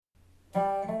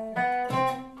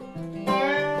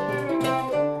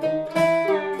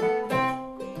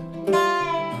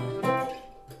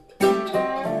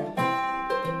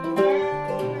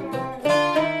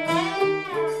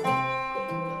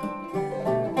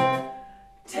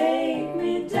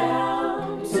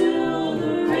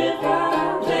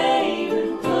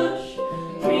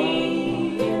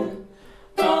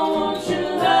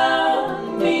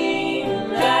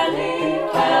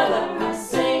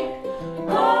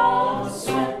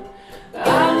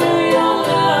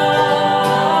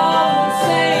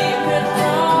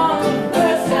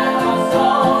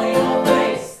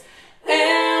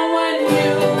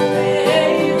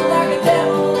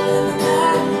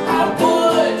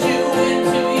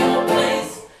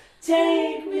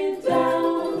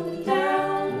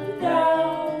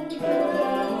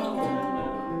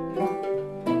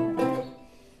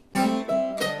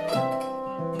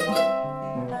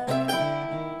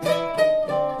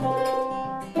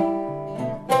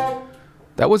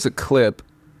That was a clip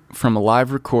from a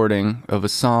live recording of a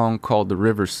song called The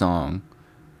River Song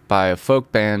by a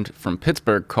folk band from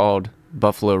Pittsburgh called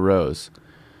Buffalo Rose.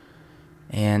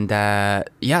 And that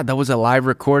was a live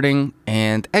recording,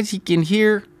 and as you can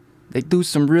hear, they do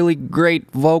some really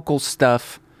great vocal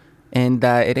stuff, and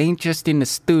it ain't just in the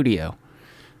studio.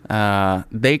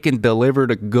 They can deliver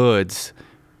the goods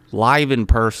live in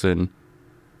person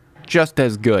just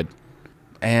as good,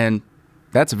 and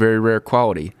that's a very rare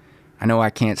quality. I know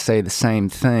I can't say the same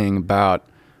thing about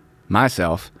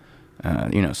myself.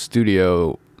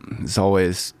 Studio is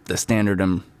always the standard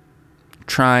I'm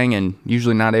trying and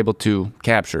usually not able to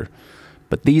capture.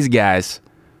 But these guys,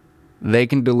 they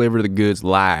can deliver the goods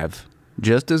live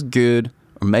just as good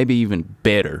or maybe even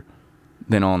better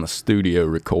than on the studio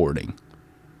recording.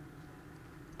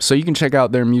 So you can check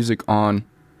out their music on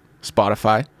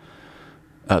Spotify.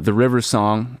 The River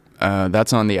Song,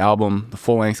 that's on the album, the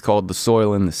full length called The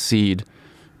Soil and the Seed.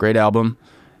 Great album.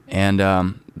 And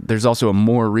there's also a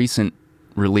more recent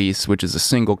release, which is a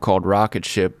single called Rocket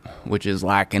Ship, which is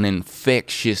like an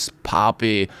infectious,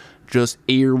 poppy, just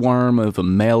earworm of a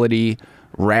melody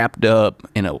wrapped up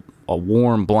in a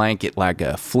warm blanket, like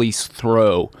a fleece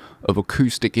throw of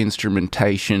acoustic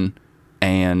instrumentation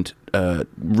and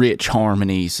rich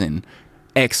harmonies and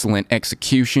excellent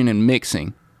execution and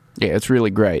mixing. Yeah, it's really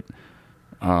great.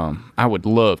 I would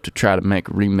love to try to make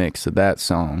a remix of that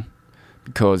song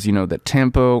because, the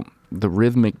tempo, the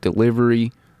rhythmic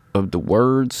delivery of the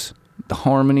words, the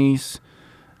harmonies,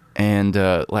 and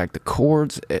like the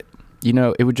chords, it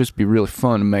would just be really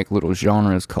fun to make little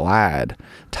genres collide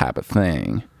type of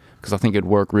thing, because I think it'd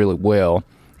work really well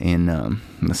in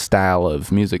the style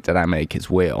of music that I make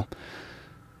as well.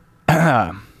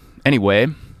 Anyway,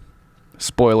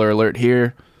 spoiler alert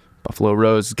here, Buffalo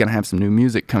Rose is gonna have some new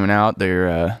music coming out.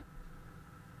 They're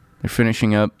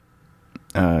finishing up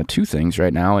two things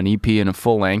right now, an EP and a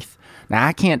full length. Now,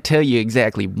 I can't tell you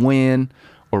exactly when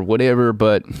or whatever,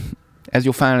 but as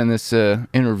you'll find in this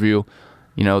interview,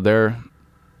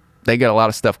 they got a lot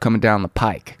of stuff coming down the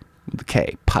pike, with the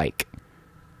K, pike.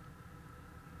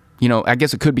 I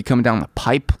guess it could be coming down the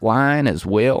pipeline as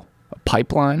well, a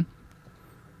pipeline,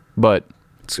 but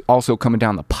it's also coming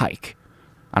down the pike.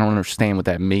 I don't understand what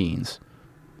that means.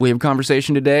 We have a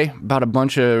conversation today about a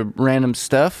bunch of random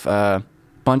stuff,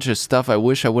 bunch of stuff I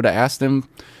wish I would have asked him,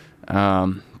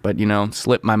 but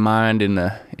slipped my mind in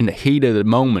the heat of the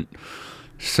moment.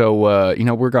 So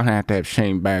we're gonna have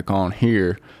Shane back on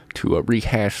here to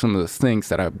rehash some of the things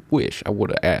that I wish I would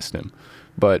have asked him.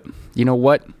 But you know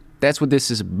what? That's what this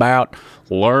is about.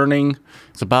 Learning.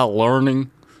 It's about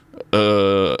learning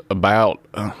about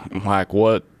like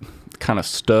what kind of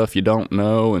stuff you don't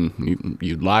know and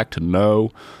you'd like to know,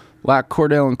 like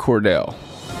Cordell and Cordell.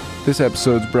 This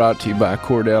episode's brought to you by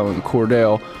Cordell and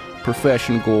Cordell,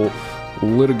 professional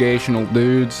litigational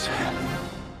dudes.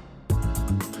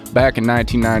 Back in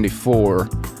 1994,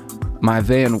 my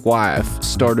then wife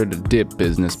started a dip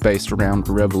business based around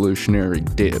a revolutionary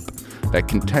dip that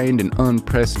contained an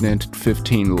unprecedented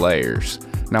 15 layers.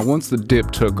 Now, once the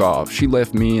dip took off, she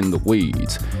left me in the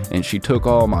weeds, and she took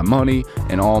all my money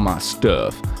and all my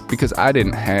stuff because I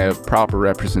didn't have proper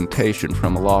representation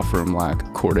from a law firm like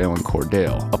Cordell and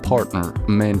Cordell, a partner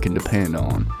men can depend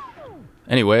on.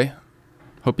 Anyway,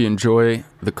 hope you enjoy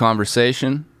the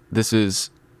conversation. This is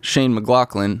Shane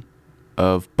McLaughlin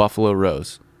of Buffalo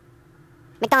Rose.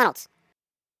 McDonald's.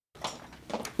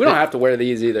 We don't have to wear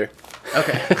these either.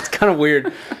 Okay. It's kind of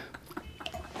weird.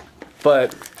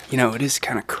 But, it is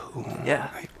kind of cool. Yeah.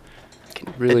 I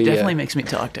can really, it definitely makes me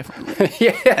talk differently.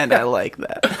 Yeah. And I like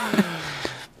that.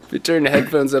 If you turn the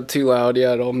headphones up too loud,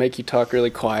 it'll make you talk really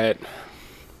quiet.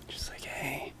 Just like,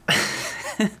 hey.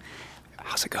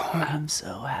 How's it going? I'm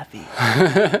so happy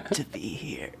to be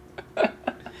here.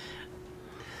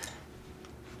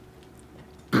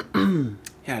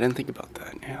 Yeah, I didn't think about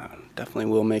that. Yeah,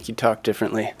 definitely will make you talk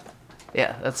differently.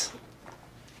 Yeah, that's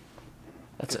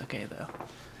okay though.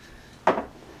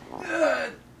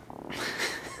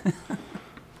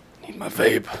 Need my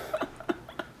vape.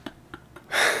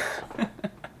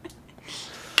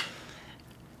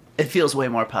 It feels way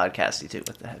more podcasty too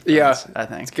with the headphones. Yeah, I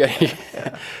think. It's good.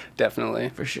 Yeah, Definitely.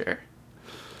 for sure.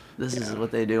 This is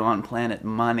what they do on Planet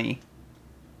Money.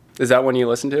 Is that one you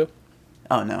listen to?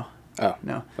 Oh no. Oh.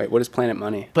 No. Wait, what is Planet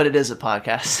Money? But it is a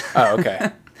podcast. Oh,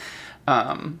 okay.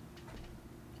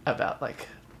 About like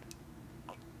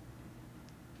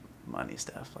money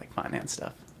stuff, like finance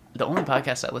stuff. The only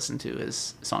podcast I listen to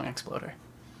is Song Exploder.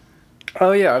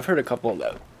 Oh, yeah, I've heard a couple of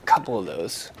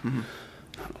those. Mm-hmm.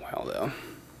 Not in a while, though.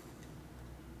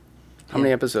 How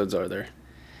many episodes are there?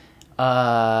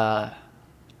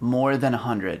 More than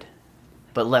 100.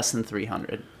 but less than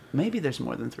 300. Maybe there's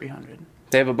more than 300.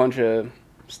 They have a bunch of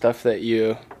stuff that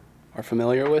you are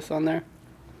familiar with on there?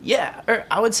 Yeah, or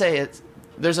I would say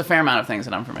there's a fair amount of things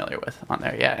that I'm familiar with on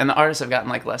there, yeah. And the artists have gotten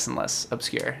like less and less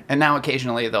obscure. And now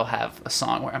occasionally they'll have a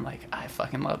song where I'm like, I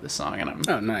fucking love this song, and I'm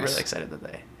really excited that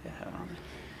they have it on there.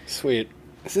 Sweet.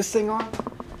 Is this thing on?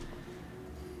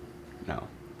 No.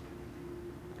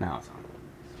 Now it's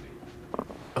on.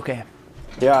 Okay.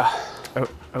 Yeah.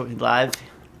 Are we live?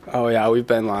 Oh yeah, we've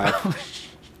been live.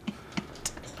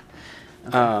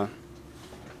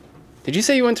 Did you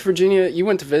say you went to Virginia? You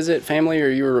went to visit family, or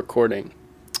you were recording?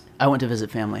 I went to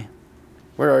visit family.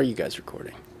 Where are you guys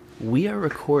recording? We are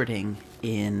recording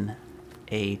in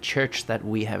a church that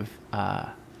we have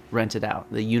rented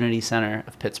out, the Unity Center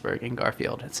of Pittsburgh in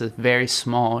Garfield. It's a very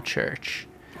small church.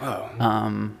 Wow.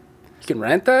 You can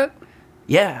rent that?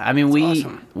 Yeah, I mean,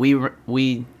 awesome.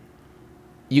 we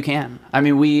you can. I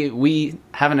mean, we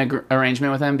have an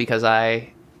arrangement with them because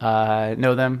I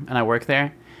know them and I work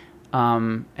there.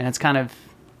 And it's an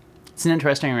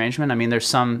interesting arrangement. I mean, there's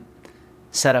some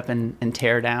setup and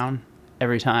tear down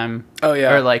every time. Oh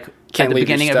yeah. Or like Can't at the leave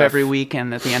your beginning of stuff. every week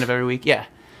and at the end of every week. Yeah.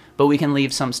 But we can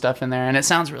leave some stuff in there, and it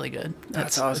sounds really good.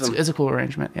 That's awesome. It's a cool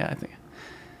arrangement. Yeah, I think.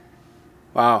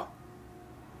 Wow.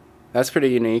 That's pretty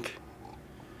unique.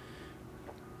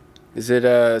 Is it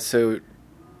so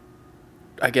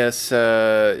I guess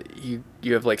you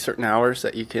have like certain hours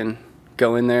that you can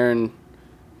go in there and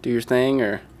do your thing,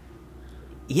 or?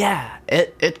 Yeah,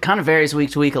 it kind of varies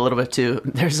week to week a little bit too.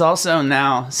 There's also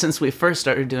now, since we first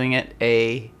started doing it,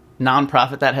 a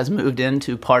nonprofit that has moved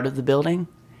into part of the building,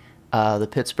 the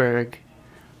Pittsburgh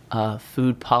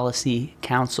Food Policy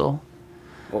Council.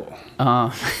 Oh.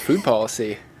 Food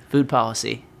policy. Food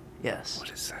policy, yes.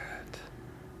 What is that?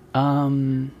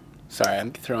 Sorry,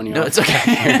 I'm throwing you no, off. it's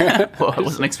okay. Well, I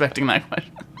wasn't expecting that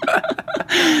question.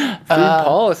 Food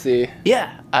policy.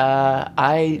 Yeah,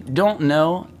 I don't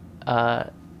know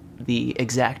the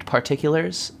exact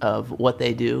particulars of what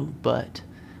they do, but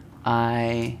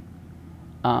I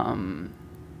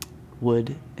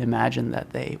would imagine that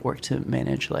they work to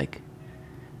manage like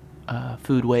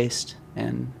food waste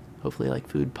and hopefully like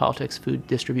food politics, food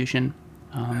distribution.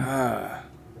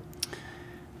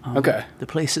 Okay. The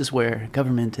places where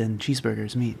government and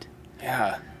cheeseburgers meet.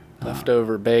 Yeah.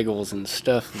 Leftover bagels and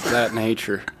stuff of that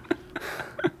nature.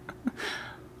 A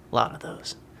lot of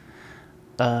those.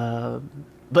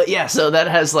 But yeah, so that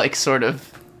has like sort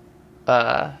of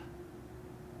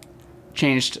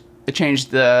changed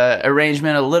the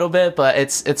arrangement a little bit, but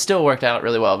it's still worked out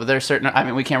really well. But there's certain, I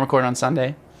mean, we can't record on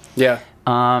Sunday. Yeah.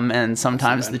 And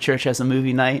sometimes the church has a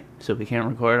movie night, so we can't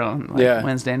record on like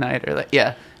Wednesday night or like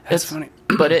That's funny.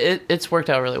 But it's worked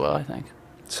out really well, I think.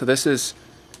 So this is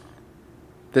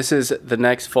the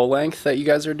next full length that you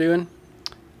guys are doing?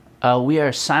 We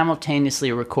are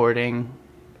simultaneously recording,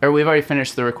 or we've already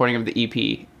finished the recording of the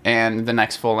EP and the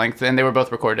next full length, and they were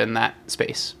both recorded in that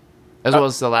space, as well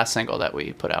as the last single that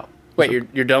we put out. Wait,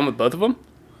 you're done with both of them?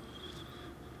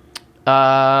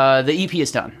 The EP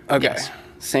is done. Okay. Yes.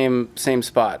 Same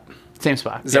spot. Same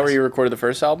spot. Is that where you recorded the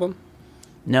first album?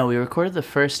 No, we recorded the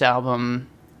first album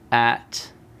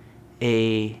at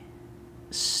a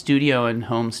studio in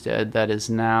Homestead that is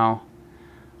now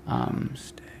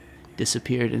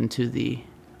disappeared into the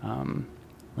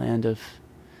land of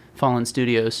fallen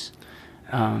studios.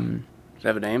 Does it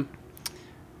have a name?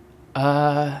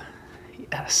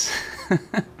 Yes.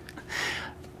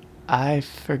 I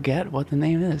forget what the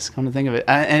name is, come to think of it.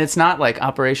 And it's not like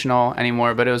operational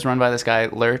anymore, but it was run by this guy,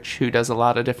 Lurch, who does a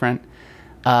lot of different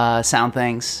sound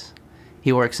things.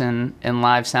 He works in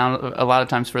live sound a lot of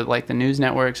times for like the news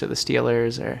networks or the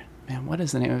Steelers or, man, what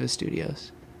is the name of his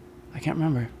studios? I can't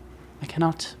remember. I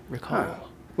cannot recall. Oh.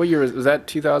 What year was that?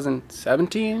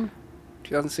 2017?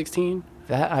 2016?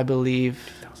 That, I believe,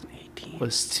 2018.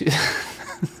 was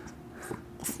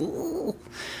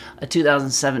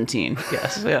 2017.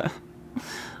 Yes, yeah.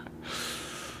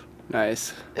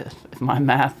 Nice. If my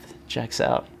math checks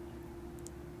out.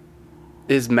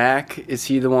 Is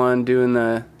he the one doing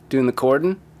the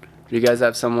cordon? Do you guys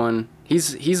have someone?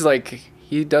 He's like,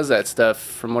 he does that stuff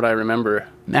from what I remember.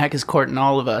 Mac is courting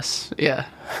all of us. Yeah.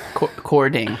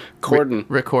 Cording.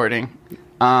 Recording.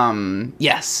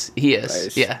 Yes, he is.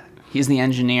 Nice. Yeah. He's the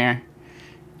engineer.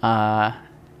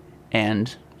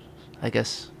 And I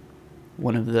guess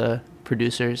one of the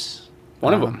producers.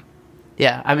 One of them.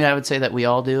 Yeah. I mean, I would say that we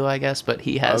all do, I guess, but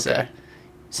he has Okay.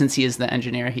 since he is the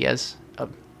engineer, he has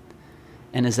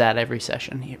and is at every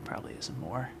session. He probably is a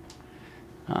more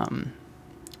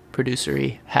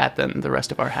producery hat than the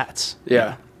rest of our hats.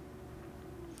 Yeah.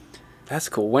 That's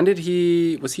cool. When did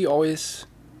was he always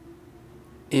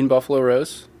in Buffalo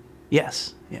Rose?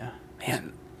 Yes. Yeah.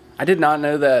 Man, I did not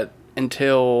know that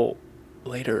until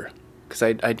later, because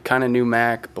I kind of knew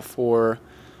Mac before,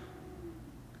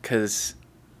 because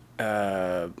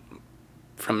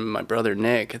from my brother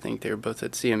Nick, I think they were both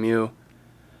at CMU,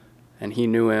 and he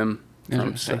knew him from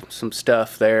Interesting. some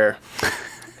stuff there,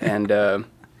 and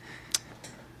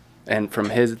from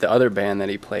the other band that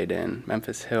he played in,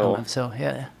 Memphis Hill. So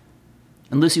yeah.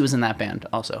 And Lucy was in that band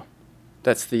also.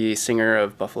 That's the singer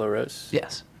of Buffalo Rose.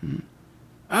 Yes. Mhm.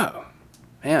 Oh,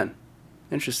 man,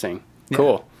 interesting. Yeah.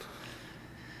 Cool.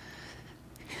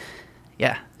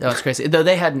 Yeah, that was crazy. Though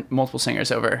they had multiple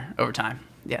singers over time.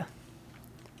 Yeah.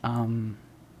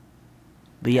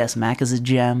 But yes, Mac is a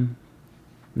gem.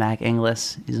 Mac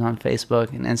Inglis. He's on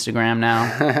Facebook and Instagram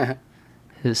now.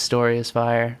 His story is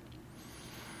fire.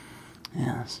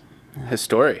 Yes. His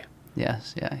story.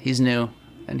 Yes. Yeah. He's new,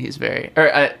 and he's very.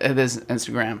 His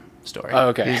Instagram story. Oh,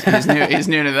 okay. He's new. He's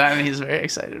new to that, and he's very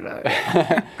excited about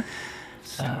it.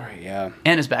 Story, yeah.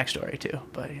 And his backstory too.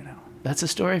 But that's a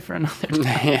story for another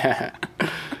time. Yeah.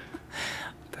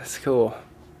 That's cool.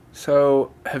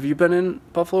 So, have you been in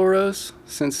Buffalo Rose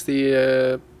since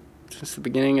the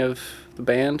beginning of the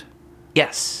band?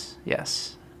 Yes.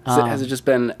 Has it just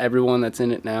been everyone that's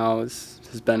in it now has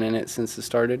been in it since it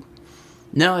started?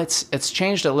 No, it's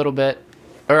changed a little bit,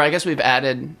 or I guess we've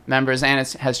added members, and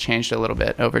it has changed a little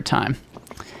bit over time.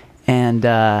 And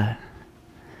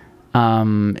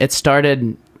it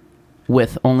started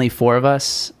with only 4 of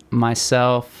us: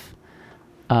 myself,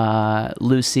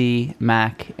 Lucy,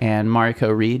 Mac, and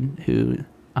Mariko Reed, who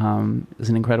is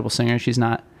an incredible singer. She's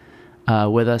not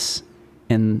with us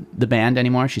in the band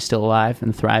anymore. She's still alive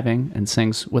and thriving and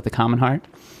sings with the Common Heart.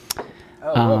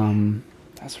 Oh,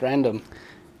 that's random.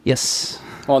 Yes.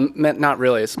 Well, not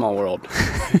really a small world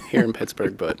here in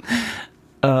Pittsburgh, but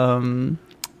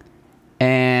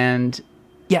And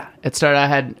yeah, it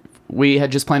started. We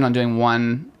had just planned on doing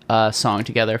one song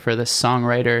together for this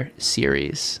songwriter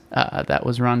series that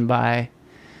was run by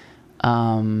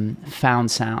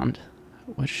Found Sound,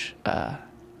 which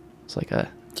was like I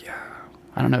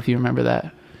don't know if you remember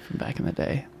that from back in the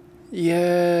day.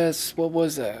 Yes. What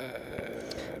was that?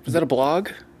 Was that a blog?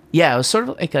 Yeah, it was sort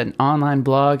of like an online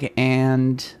blog,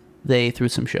 and they threw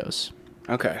some shows.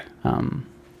 Okay.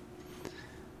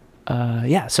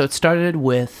 Yeah, so it started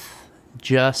with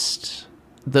just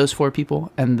those 4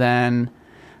 people, and then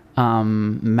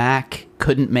Mac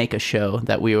couldn't make a show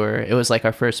that it was like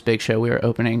our first big show. We were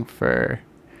opening for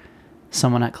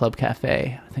someone at Club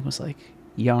Cafe. I think it was like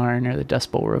Yarn or the Dust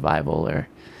Bowl Revival or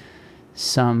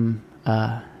some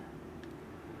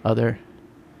other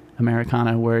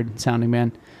Americana word sounding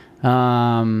band.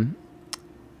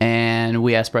 And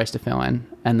we asked Bryce to fill in,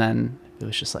 and then it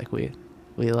was just like, we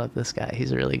love this guy.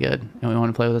 He's really good, and we want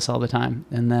to play with us all the time.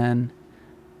 And then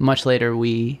much later,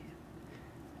 we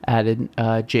added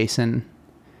Jason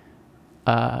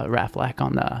Raflack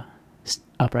on the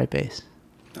upright bass.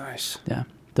 Nice. Yeah.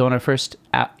 Though on our first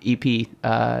EP,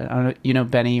 I don't know,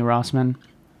 Benny Rossman?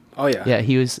 Oh, yeah. Yeah,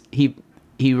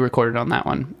 he recorded on that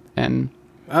one and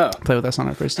played with us on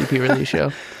our first EP release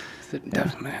show.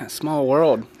 Man, small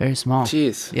world. Very small.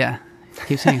 Jeez. Yeah.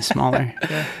 Keep saying smaller.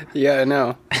 Yeah. Yeah, I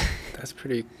know. That's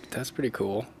pretty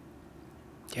cool.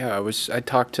 Yeah, I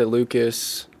talked to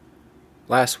Lucas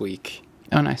last week.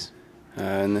 Oh, nice.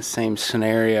 In the same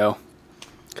scenario,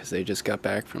 because they just got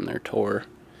back from their tour.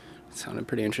 It sounded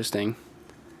pretty interesting.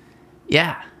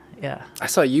 Yeah. I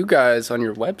saw you guys on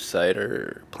your website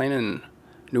are playing in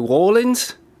New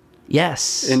Orleans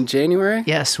Yes. in January.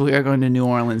 Yes, we are going to New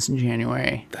Orleans in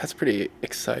January. That's pretty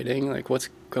exciting. Like, what's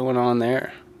going on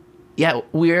there? Yeah,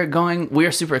 we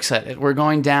are super excited. We're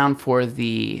going down for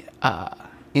the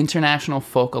International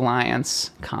Folk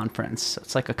Alliance Conference.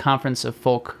 It's like a conference of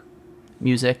folk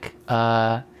music,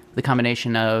 the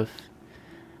combination of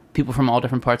people from all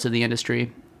different parts of the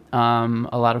industry, a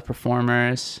lot of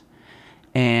performers,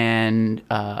 and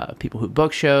people who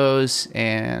book shows,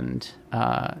 and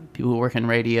people who work in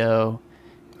radio.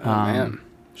 Oh, man.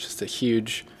 It's just a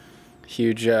huge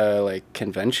like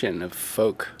convention of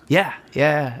folk. Yeah,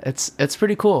 it's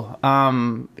pretty cool.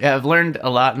 Yeah, I've learned a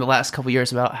lot in the last couple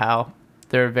years about how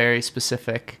there are very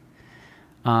specific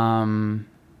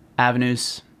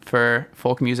avenues for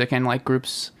folk music and like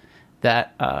groups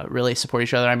that really support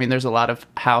each other. I mean, there's a lot of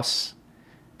house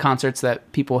concerts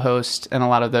that people host, and a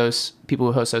lot of those people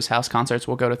who host those house concerts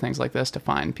will go to things like this to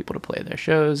find people to play their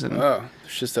shows. And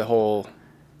It's just a whole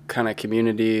kind of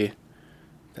community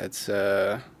that's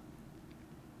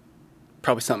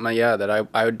probably something that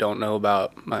I don't know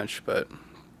about much, but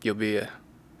you'll be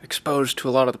exposed to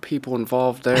a lot of the people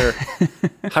involved there.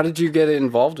 How did you get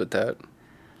involved with that?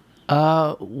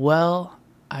 Well,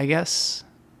 I guess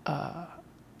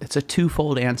it's a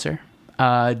twofold answer.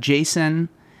 Jason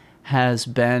has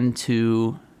been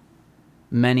to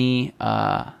many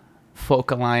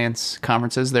Folk Alliance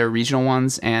conferences. There are regional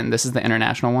ones, and this is the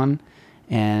international one.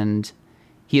 And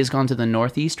he has gone to the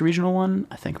Northeast regional one,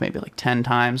 I think maybe like 10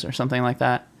 times or something like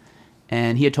that.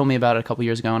 And he had told me about it a couple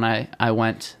years ago, and I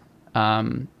went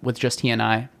with just he and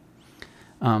I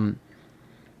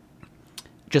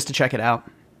just to check it out.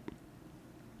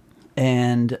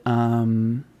 And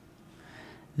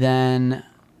then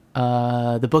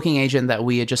the booking agent that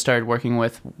we had just started working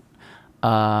with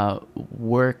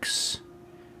works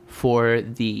for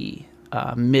the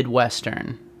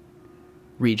Midwestern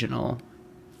regional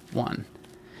one.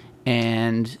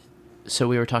 And so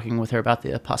we were talking with her about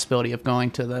the possibility of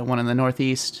going to the one in the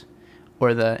Northeast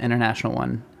or the international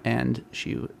one. And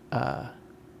she thought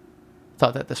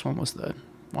that this one was the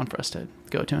one for us to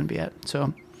go to and be at.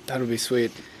 So That would be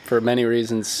sweet for many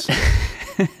reasons.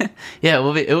 yeah, it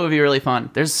would be really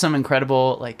fun. There's some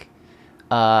incredible like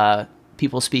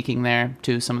people speaking there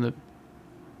too. Some of the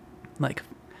like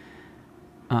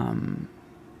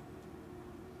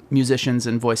musicians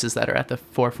and voices that are at the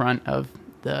forefront of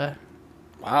the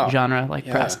Wow. genre, like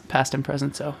Yeah. past and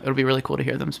present. So it'll be really cool to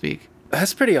hear them speak.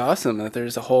 That's pretty awesome that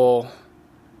there's a whole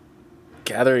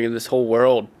gathering of this whole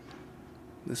world,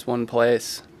 this one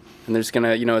place. And there's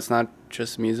gonna, it's not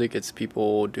just music, it's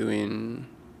people doing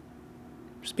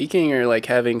speaking or like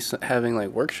having like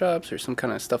workshops or some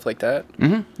kind of stuff like that.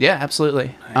 Mm-hmm. Yeah,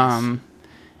 absolutely. Nice.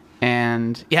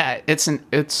 And yeah,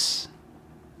 it's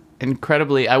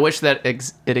incredibly. I wish that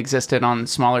it existed on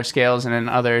smaller scales and in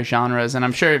other genres, and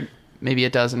I'm sure maybe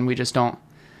it does, and we just don't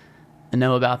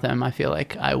know about them. I feel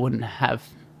like I wouldn't have.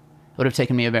 It would have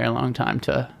taken me a very long time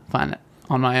to find it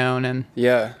on my own, and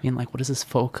Yeah. being like, "What is this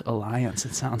Folk Alliance?"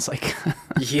 It sounds like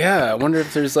Yeah. I wonder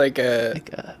if there's like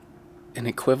like an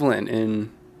equivalent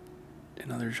in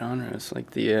other genres,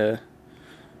 like the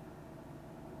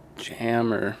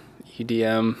jam or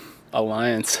EDM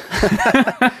alliance.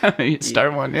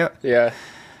 start one. Yeah. Yeah.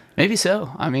 Maybe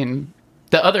so. I mean,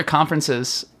 the other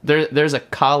conferences, there's a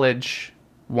college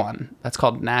one that's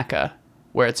called NACA,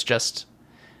 where it's just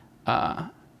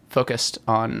focused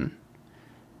on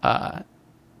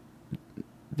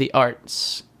the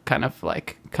arts, kind of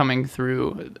like coming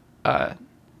through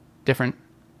different,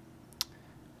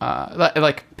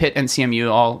 like Pitt and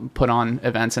CMU all put on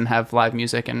events and have live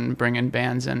music and bring in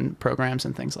bands and programs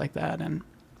and things like that. And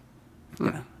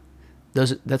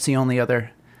that's the only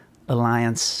other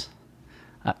alliance.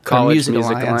 College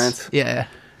music alliance. Yeah.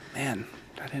 Man,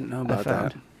 I didn't know about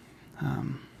found.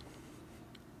 that.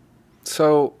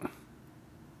 So,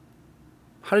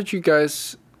 how did you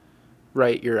guys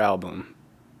write your album?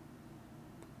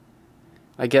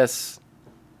 I guess,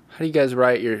 how do you guys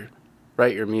write your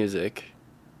music?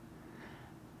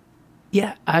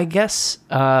 Yeah, I guess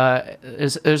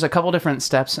there's a couple different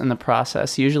steps in the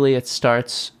process. Usually it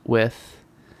starts with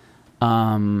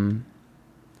sort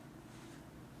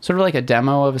of like a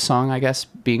demo of a song, I guess,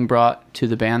 being brought to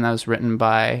the band that was written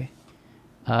by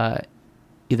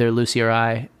either Lucy or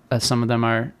I. Some of them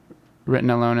are written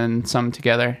alone and some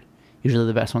together. Usually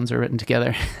the best ones are written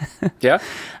together. Yeah?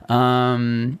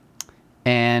 And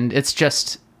it's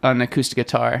just an acoustic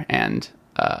guitar and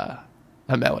a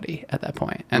melody at that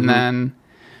point. And then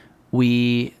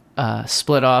we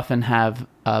split off and have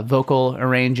vocal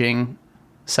arranging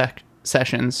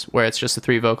sessions where it's just the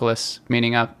three vocalists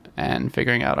meeting up and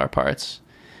figuring out our parts.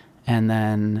 And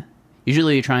then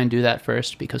usually you try and do that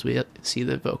first because we see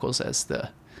the vocals as the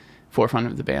forefront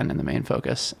of the band and the main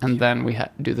focus. And then we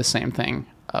do the same thing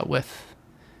with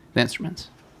the instruments.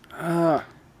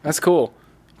 That's cool.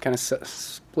 Kind of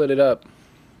split it up.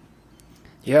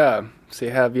 Yeah. So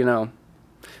you have,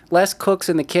 less cooks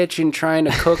in the kitchen trying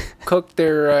to cook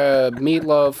their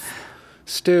meatloaf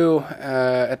stew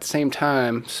at the same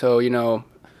time. So,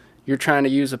 you're trying to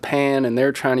use a pan and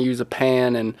they're trying to use a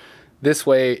pan. And this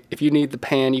way, if you need the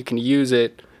pan, you can use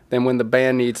it. Then when the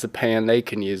band needs the pan, they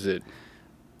can use it.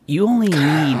 You only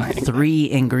need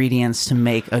 3 ingredients to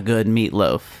make a good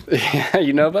meatloaf. Yeah,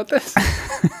 you know about this?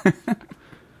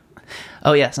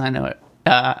 Oh, yes, I know it.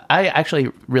 I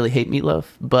actually really hate meatloaf,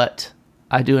 but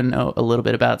I do know a little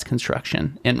bit about its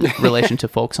construction in relation to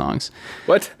folk songs.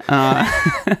 What?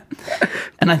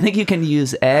 And I think you can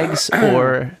use eggs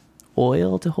or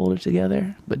oil to hold it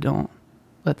together, but don't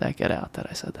let that get out that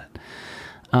I said that.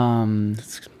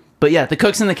 But yeah, the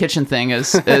cooks in the kitchen thing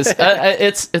is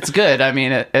it's good. I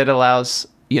mean, it allows,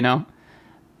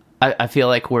 I feel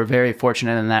like we're very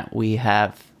fortunate in that we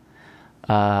have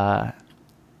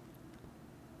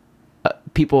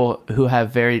people who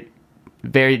have very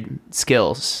varied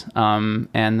skills,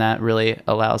 and that really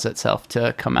allows itself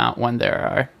to come out when there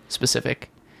are specific,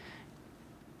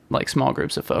 like, small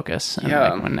groups of focus, and Yeah.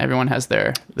 like when everyone has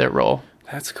their role.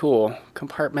 That's cool.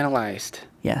 Compartmentalized.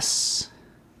 Yes.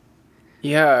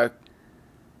 Yeah.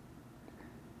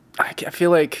 I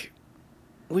feel like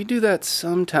we do that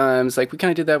sometimes. Like, we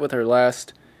kind of did that with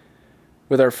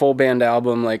with our full band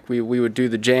album. Like, we would do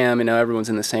the jam, everyone's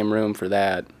in the same room for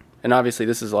that. And obviously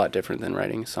this is a lot different than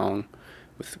writing a song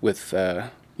with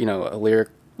a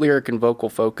lyric and vocal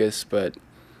focus. But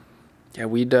yeah,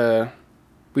 we'd do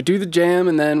the jam,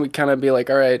 and then we'd kind of be like,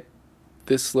 all right,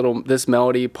 this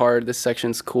melody part, this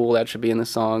section's cool, that should be in the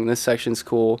song. This section's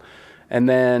cool. And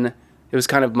then it was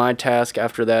kind of my task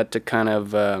after that to kind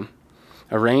of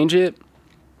arrange it,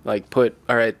 like put,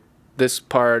 all right, this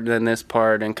part, then this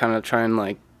part, and kind of try and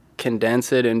like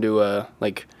condense it into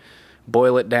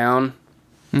boil it down,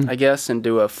 I guess, and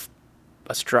do a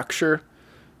structure.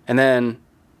 And then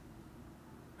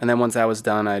once that was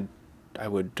done, I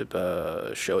would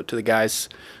show it to the guys,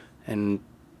 and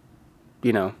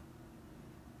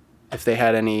if they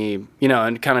had any,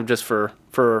 and kind of just for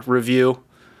review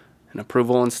and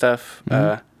approval and stuff.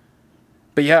 But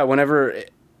yeah, whenever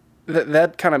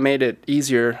that kind of made it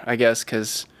easier, I guess,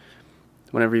 because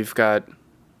whenever you've got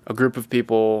a group of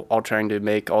people all trying to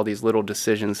make all these little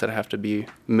decisions that have to be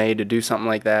made to do something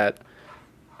like that,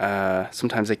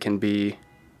 sometimes it can be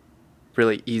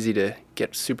really easy to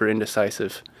get super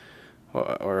indecisive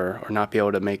or not be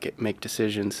able to make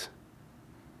decisions.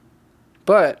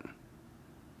 But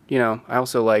I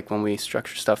also like when we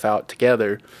structure stuff out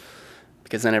together,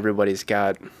 because then everybody's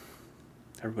got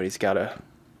a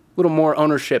little more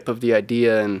ownership of the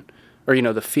idea, or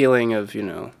the feeling of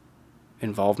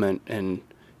involvement and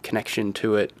connection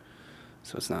to it.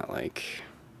 So it's not like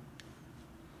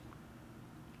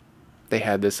they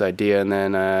had this idea and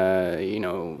then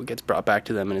it gets brought back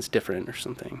to them and it's different or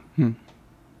something.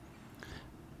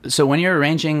 So when you're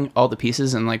arranging all the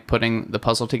pieces and like putting the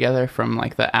puzzle together from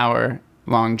like the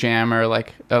hour-long jam or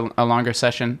like a longer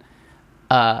session,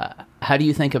 how do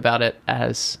you think about it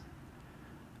as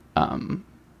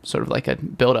sort of like a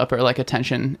build-up or like a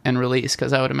tension and release?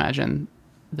 Because I would imagine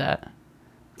that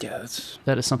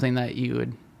that is something that you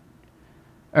would,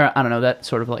 or I don't know, that's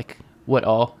sort of like what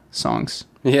all songs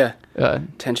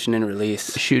tension and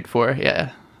release shoot for.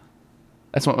 Yeah,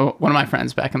 that's one of my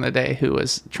friends back in the day who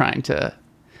was trying to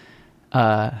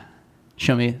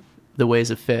show me the ways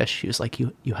of Fish. He was like,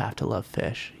 you have to love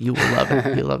Fish. You will love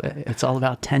it. You love it. It's all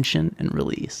about tension and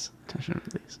release. Tension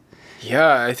and release.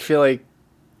 Yeah, I feel like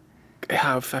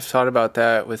I've thought about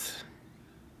that with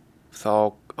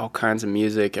all kinds of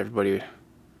music. Everybody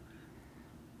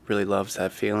really loves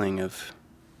that feeling of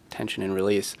tension and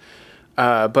release.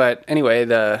 But anyway,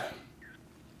 that's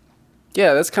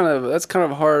kind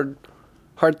of a hard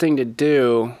thing to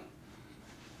do.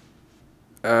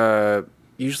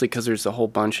 Usually because there's a whole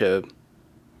bunch of,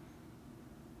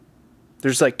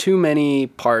 there's like too many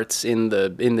parts in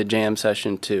the jam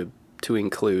session to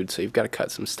include, so you've got to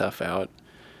cut some stuff out.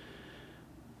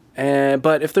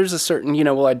 But if there's a certain,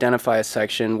 we'll identify a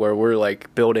section where we're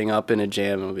like building up in a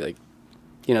jam, and we'll be like,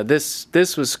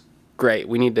 this was great.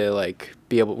 We need to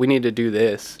we need to do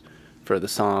this for the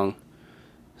song.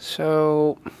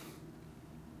 So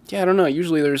yeah, I don't know.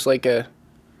 Usually there's like an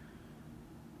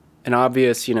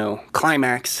obvious,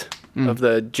 climax of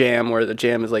the jam where the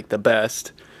jam is like the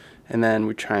best. And then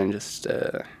we try and just,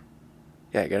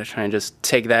 gotta try and just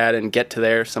take that and get to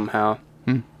there somehow.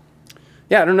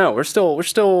 Yeah, I don't know. We're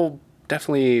still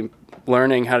definitely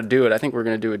learning how to do it. I think we're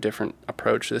going to do a different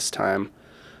approach this time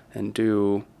and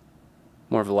do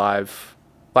more of a live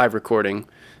recording.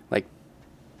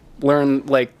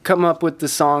 Come up with the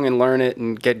song and learn it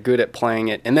and get good at playing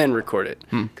it and then record it.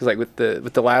 Because like with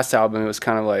the last album, it was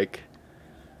kind of like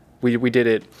we did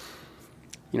it,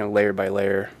 layer by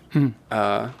layer.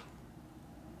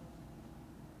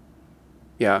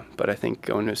 Yeah, but I think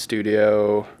going to a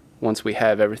studio, once we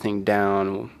have everything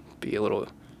down, will be it'll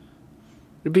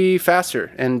be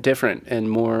faster and different and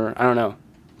more, I don't know.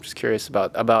 I'm just curious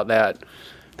about that.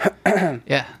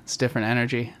 Yeah, it's different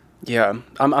energy. Yeah,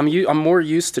 I'm more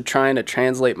used to trying to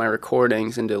translate my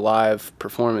recordings into live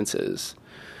performances,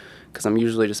 because I'm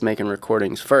usually just making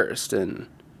recordings first and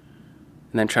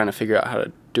then trying to figure out how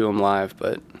to do them live.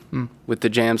 But with the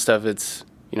jam stuff, it's,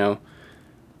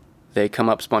 they come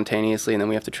up spontaneously, and then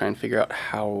we have to try and figure out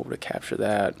how to capture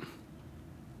that.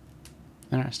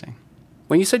 Interesting.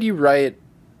 When you said you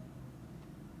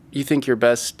think your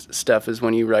best stuff is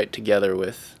when you write together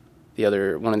with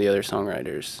one of the other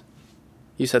songwriters.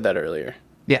 You said that earlier.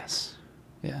 Yes.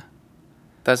 Yeah.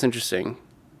 That's interesting.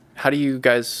 How do you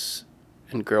guys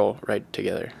and girl write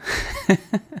together?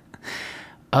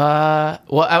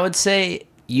 Well, I would say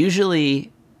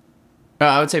usually,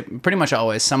 I would say pretty much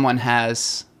always someone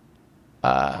has,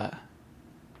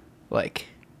 like,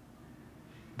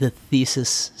 the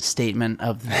thesis statement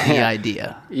of the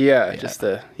idea. Yeah, just the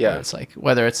Where yeah. it's like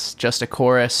whether it's just a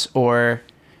chorus or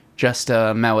just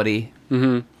a melody.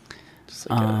 Just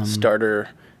like a starter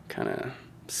kind of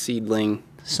seedling.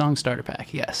 Song starter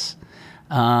pack, yes.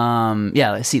 Yeah,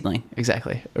 like seedling,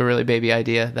 exactly. A really baby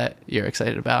idea that you're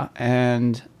excited about.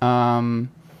 And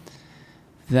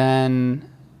then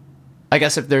I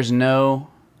guess if there's no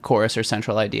chorus or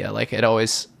central idea, like it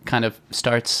always kind of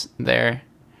starts there,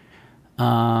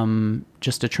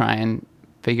 just to try and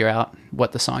figure out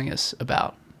what the song is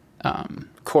about.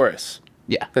 Chorus.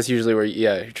 Yeah. That's usually where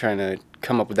you're trying to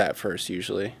come up with that first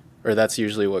usually. Or that's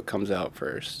usually what comes out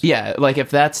first. Yeah, like if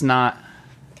that's not,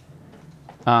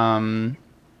 I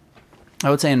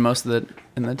would say in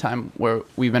the time where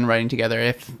we've been writing together,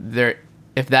 if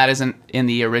that isn't in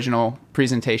the original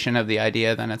presentation of the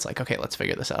idea, then it's like, okay, let's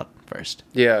figure this out first.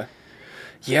 Yeah.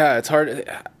 Yeah, it's hard.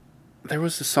 There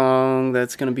was a song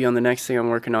that's going to be on the next thing I'm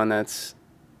working on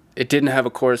it didn't have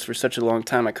a chorus for such a long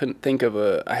time. I couldn't think of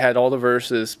I had all the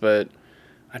verses, but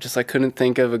I couldn't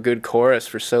think of a good chorus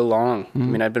for so long. I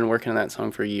mean, I'd been working on that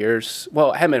song for years.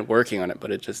 Well, I hadn't been working on it, but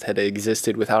it just had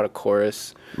existed without a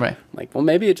chorus. Right. Like, well,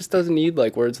 maybe it just doesn't need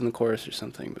like words in the chorus or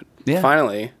something. But Yeah.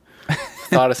 finally,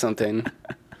 thought of something.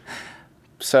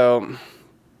 So,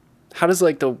 how does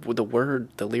like the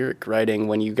lyric writing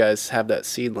when you guys have that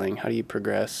seedling? How do you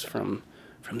progress from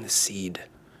the seed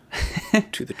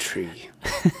to the tree?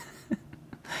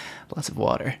 Lots of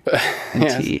water and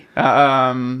Yes. tea.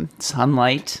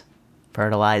 Sunlight,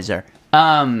 fertilizer.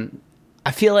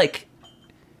 I feel like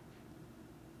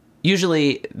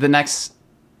usually the next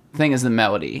thing is the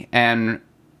melody, and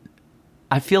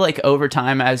I feel like over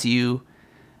time as you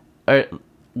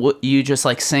just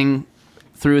like sing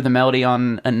through the melody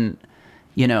on an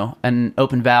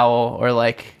open vowel or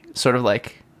like sort of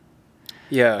like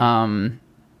Yeah.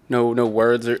 No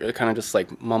words are kind of just like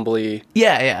mumbly.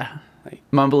 yeah Like-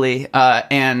 mumbly,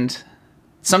 and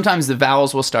sometimes the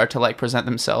vowels will start to like present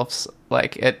themselves.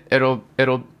 Like it'll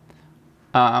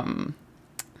on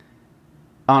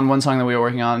one song that we were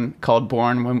working on called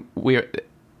Born, when we were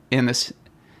in this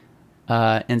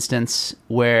instance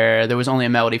where there was only a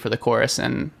melody for the chorus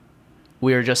and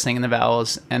we were just singing the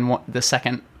vowels, and the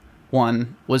second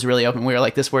one was really open. We were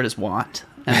like, this word is want.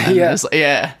 And then Yeah. there's,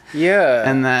 yeah. Yeah.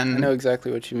 And then- I know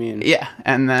exactly what you mean. Yeah.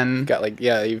 And then,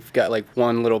 You've got like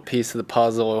one little piece of the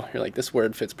puzzle. You're like, this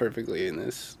word fits perfectly in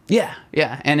this. yeah.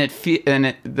 And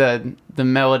the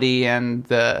melody and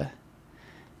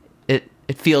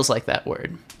it feels like that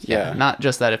word. Yeah. Not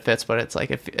just that it fits, but it's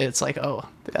like, oh,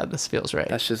 yeah, this feels right.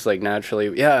 That's just like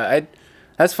naturally. Yeah.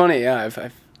 That's funny. Yeah.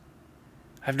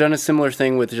 I've done a similar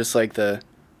thing with just like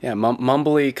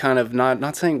mumbly kind of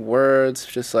not saying words,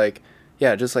 just like,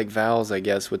 yeah, just like vowels, I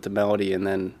guess, with the melody, and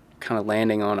then kind of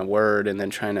landing on a word and then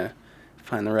trying to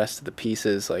find the rest of the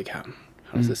pieces. Like, how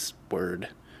does this word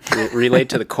relate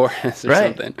to the chorus or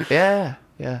right. something? Yeah.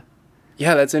 Yeah,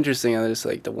 that's interesting. I just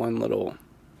like the one little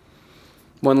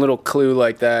clue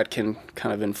like that can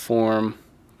kind of inform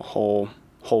a whole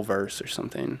verse or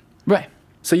something. Right.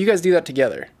 So you guys do that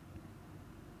together?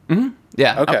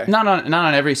 Yeah. Okay. Not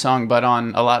on every song, but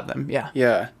on a lot of them. Yeah.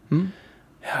 Yeah.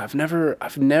 Yeah, I've never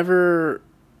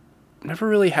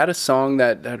really had a song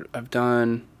that I've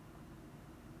done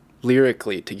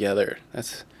lyrically together.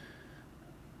 I've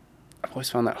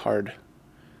always found that hard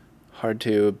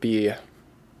to be,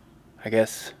 I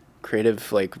guess,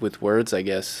 creative, like with words, I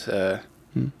guess,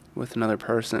 with another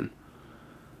person.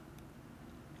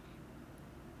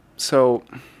 So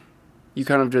you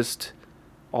kind of just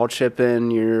all chip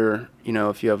in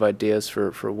if you have ideas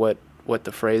for what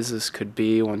the phrases could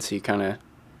be once you kind of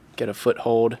get a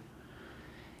foothold.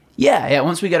 Yeah.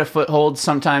 Once we get a foothold,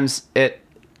 sometimes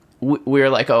we're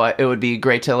like, oh, it would be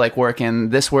great to like work in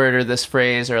this word or this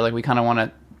phrase, or like we kind of want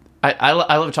to. I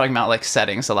love talking about like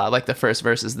settings a lot. Like the first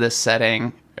verse is this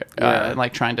setting, Yeah.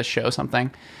 like trying to show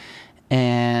something,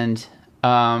 and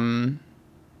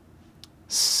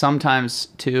sometimes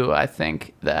too, I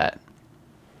think that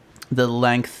the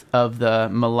length and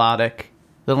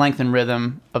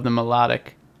rhythm of the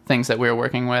melodic things that we were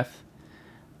working with,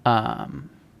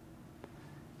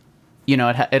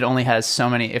 it only has so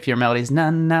many. If your melody's na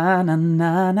na na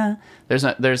na na,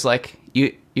 there's like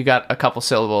you got a couple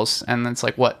syllables, and it's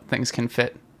like what things can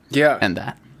fit Yeah. in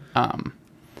that.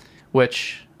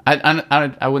 Which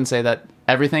I wouldn't say that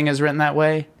everything is written that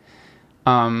way.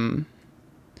 And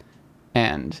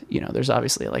there's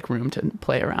obviously like room to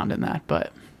play around in that,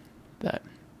 but that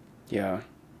Yeah.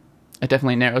 it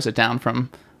definitely narrows it down from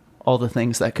all the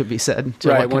things that could be said to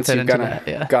Right. what can Once fit you've into got that.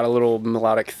 Yeah. got a little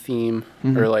melodic theme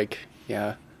or like,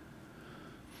 yeah.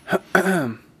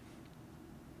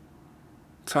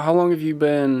 So how long have you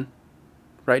been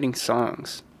writing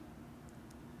songs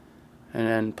and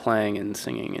then playing and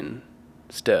singing and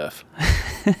stuff?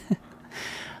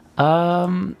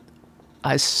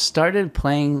 I started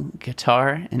playing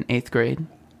guitar in 8th grade,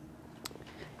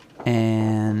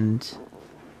 and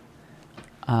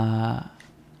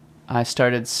I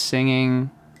started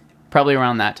singing probably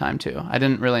around that time too. I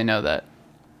didn't really know that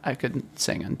I could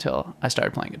sing until I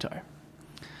started playing guitar.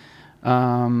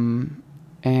 And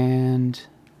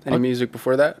Any music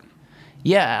before that?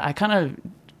 yeah, I kind of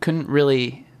didn't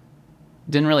really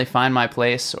find my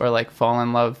place or like fall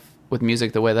in love with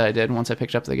music the way that I did once I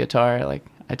picked up the guitar. Like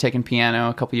I'd taken piano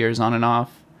a couple years on and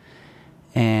off,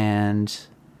 and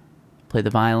played the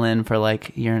violin for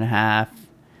like a year and a half,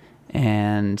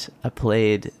 and I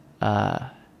played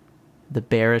the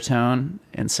baritone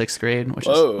in 6th grade, which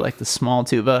Whoa. is like the small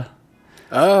tuba.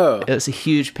 Oh. It was a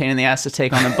huge pain in the ass to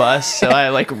take on the bus, so I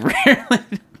like rarely.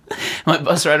 My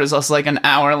bus ride was also like an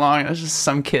hour long. It was just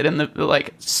some kid in the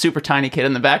like super tiny kid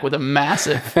in the back with a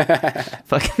massive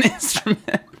fucking instrument.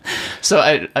 So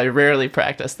I rarely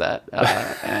practiced that.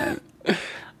 And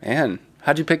Man,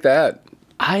 how'd you pick that?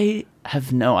 I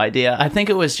have no idea. I think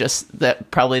it was just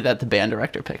that the band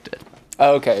director picked it.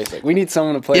 Oh, okay. It's like, we need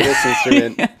someone to play this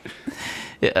instrument.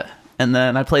 Yeah. And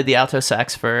then I played the alto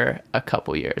sax for a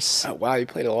couple years. Oh, wow. You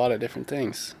played a lot of different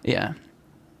things. Yeah.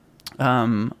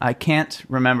 I can't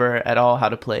remember at all how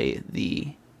to play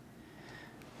the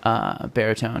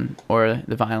baritone or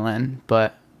the violin,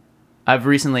 but I've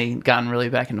recently gotten really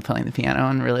back into playing the piano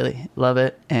and really love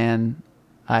it. And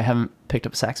I haven't picked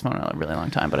up a saxophone in a really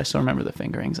long time, but I still remember the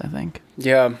fingerings, I think.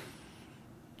 Yeah.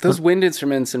 Those wind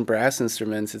instruments and brass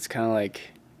instruments, it's kind of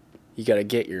like you got to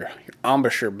get your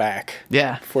embouchure back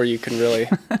Yeah. before you can really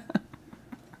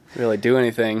do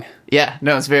anything. Yeah.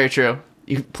 No, it's very true.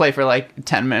 You play for like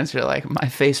 10 minutes, you're like, my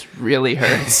face really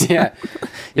hurts. Yeah.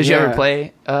 Did you ever Yeah.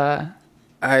 play?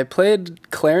 I played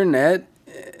clarinet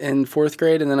in 4th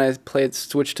grade, and then I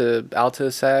switched to alto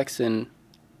sax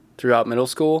throughout middle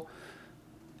school.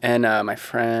 And my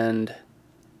friend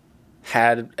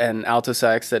had an alto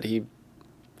sax that he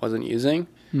wasn't using,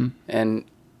 and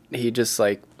he just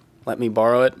like let me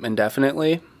borrow it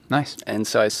indefinitely. Nice. And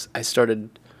so I started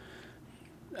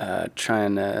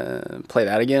trying to play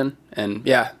that again. And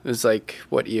yeah, it was like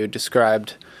what you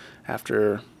described.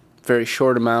 After a very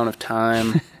short amount of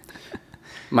time,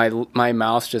 my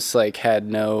mouth just like had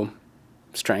no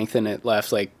strength in it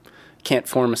left. Like, can't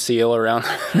form a seal around.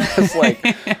 It's like,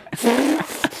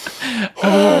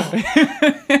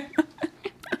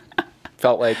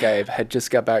 felt like I had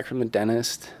just got back from the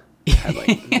dentist. Had like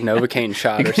Novocaine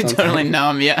shot or something. Totally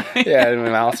numb, yeah. Yeah, and my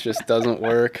mouth just doesn't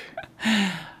work.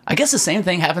 I guess the same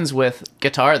thing happens with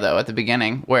guitar, though, at the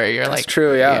beginning, where you're That's like,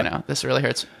 true, yeah. you know, this really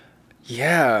hurts.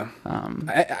 Yeah.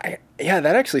 Yeah,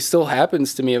 that actually still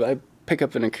happens to me if I pick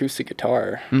up an acoustic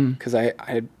guitar, because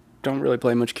I don't really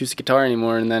play much acoustic guitar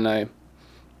anymore, and then I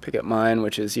pick up mine,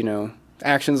 which is,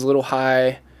 action's a little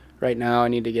high right now. I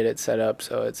need to get it set up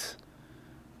so it's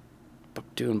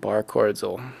doing bar chords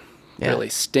will really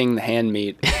sting the hand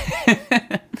meat.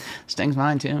 Stings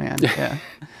mine too, man. Yeah.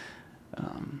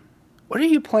 What are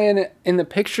you playing in the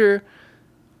picture?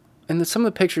 Some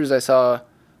of the pictures I saw,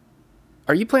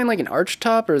 are you playing like an arch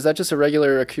top, or is that just a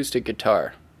regular acoustic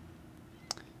guitar?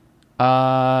 It's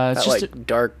That just like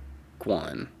dark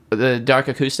one. the dark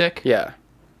acoustic. Yeah.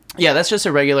 Yeah, that's just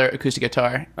a regular acoustic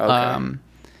guitar. Okay.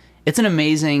 It's an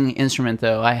amazing instrument,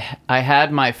 though. I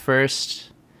had my first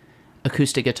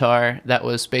acoustic guitar that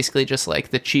was basically just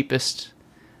like the cheapest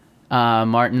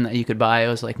Martin that you could buy. It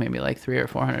was like maybe like $300 or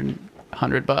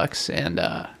 $400, and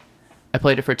I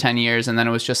played it for 10 years, and then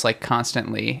it was just like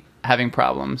constantly having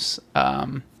problems.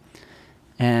 And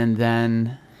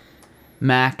then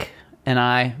Mac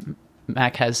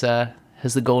has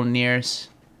the Golden Ears,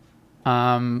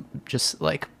 just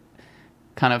like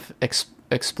kind of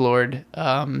explored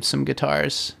some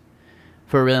guitars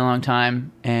for a really long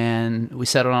time, and we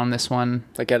settled on this one.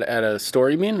 Like at a store,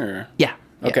 you mean, or? Yeah.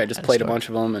 Okay, yeah, just at played a store. bunch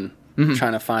of them and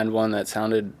trying to find one that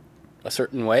sounded a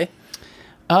certain way.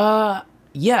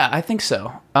 Yeah, I think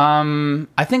so.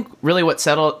 I think really what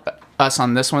settled us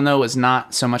on this one, though, was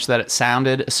not so much that it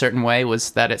sounded a certain way,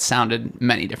 was that it sounded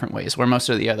many different ways, where most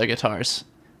of the other guitars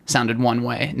sounded one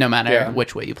way, no matter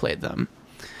which way you played them.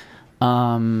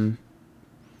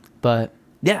 But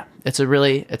yeah, it's a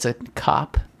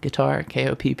Kopp guitar,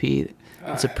 Kopp.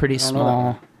 It's a pretty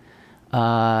small,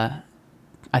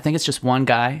 I think it's just one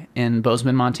guy in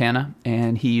Bozeman, Montana,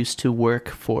 and he used to work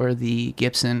for the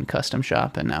Gibson custom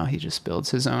shop, and now he just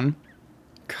builds his own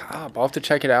God, I'll have to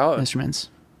check it out. instruments.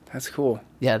 That's cool.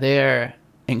 Yeah, they're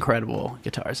incredible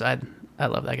guitars. I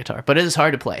love that guitar, but it is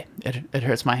hard to play. It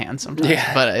hurts my hands sometimes.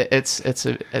 Yeah. But it's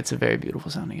a very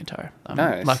beautiful sounding guitar. I'm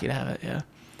Nice. lucky to have it. Yeah.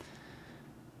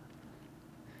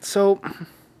 So,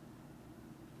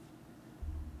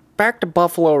 back to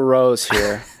Buffalo Rose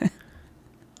here.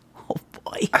 Oh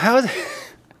boy. How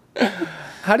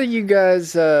do you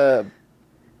guys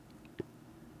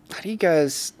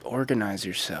organize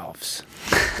yourselves?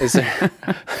 Is there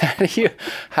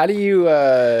how do you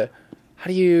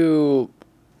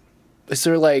is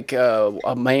there like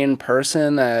a main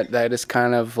person that is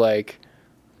kind of like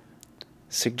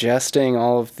suggesting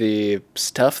all of the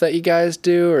stuff that you guys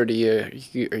do, or are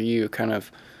you kind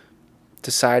of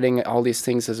deciding all these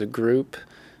things as a group?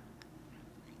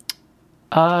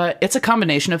 It's a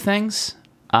combination of things.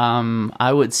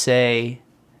 I would say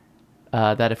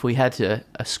that if we had to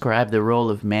ascribe the role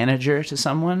of manager to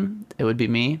someone, it would be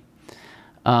me.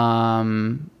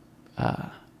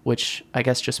 Which I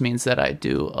guess just means that I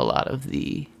do a lot of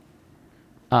the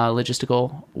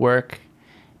logistical work.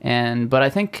 But I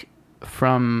think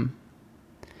from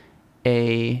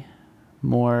a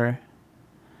more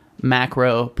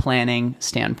macro planning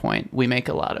standpoint, we make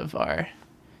a lot of our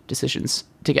decisions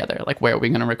together, like where are we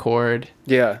going to record,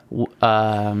 Yeah.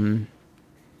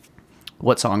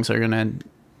 what songs are going to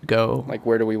go Like,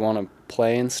 where do we want to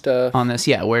play and stuff? on this.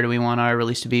 Yeah, where do we want our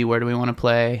release to be? Where do we want to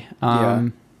play?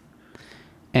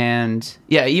 And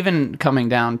yeah, even coming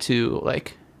down to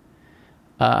like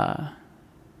the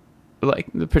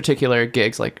particular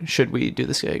gigs, like should we do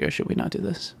this gig or should we not do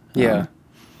this? Yeah.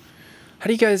 How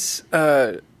do you guys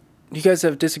have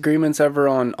disagreements ever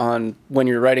on when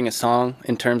you're writing a song,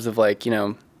 in terms of like, you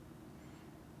know,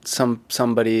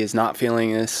 somebody is not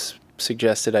feeling this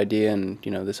suggested idea and,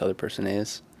 you know, this other person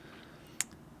is?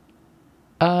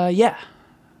 Yeah, I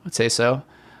would say so.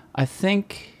 I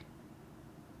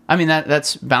mean,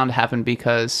 that's bound to happen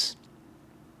because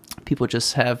people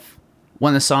just have,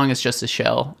 when the song is just a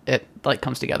shell, it like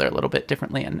comes together a little bit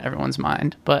differently in everyone's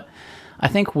mind. But I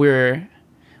think we've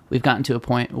gotten to a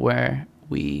point where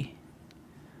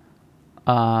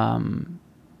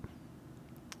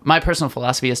my personal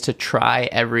philosophy is to try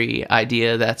every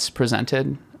idea that's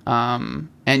presented. And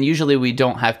usually we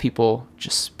don't have people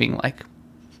just being like,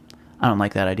 I don't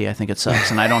like that idea, I think it sucks,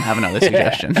 and I don't have another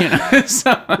suggestion. You know?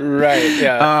 So, Right.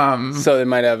 Yeah. So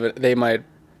they might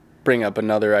bring up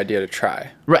another idea to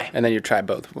try. right. And then you try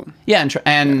both of them. Yeah,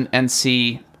 and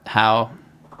see how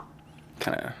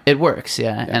Kind of. it works.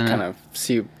 Yeah, and Kind of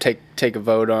see, take a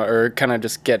vote on, or kind of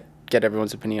just get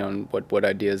everyone's opinion on what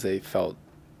ideas they felt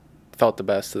the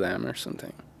best to them or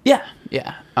something. yeah.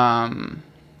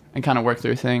 And kind of work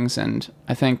through things. And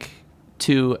I think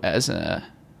too, as a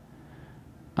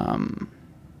or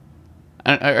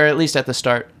at least at the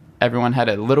start, everyone had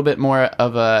a little bit more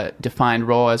of a defined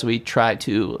role as we tried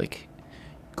to like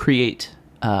create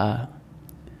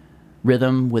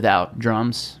rhythm without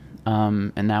drums.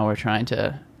 And now we're trying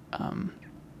to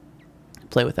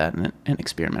play with that and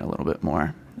experiment a little bit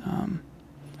more.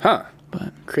 Huh.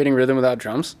 But Creating rhythm without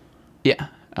drums? yeah,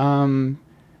 when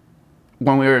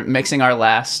we were mixing our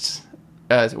last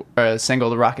single,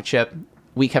 The Rocket Ship,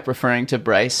 we kept referring to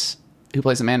Bryce, who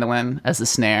plays the mandolin, as the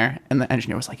snare, and the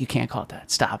engineer was like, "You can't call it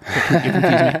that. Stop. You're confusing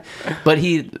me." But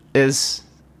his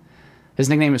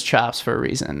nickname is Chops for a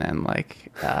reason, and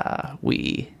like I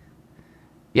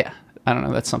don't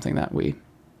know. That's something that we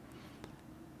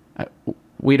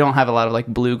don't have a lot of like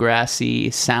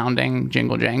bluegrassy sounding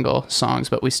jingle jangle songs,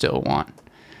 but we still want,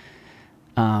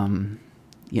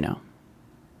 you know,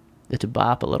 it to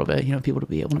bop a little bit. You know, people to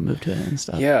be able to move to it and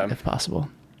stuff. Yeah. if possible.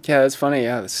 Yeah, that's funny.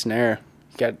 Yeah, the snare.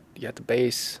 You got the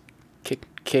bass, kick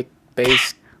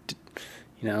bass.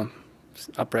 You know,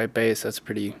 upright bass. That's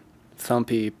pretty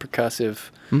thumpy, percussive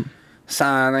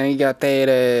sound. And you got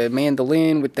that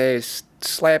mandolin with those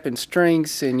slapping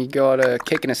strings, and you got a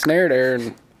kick and a snare there.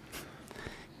 And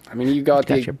I mean, you got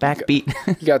Your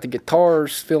backbeat. You got the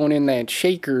guitars filling in that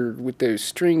shaker with those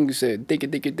strings. Digga,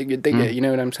 digga, digga, digga. You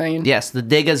know what I'm saying? Yes, the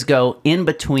diggas go in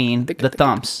between the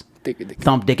thumps. Digga, digga.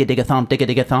 Thump, digga, digga, thump, digga,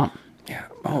 digga, thump. Yeah.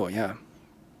 Oh, yeah.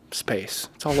 Space.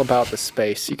 It's all about the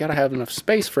space. You got to have enough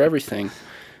space for everything.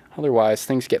 Otherwise,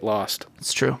 things get lost.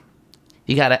 It's true.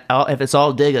 You gotta, if it's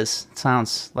all diggas, it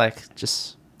sounds like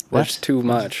just, That's what? too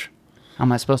much. How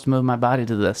am I supposed to move my body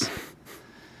to this?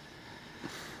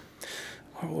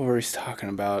 What were we talking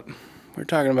about? We're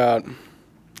talking about,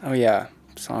 oh yeah,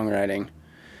 songwriting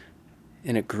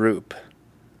in a group.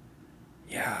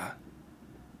 Yeah.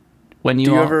 when Do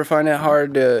you ever find it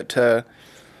hard to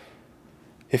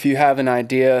if you have an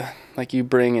idea, like you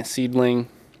bring a seedling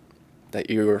that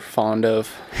you're fond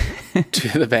of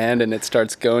to the band and it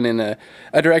starts going in a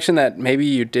direction that maybe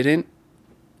you didn't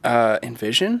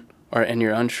envision and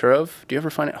you're unsure of? Do you ever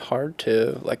find it hard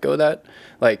to let go of that?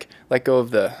 Like let go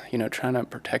of the, trying to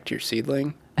protect your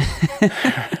seedling?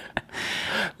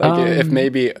 Like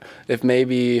if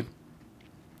maybe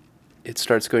it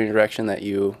starts going in a direction that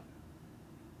you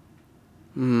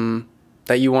want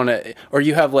to, or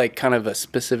you have like kind of a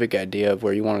specific idea of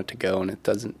where you want it to go and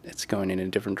it's going in a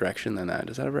different direction than that.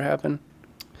 Does that ever happen?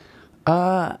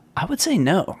 I would say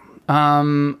no.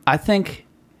 I think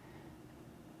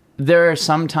there are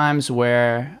some times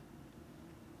where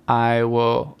I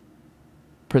will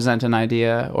present an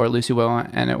idea, or Lucy will,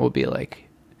 and it will be like,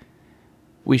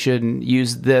 we should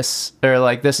use this, or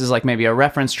like this is like maybe a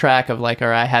reference track of like,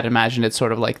 or I had imagined it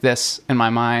sort of like this in my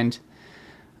mind.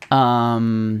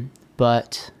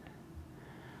 But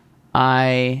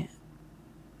I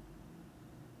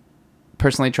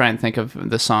personally try and think of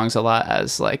the songs a lot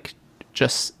as like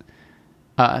just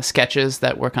sketches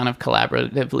that we're kind of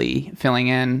collaboratively filling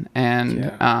in,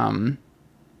 and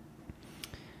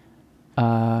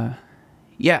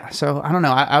yeah, so I don't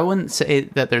know. I wouldn't say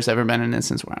that there's ever been an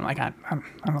instance where I'm like, I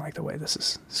don't like the way this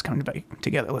is coming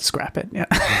together. Let's scrap it. Yeah,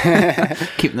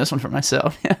 keeping this one for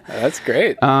myself. Yeah, that's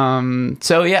great.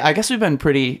 So yeah, I guess we've been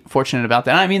pretty fortunate about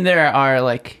that. I mean, there are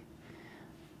like,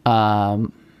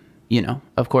 of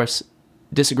course,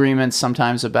 disagreements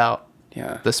sometimes about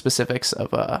the specifics of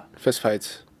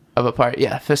fistfights of a part.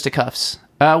 Yeah, fisticuffs.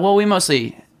 Well, we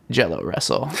mostly Jello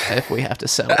wrestle if we have to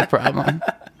settle a problem.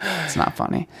 It's not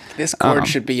funny. This chord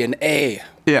should be an A.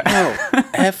 Yeah. No,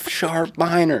 F sharp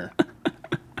minor.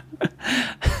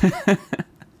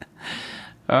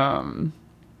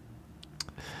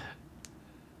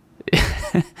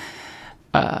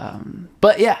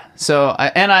 But yeah, so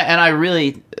I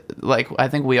really like, I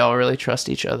think we all really trust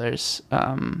each other's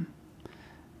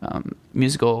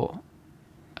musical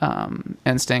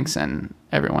instincts, and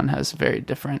everyone has very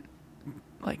different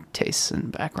like tastes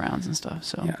and backgrounds and stuff.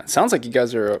 So yeah, it sounds like you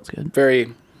guys are good.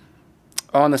 Very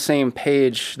on the same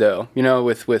page, though.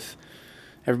 With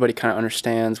everybody kind of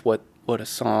understands what a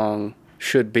song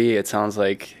should be. It sounds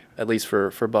like, at least for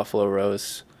Buffalo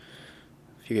Rose,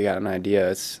 if you got an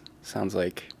idea, it sounds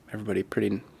like everybody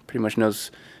pretty much knows,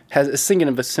 is thinking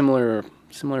of a similar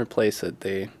place that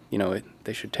they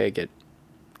should take it,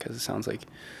 because it sounds like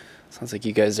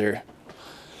you guys are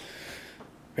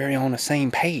very on the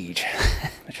same page,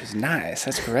 which is nice.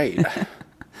 That's great.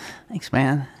 Thanks,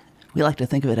 man. We like to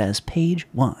think of it as page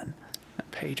one.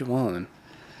 Page one.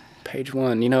 Page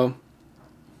one's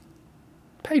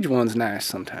nice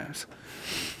sometimes.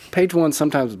 Page one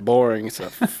sometimes is boring.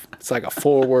 It's like a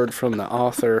foreword from the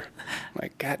author.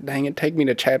 Like, God dang it, take me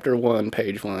to chapter 1,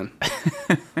 page 1.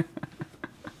 You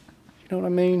know what I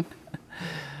mean?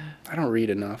 I don't read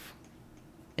enough.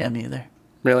 Yeah, me either.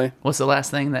 Really? What's the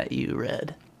last thing that you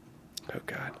read? Oh,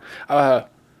 God.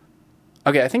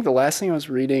 Okay, I think the last thing I was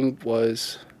reading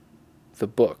was The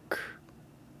Book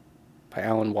by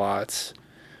Alan Watts.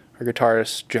 Our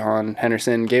guitarist, John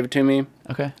Henderson, gave it to me.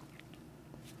 Okay.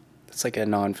 It's like a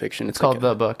nonfiction. It's called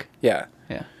The Book. Yeah.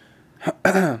 Yeah.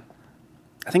 I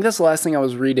think that's the last thing I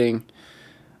was reading.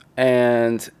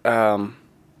 And I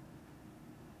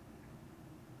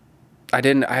still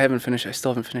haven't finished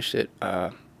it.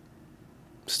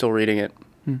 Still reading it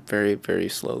very, very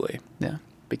slowly. Yeah.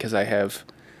 Because I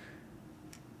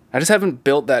just haven't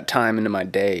built that time into my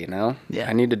day, Yeah.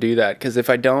 I need to do that, because if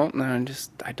I don't, then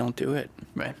I don't do it.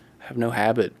 Right. I have no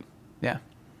habit. Yeah.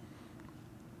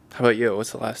 How about you?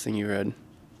 What's the last thing you read?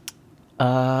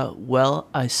 Well,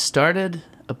 I started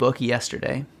a book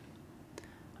yesterday.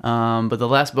 But the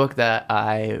last book that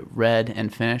I read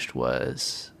and finished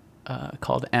was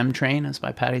called M Train. It's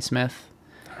by Patti Smith.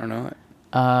 I don't know it.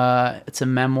 It's a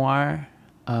memoir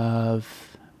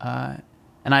of, and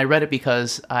I read it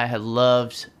because I had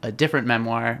loved a different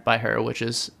memoir by her, which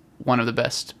is one of the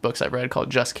best books I've read, called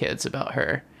Just Kids, about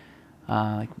her,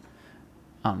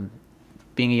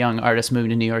 being a young artist moving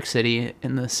to New York City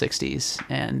in the 60s.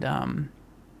 And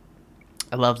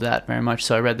I loved that very much.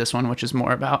 So I read this one, which is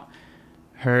more about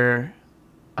her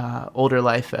older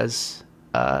life as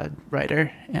a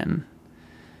writer. And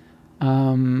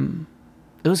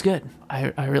it was good.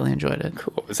 I really enjoyed it.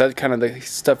 Cool. Is that kind of the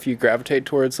stuff you gravitate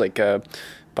towards, like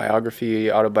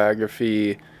biography,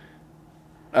 autobiography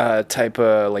type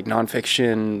of like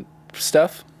nonfiction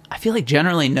stuff? I feel like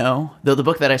generally no, though the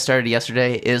book that I started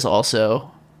yesterday is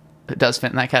also, it does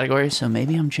fit in that category, so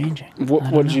maybe I'm changing. What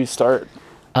did you start?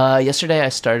 Yesterday I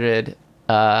started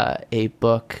a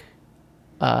book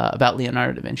about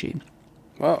Leonardo da Vinci,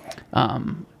 Whoa.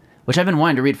 which I've been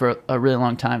wanting to read for a really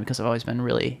long time because I've always been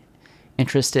really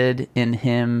interested in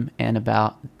him and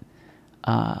about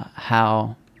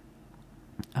how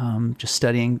just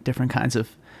studying different kinds of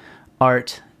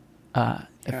art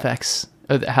affects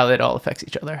how it all affects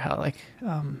each other. How like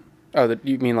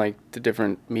You mean like the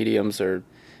different mediums or?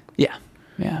 yeah.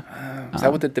 Is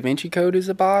that what the Da Vinci Code is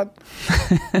about?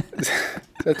 Is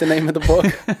that the name of the book?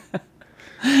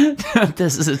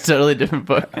 This is a totally different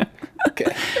book.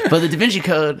 Okay. But the Da Vinci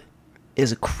Code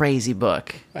is a crazy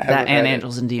book. haven't That and read it.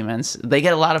 Angels and Demons. They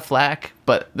get a lot of flack,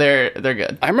 but they're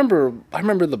good. I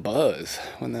remember the buzz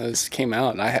when those came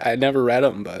out, and I never read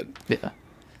them, but Yeah.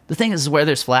 The thing is, where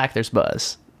there's flack, there's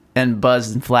buzz, and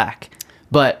buzz and flack.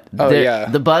 But yeah.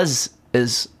 the buzz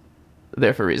is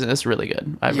there for a reason. It's really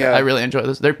good. I really enjoy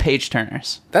this. They're page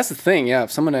turners. that's the thing. Yeah,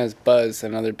 if someone has buzz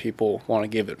and other people want to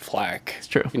give it flack, It's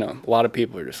true. You know, a lot of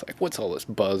people are just like, "What's all this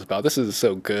buzz about? This is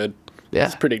so good." Yeah.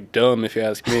 It's pretty dumb if you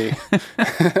ask me.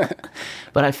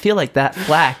 But I feel like that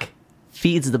flack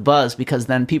feeds the buzz because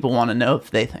then people want to know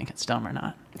if they think it's dumb or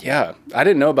not. Yeah, I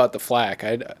didn't know about the flack.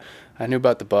 I knew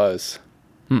about the buzz.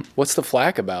 What's the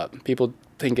flack about? People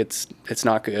think it's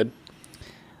not good.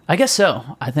 I guess so.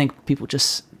 I think people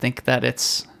just think that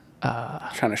it's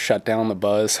Trying to shut down the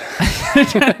buzz.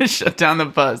 trying to shut down the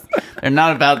buzz. They're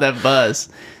not about that buzz.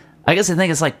 I guess I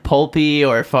think it's like pulpy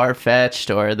or far-fetched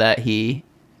or that he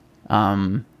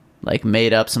like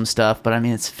made up some stuff, but I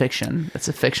mean it's fiction. It's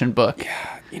a fiction book.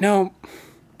 You know,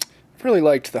 I've really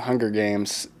liked the Hunger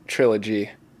Games trilogy,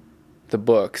 the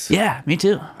books. Yeah, me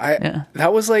too.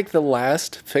 That was like the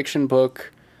last fiction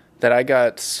book that I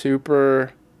got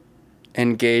super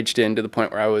engaged in to the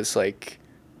point where I was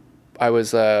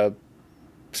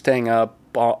staying up,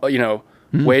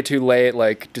 way too late,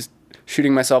 like just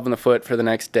shooting myself in the foot for the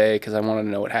next day because I wanted to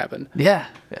know what happened. Yeah.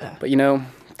 But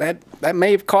that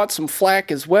may have caught some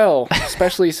flack as well,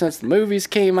 especially since the movies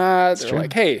came out. They're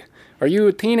like, "Hey, are you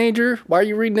a teenager? Why are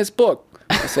you reading this book?"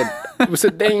 I said, "It was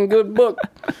a dang good book.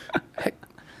 Heck,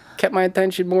 kept my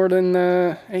attention more than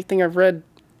anything I've read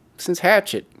since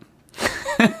Hatchet."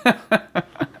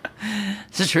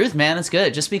 It's the truth, man. It's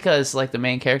good. Just because like the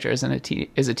main character is a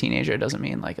teenager doesn't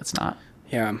mean like it's not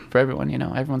Yeah, for everyone. You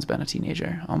know, everyone's been a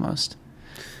teenager almost.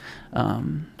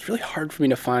 it's really hard for me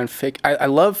to find I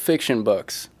love fiction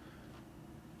books,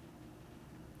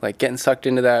 like getting sucked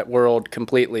into that world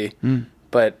completely.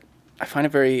 But I find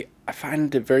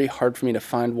it very hard for me to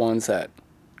find ones that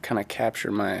kind of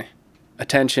capture my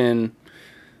attention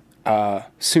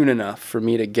soon enough for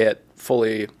me to get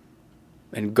fully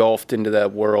engulfed into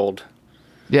that world.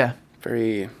 Yeah.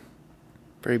 Very,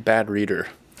 very bad reader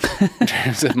in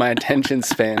terms of my attention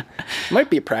span. It might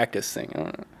be a practice thing. I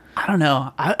don't know. I don't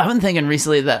know. I've been thinking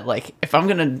recently that like if I'm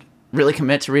gonna really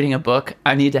commit to reading a book,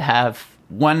 I need to have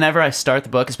whenever I start the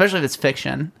book, especially if it's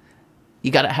fiction,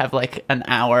 you got to have like an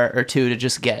hour or two to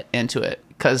just get into it.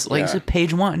 Because like you said,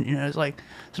 page one, you know, it's like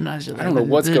sometimes you're like, I don't know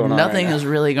what's going on right Nothing now. is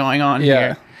really going on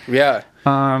Yeah, here. yeah.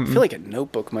 I feel like a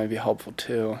notebook might be helpful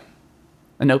too.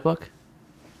 A notebook?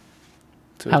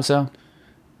 How so?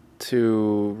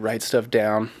 To write stuff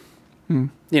down. You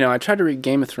know, I tried to read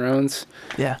Game of Thrones,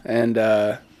 Yeah. and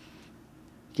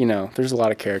there's a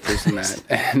lot of characters in that,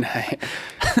 and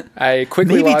I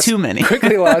quickly Maybe too many.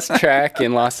 quickly lost track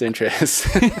and lost interest.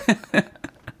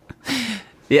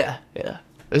 Yeah.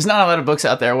 There's not a lot of books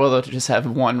out there where they'll just have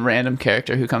one random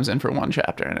character who comes in for one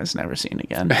chapter and is never seen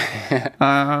again.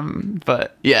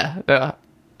 But yeah,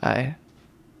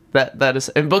 that is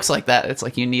in books like that. It's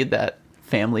like you need that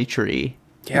family tree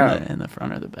in the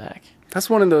front or the back. That's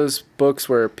one of those books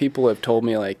where people have told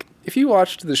me, like, if you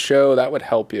watched the show, that would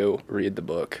help you read the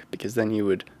book, because then you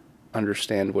would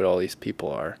understand what all these people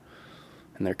are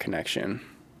and their connection.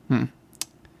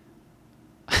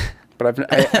 But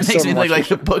That makes me think like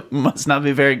the book must not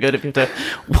be very good if you have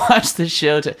to watch the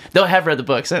show. Though I have read the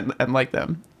books and like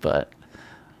them, but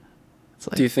it's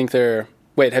like, Do you think they're...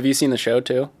 Wait, have you seen the show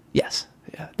too? yes,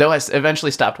 yeah. Though I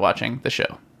eventually stopped watching the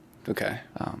show. Okay.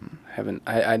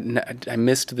 I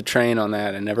missed the train on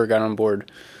that and never got on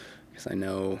board because I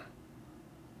know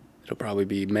it'll probably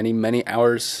be many, many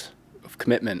hours of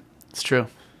commitment, It's true.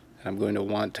 and I'm going to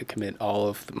want to commit all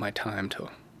of my time to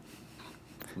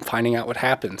finding out what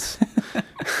happens.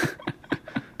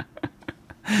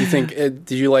 You think?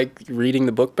 Did you like reading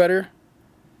the book better?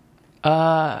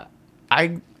 I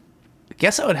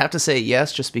guess I would have to say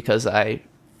yes, just because I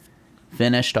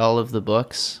finished all of the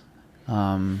books,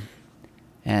 and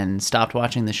stopped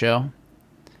watching the show.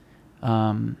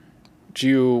 It's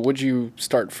Would you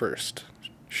start first,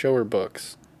 show or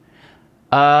books?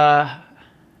 a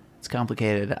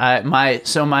complicated.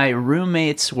 My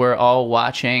roommates were all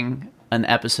watching an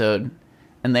episode,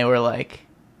 and they were like,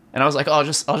 and I was like, oh, I'll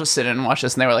just sit in and watch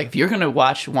this. And they were like, if you're gonna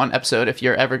watch one episode, if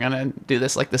you're ever gonna do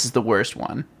this, like this is the worst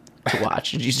one to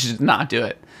watch. You should not do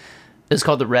it. It's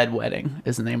called The Red Wedding.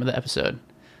 Is the name of the episode.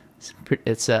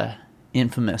 It's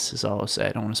infamous, is all I'll say.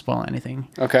 I don't want to spoil anything.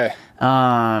 Okay.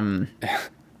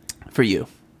 For you.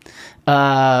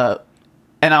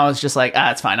 And I was just like,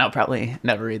 it's fine. I'll probably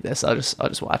never read this. I'll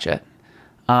just watch it.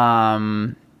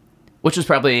 Which was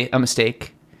probably a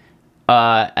mistake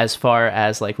as far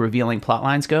as like revealing plot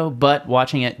lines go. But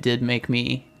watching it did make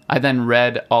me. I then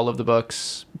read all of the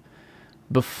books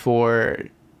before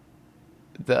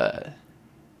the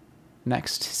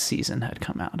next season had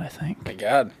come out, I think. My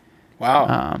God.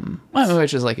 Wow.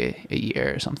 Which is like a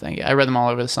year or something. Yeah, I read them all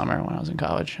over the summer when I was in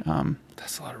college.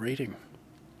 That's a lot of reading.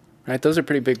 Right, those are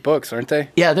pretty big books, aren't they?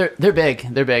 Yeah, they're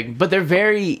big. They're big, but they're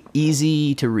very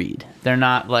easy to read. They're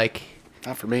not like.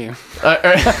 Not for me.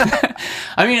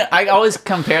 I mean, I always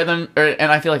compare them,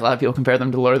 and I feel like a lot of people compare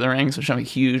them to Lord of the Rings, which I'm a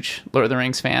huge Lord of the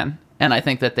Rings fan, and I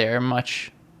think that they're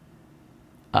much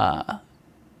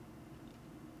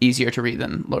easier to read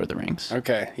than Lord of the Rings.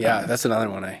 Okay, yeah, that's another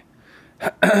one I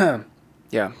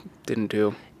didn't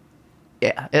do.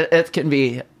 Yeah, it can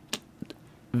be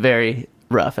very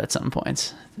rough at some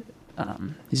points.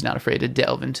 He's not afraid to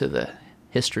delve into the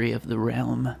history of the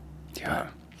realm. Yeah.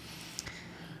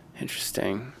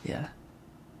 Interesting. Yeah.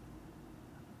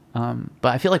 But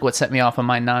I feel like what set me off on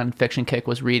my nonfiction kick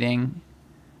was reading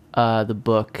the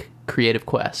book Creative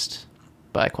Quest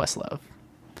by Questlove.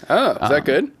 Oh, is that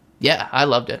good? Yeah, I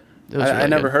loved it. It was I really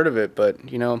never good. heard of it, but,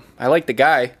 I like the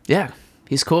guy. Yeah,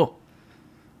 he's cool.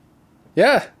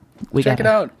 Yeah, check got it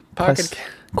out.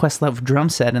 Questlove drum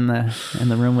set in the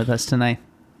room with us tonight.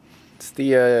 It's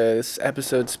this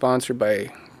episode sponsored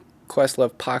by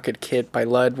Questlove Pocket Kit by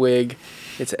Ludwig.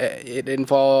 It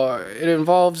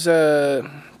involves the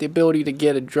ability to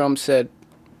get a drum set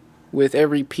with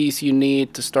every piece you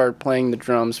need to start playing the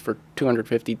drums for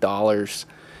 $250.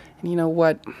 And you know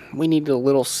what? We needed a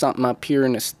little something up here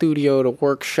in the studio to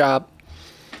workshop.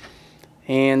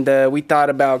 And we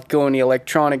thought about going the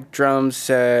electronic drums.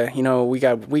 We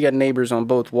got neighbors on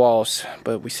both walls,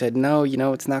 but we said no.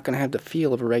 It's not gonna have the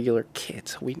feel of a regular kit.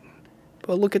 So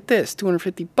but look at this,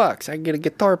 $250. I can get a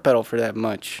guitar pedal for that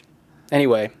much.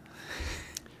 Anyway,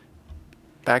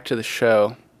 back to the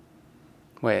show.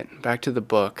 Back to the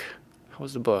book. How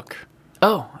was the book?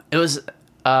 Oh, it was.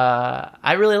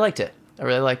 I really liked it.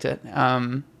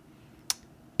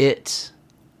 It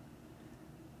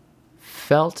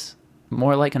felt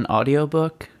more like an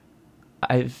audiobook.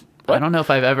 I don't know if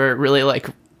I've ever really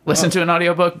listened to an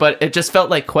audiobook, but it just felt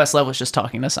like Questlove was just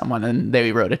talking to someone and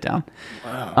they wrote it down.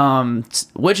 Wow.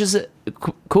 Which is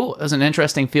cool. It was an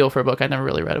interesting feel for a book. I'd never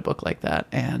really read a book like that,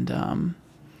 and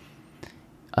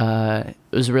it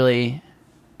was really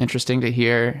interesting to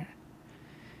hear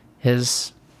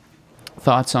his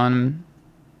thoughts on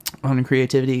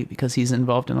creativity because he's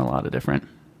involved in a lot of different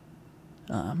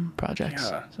projects.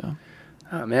 Yeah. So.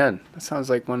 Oh man, that sounds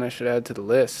like one I should add to the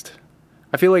list.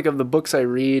 I feel like of the books I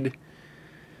read,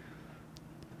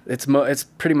 it's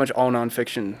pretty much all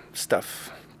nonfiction stuff,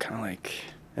 kind of like,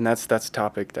 and that's a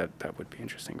topic that would be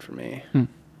interesting for me. Have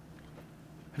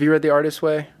you read The Artist's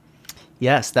Way?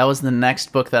 Yes, that was the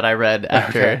next book that I read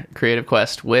after Creative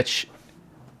Quest, which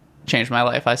changed my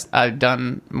life. I've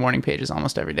done morning pages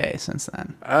almost every day since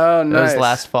then. Oh, nice. It was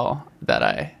last fall that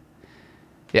I've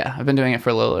been doing it for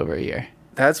a little over a year.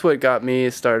 That's what got me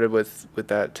started with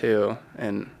that too,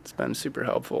 and it's been super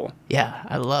helpful. Yeah,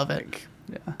 I love it.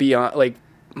 Yeah. Beyond,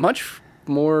 much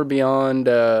more beyond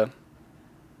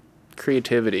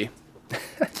creativity.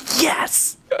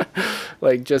 Yes!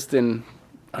 Just in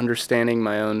understanding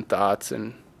my own thoughts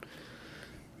and,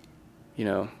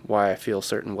 why I feel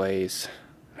certain ways,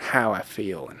 how I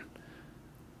feel, and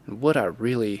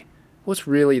what's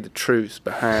really the truth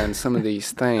behind some of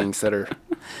these things that are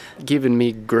giving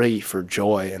me grief or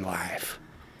joy in life.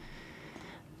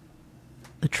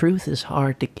 The truth is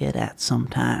hard to get at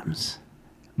sometimes.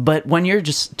 But when you're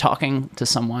just talking to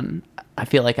someone, I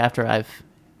feel like after I've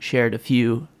shared a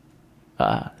few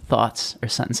thoughts or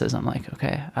sentences, I'm like,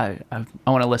 okay, I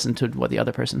want to listen to what the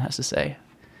other person has to say.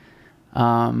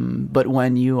 But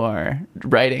when you are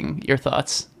writing your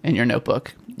thoughts in your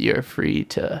notebook, you're free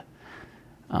to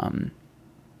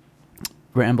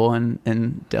ramble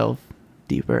and delve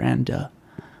deeper and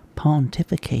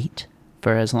pontificate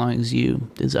for as long as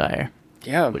you desire.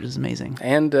 Yeah. Which is amazing.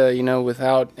 And,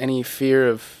 without any fear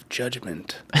of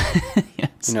judgment.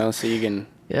 Yes. So you can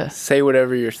Yes. say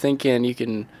whatever you're thinking. You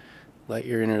can let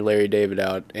your inner Larry David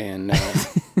out and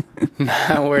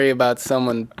not worry about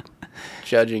someone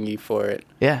judging you for it.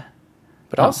 Yeah.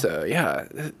 But also, yeah.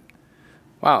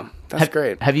 Wow, that's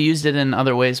great. Have you used it in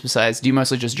other ways besides? Do you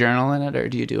mostly just journal in it, or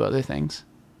do you do other things,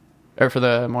 or for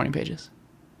the morning pages?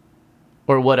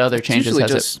 Or what other changes usually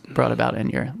has just- it brought about in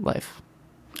your life?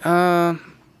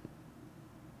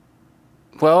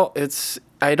 Well,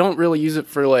 I don't really use it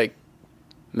for like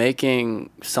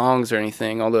making songs or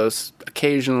anything. Although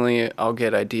occasionally I'll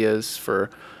get ideas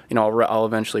for, I'll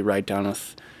eventually write down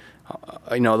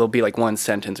there'll be like one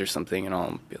sentence or something, and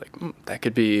I'll be like, that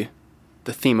could be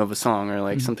the theme of a song or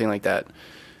like something like that.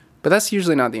 But that's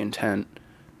usually not the intent.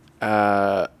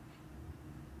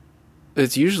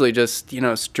 It's usually just,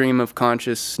 stream of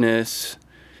consciousness.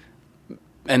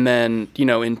 And then,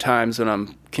 in times when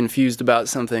I'm confused about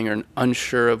something or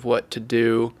unsure of what to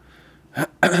do,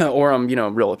 or I'm,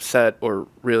 real upset or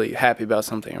really happy about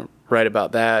something, I write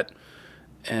about that.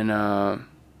 And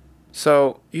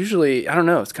so usually, I don't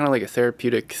know, it's kind of like a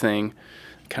therapeutic thing.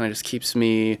 It kind of just keeps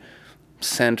me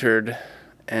centered.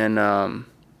 And a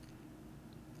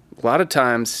lot of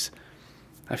times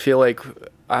I feel like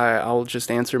I'll just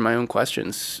answer my own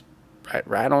questions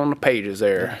right on the pages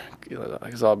there.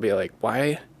 Because I'll be like,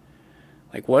 why?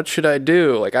 Like, what should I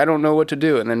do? Like, I don't know what to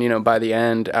do. And then, by the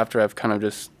end, after I've kind of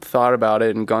just thought about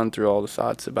it and gone through all the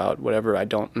thoughts about whatever I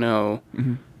don't know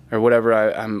or whatever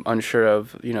I'm unsure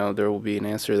of, there will be an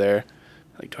answer there.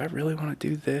 Like, do I really want to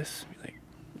do this? Like,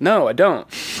 no, I don't.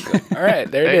 Like, all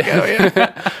right, there it is. Go,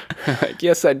 yeah. Like,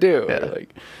 yes, I do. Yeah. Or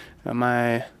like,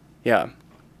 yeah.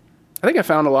 I think I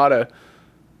found a lot of,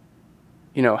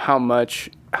 how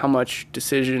much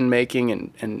decision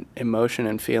making and emotion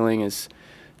and feeling is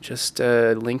just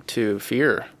linked to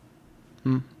fear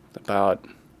about,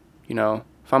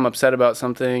 if I'm upset about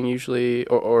something usually,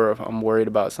 or if I'm worried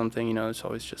about something, it's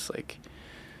always just like,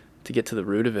 to get to the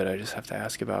root of it, I just have to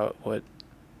ask about what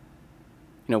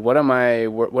am I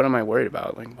worried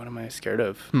about? Like, what am I scared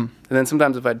of? And then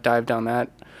sometimes if I dive down that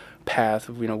path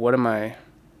of, what am I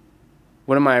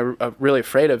really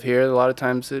afraid of here? A lot of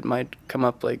times it might come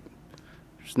up like,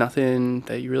 there's nothing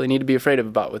that you really need to be afraid of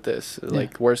about with this. Yeah.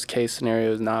 Like, worst case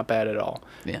scenario is not bad at all.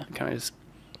 Yeah. Kind of just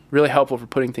really helpful for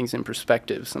putting things in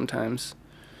perspective sometimes.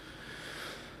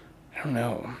 I don't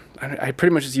know. I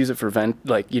pretty much just use it for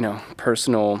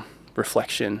personal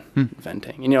reflection,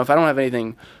 venting. If I don't have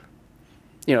anything,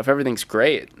 if everything's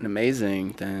great and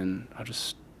amazing, then I'll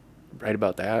just write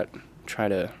about that. Try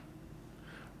to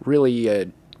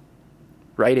really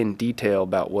write in detail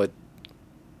about what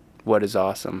is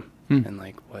awesome. And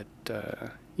like what,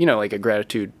 like a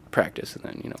gratitude practice. And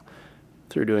then,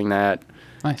 through doing that,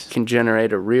 Nice. can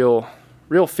generate a real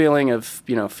feeling of,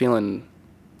 feeling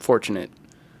fortunate,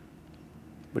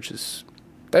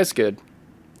 that's good.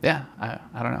 Yeah. I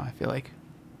don't know. I feel like,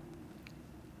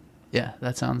 yeah,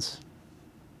 that sounds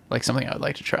like something I would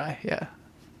like to try. Yeah.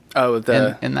 Oh, in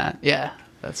that. Yeah.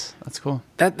 That's cool.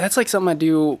 That's like something I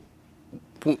do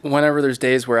whenever there's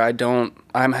days where I don't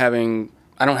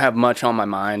have much on my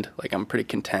mind. Like, I'm pretty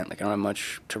content. Like, I don't have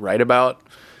much to write about.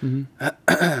 Or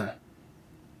I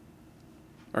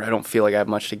don't feel like I have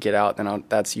much to get out. Then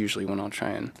that's usually when I'll try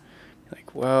and be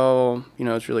like, well,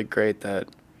 it's really great that,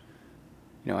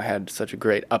 I had such a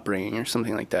great upbringing or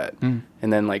something like that. And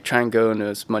then like try and go into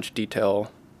as much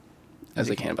detail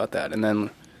as I can about that. And then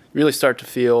really start to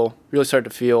feel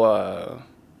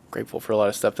grateful for a lot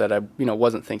of stuff that I,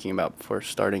 wasn't thinking about before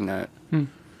starting that.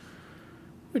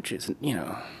 Which is,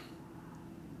 important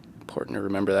to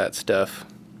remember that stuff.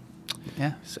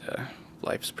 Yeah. So,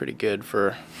 life's pretty good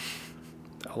for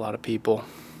a lot of people,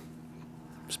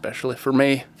 especially for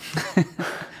me.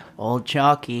 Old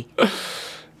Chalky.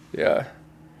 Yeah.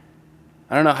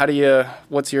 I don't know.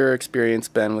 What's your experience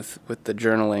been with the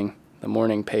journaling, the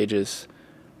morning pages?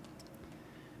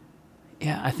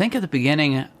 Yeah, I think at the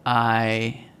beginning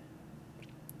I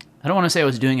don't want to say I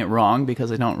was doing it wrong,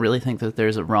 because I don't really think that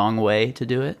there's a wrong way to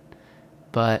do it.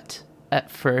 But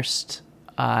at first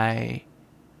I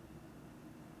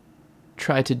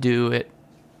tried to do it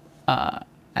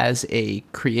as a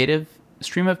creative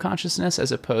stream of consciousness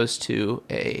as opposed to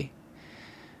a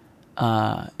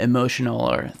emotional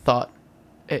or thought,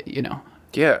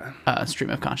 Yeah.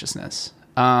 stream of consciousness.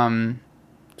 So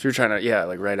you're trying to,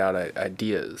 like write out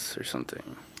ideas or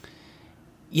something.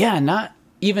 Yeah, not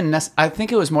even I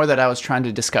think it was more that I was trying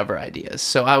to discover ideas.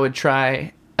 So I would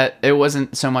try, it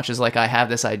wasn't so much as like I have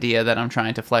this idea that I'm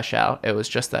trying to flesh out. It was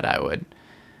just that I would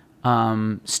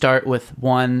start with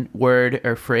one word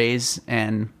or phrase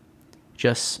and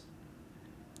just,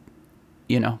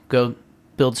 go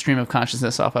build stream of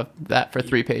consciousness off of that for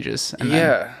 3 pages. And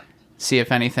then see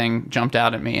if anything jumped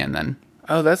out at me, and then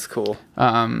Oh, that's cool.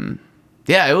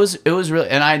 Yeah, it was really,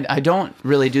 and I don't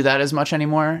really do that as much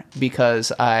anymore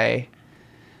because I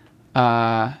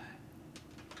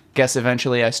guess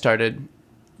eventually I started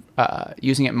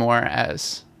using it more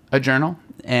as a journal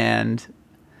and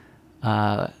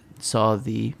saw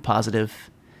the positive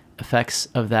effects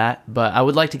of that. But I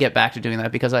would like to get back to doing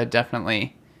that because I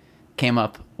definitely came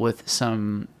up with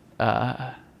some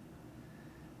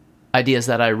ideas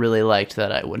that I really liked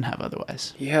that I wouldn't have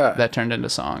otherwise. Yeah. That turned into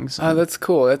songs. Oh, that's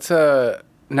cool. That's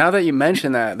now that you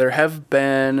mention that, there have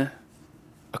been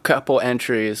a couple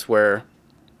entries where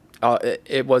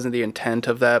it wasn't the intent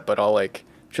of that, but I'll like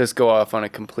just go off on a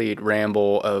complete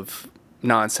ramble of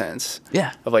nonsense.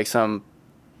 Yeah. Of like some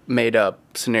made up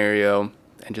scenario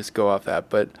and just go off that.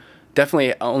 But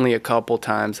definitely only a couple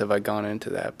times have I gone into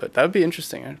that. But that would be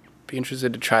interesting. I'd be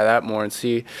interested to try that more and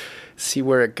see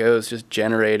where it goes, just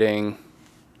generating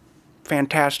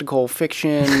fantastical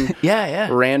fiction, Yeah.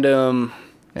 random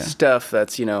Yeah. stuff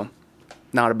that's, not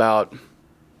about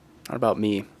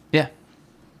me. Yeah.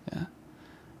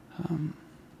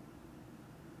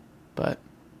 But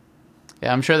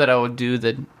yeah, I'm sure that I would do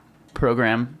the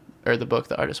program or the book,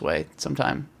 The Artist's Way,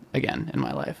 sometime again in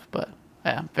my life. But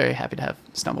yeah, I'm very happy to have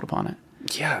stumbled upon it.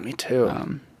 Yeah, me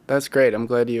too. That's great. I'm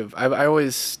glad I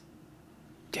always,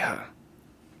 yeah.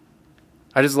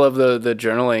 I just love the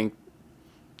journaling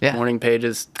Yeah. morning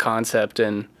pages concept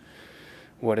and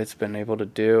what it's been able to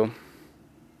do.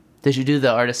 Did you do the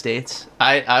artist dates?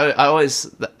 I always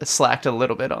slacked a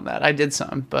little bit on that. I did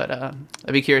some, but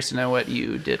I'd be curious to know what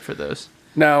you did for those.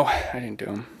 No, I didn't do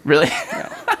them. Really?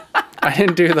 I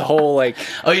didn't do the whole like.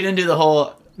 Oh, you didn't do the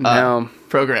whole No.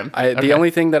 program? The Okay. only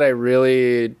thing that I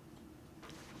really,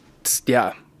 was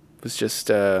just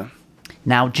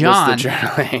Now, was John, the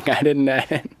journaling. I didn't.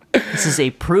 this is a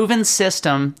proven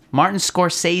system. Martin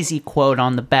Scorsese quote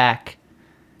on the back.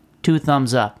 2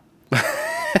 thumbs up.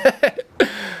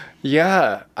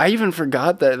 Yeah, I even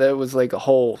forgot that was like a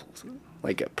whole,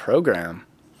 like a program.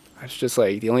 It's just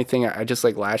like the only thing I just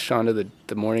like latched onto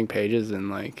the morning pages and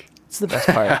like. It's the best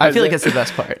part. I feel like it's the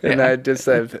best part. And Yeah. I just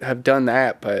have done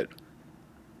that, but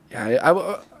yeah,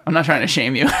 I'm not trying to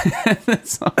shame you.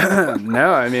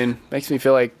 no, I mean, makes me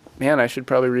feel like, man, I should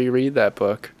probably reread that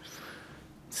book.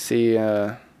 See,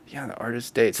 the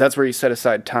artist dates. That's where you set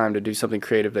aside time to do something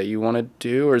creative that you want to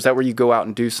do, or is that where you go out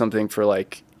and do something for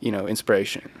like,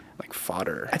 inspiration, like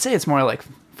fodder? I'd say it's more like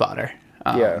fodder.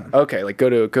 Yeah. Okay. Like go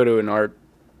to an art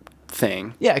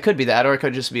thing. Yeah, it could be that, or it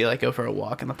could just be like go for a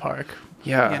walk in the park.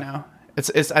 Yeah.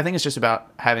 It's. I think it's just about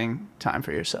having time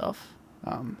for yourself.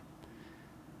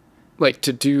 Like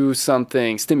to do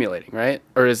something stimulating, right?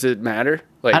 Or does it matter?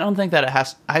 Like I don't think that it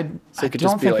has. I it could don't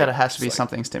just be think that like- it has to be just like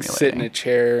something stimulating. sit in a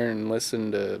chair and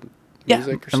listen to yeah,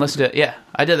 music or and something. listen to. Yeah,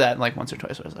 I did that like once or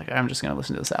twice. I was like, I'm just gonna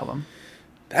listen to this album.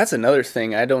 That's another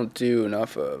thing I don't do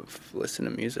enough of, listen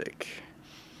to music,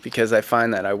 because I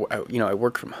find that I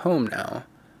work from home now,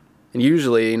 and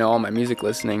usually all my music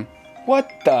listening. What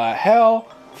the hell?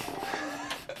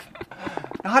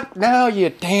 Not now, you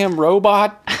damn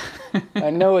robot! I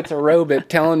know it's a robot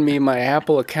telling me my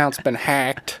Apple account's been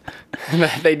hacked, and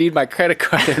that they need my credit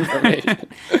card information.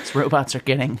 These robots are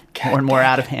getting more and more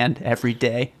out of hand every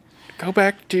day. Go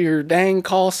back to your dang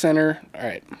call center. All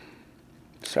right.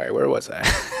 Sorry, where was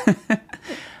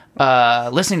I?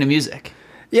 Listening to music.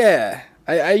 Yeah,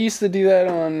 I used to do that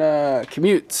on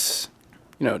commutes.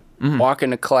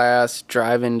 Walking to class,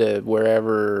 driving to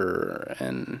wherever,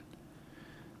 and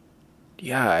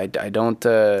yeah, I don't.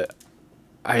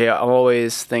 I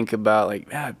always think about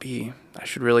like, I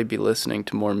should really be listening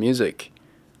to more music,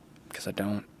 because I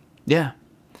don't. Yeah.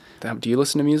 Do you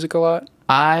listen to music a lot?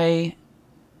 I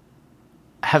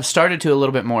have started to a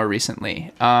little bit more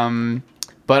recently,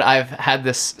 but I've had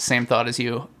this same thought as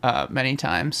you many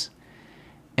times,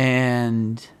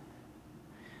 and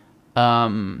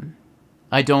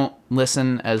I don't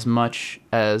listen as much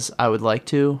as I would like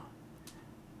to,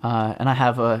 and I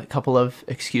have a couple of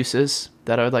excuses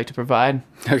that I would like to provide.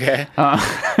 Okay. Or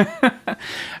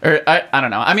I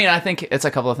don't know. I mean, I think it's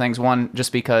a couple of things. One,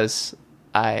 just because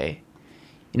I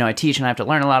teach and I have to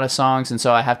learn a lot of songs, and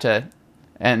so I have to,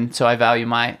 and so I value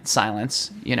my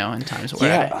silence, in times where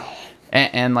Yeah.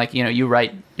 and like, you're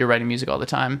writing music all the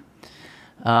time.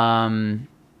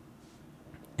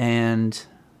 And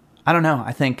I don't know,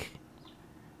 I think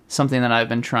something that I've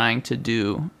been trying to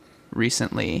do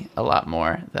recently a lot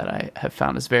more that I have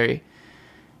found is very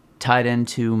tied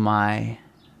into my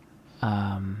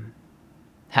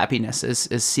happiness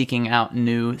is seeking out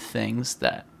new things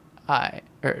that I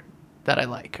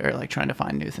like, or like trying to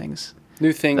find new things.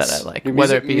 New things that I like, new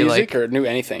whether music, it be music like- or new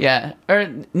anything. Yeah, or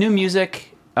new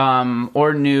music,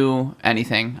 or new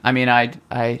anything. I mean, I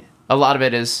a lot of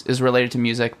it is related to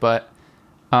music, but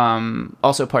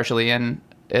also partially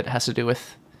it has to do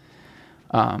with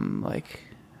like,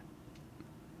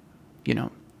 you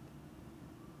know,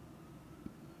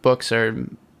 books or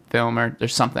film or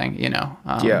there's something, you know.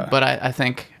 Yeah. But I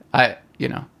think you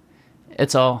know,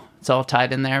 it's all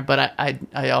tied in there. But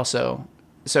I also,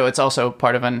 so it's also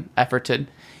part of an effort to,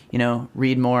 you know,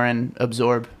 read more and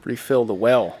absorb. Refill the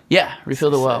well. Yeah,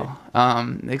 refill the well.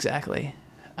 Exactly.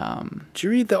 Did you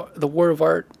read the War of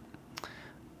Art?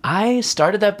 I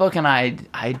started that book and I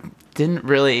didn't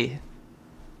really.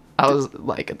 I was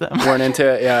like them. Weren't into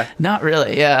it, yeah. Not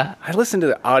really, yeah. I listened to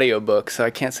the audiobook, so I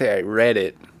can't say I read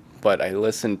it, but I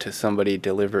listened to somebody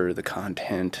deliver the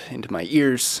content into my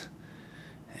ears,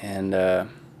 and it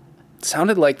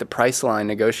sounded like the Priceline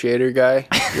negotiator guy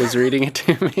was reading it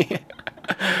to me.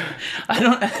 I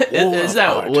don't. Is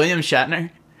that Art. William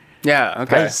Shatner? Yeah,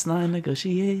 okay. Priceline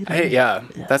negotiator. Yeah,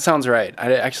 that sounds right.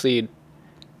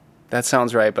 That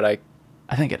sounds right, but I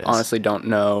think it is. honestly don't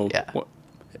know. Yeah.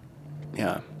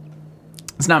 Yeah.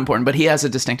 It's not important, but he has a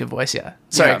distinctive voice. Yeah.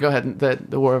 Sorry. Yeah. Go ahead.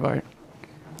 The War of Art.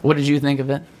 What did you think of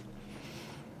it?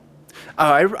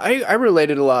 I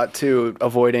related a lot to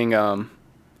avoiding.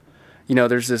 You know,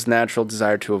 there's this natural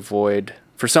desire to avoid,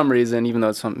 for some reason, even though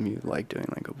it's something you like doing,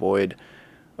 like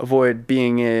avoid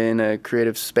being in a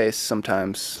creative space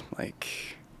sometimes,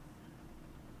 like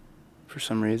for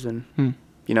some reason.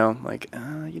 You know, like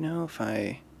you know, if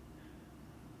I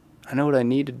know what I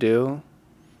need to do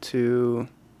to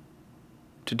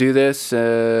do this.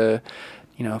 You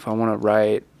know, if I want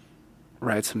to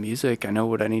write some music, I know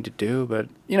what I need to do, but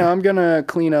you know, I'm gonna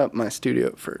clean up my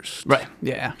studio first. Right.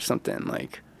 Yeah. Something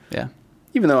like, Yeah.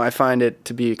 even though I find it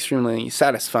to be extremely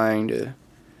satisfying to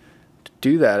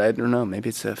do that, I don't know, maybe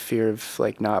it's a fear of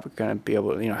like not gonna be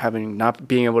able to, you know, not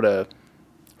being able to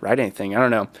write anything. I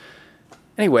don't know.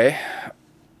 Anyway,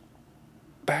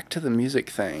 back to the music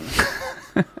thing.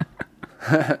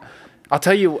 I'll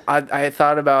tell you, I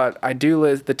thought about,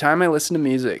 the time I listen to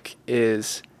music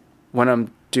is when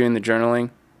I'm doing the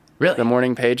journaling, Really? the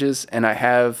morning pages, and I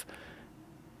have,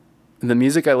 the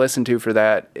music I listen to for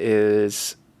that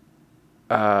is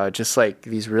just like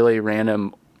these really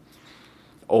random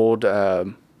old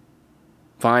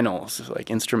vinyls,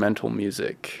 like instrumental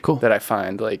music. Cool. That I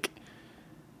find, like,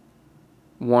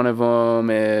 one of them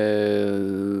is,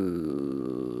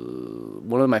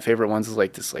 one of my favorite ones is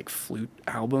like this like flute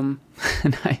album.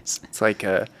 Nice. It's like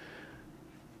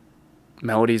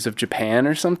Melodies of Japan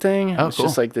or something. Oh, it's cool.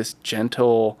 just like this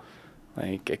gentle,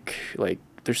 like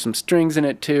there's some strings in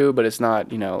it too, but it's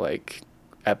not, you know, like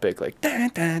epic, like dun,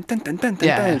 dun, dun, dun, dun,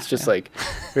 Yeah, dun. It's just like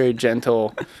very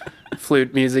gentle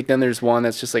flute music. Then there's one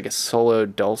that's just like a solo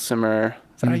dulcimer.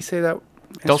 Is that how you say that?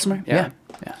 Dulcimer? Yeah.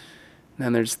 Yeah.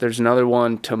 And then there's another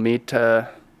one, Tomita,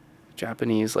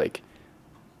 Japanese, like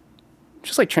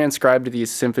just like transcribed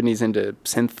these symphonies into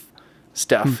synth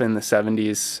stuff in the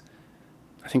 70s.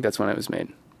 I think that's when it was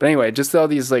made. But anyway, just all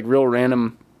these like real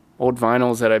random old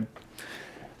vinyls that I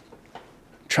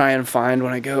try and find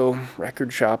when I go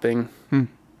record shopping.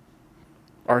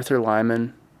 Arthur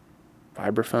Lyman,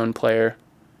 vibraphone player.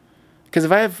 Because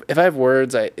if I have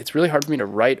words, it's really hard for me to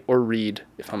write or read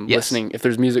if I'm Yes. listening, if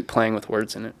there's music playing with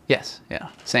words in it. Yes. Yeah.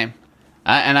 Same.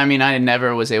 And I mean, I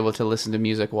never was able to listen to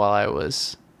music while I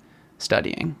was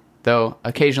studying, though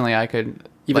occasionally I could.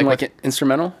 Even like with-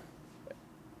 instrumental?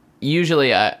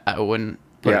 usually I wouldn't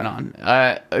put it Yeah. on.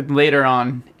 Later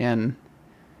on in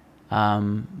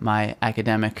my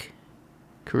academic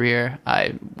career,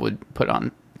 I would put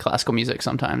on classical music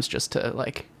sometimes just to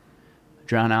like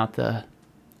drown out the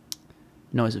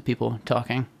noise of people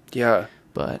talking. Yeah.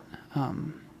 But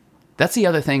that's the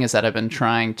other thing, is that I've been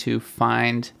trying to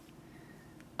find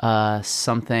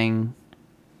something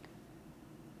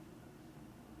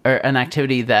or an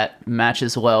activity that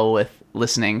matches well with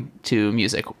listening to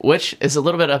music, which is a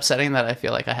little bit upsetting that I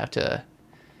feel like I have to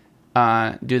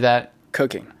do that.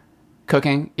 Cooking.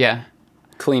 Cooking, yeah.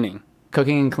 Cleaning.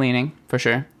 Cooking and cleaning, for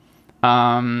sure.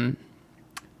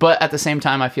 But at the same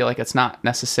time, I feel like it's not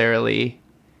necessarily...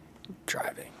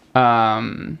 Driving.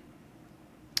 I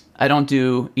don't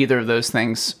do either of those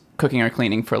things, cooking or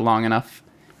cleaning, for long enough.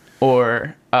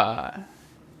 Or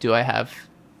do I have...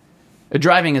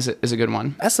 Driving is a good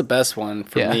one. That's the best one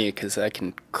for Yeah. me because I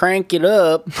can crank it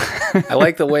up. I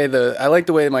like the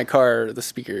way my car, the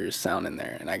speakers sound in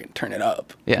there, and I can turn it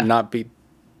up and not be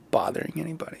bothering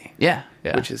anybody. Yeah,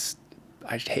 yeah. Which is,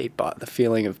 I hate the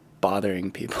feeling of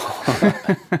bothering people.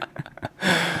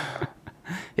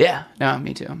 Yeah, no,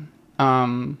 me too.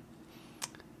 Yeah,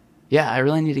 I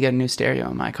really need to get a new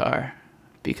stereo in my car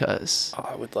because Oh,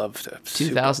 I would love to.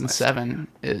 2007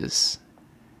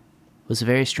 was a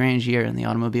very strange year in the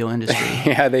automobile industry.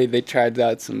 Yeah, they tried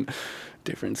out some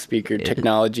different speaker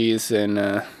technologies, and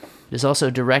It is also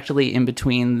directly in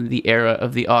between the era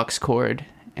of the aux cord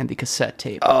and the cassette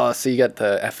tape. oh, so you got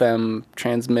the FM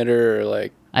transmitter, or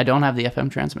like I don't have the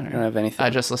FM transmitter. you don't have anything. I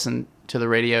just listen to the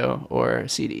radio or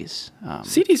CDs.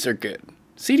 CDs are good.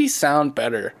 CDs sound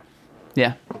better.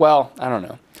 Yeah. Well, I don't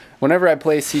know. Whenever I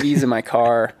play CDs in my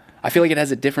car, I feel like it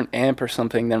has a different amp or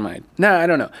something than my. No, I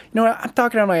don't know. You know what? I'm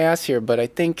talking out my ass here, but I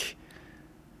think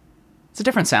It's a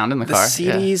different sound in the the car.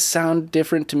 CDs Yeah. sound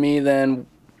different to me than.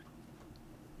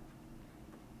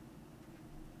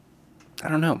 I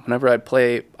don't know. Whenever I'd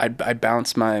play, I'd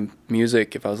bounce my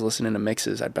music. If I was listening to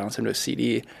mixes, I'd bounce into a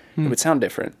CD. It would sound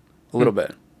different a little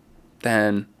bit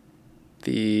than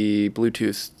the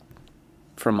Bluetooth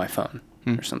from my phone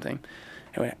or something.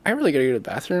 Anyway, I really gotta go to the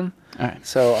bathroom. All right.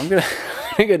 So I'm gonna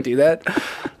I'm gonna do that.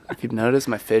 If you've noticed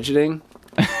my fidgeting.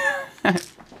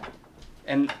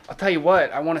 And I'll tell you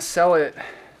what, I want to sell it,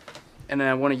 and then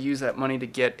I want to use that money to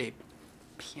get a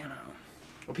piano.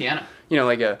 Well, piano. You know,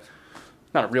 like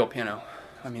not a real piano.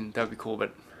 I mean, that would be cool,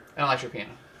 but An electric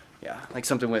piano. yeah, like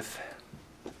something with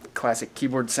classic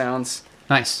keyboard sounds.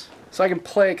 Nice. So I can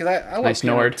play, because I love Nice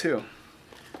piano Nord. too.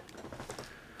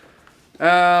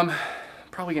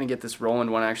 Probably going to get this Roland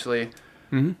one, actually.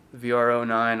 Mm-hmm. The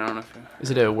VR09, I don't know if...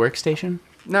 Is it a workstation?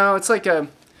 No, it's like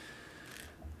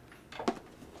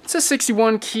it's a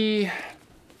 61 key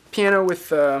piano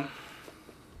with, it's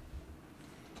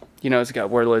got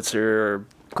Wurlitzer or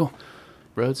Cool.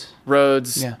 Rhodes?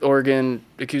 Rhodes, Yeah. organ,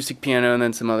 acoustic piano, and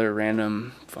then some other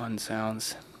random fun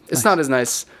sounds. It's Nice. not as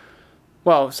nice.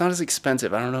 Well, it's not as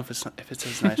expensive. I don't know if it's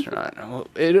as nice or not. Well,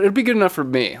 it'd be good enough for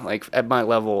me, like at my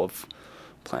level of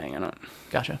playing. I don't.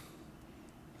 Gotcha.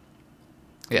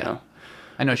 You Yeah. know.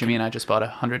 I know what you mean. I just bought a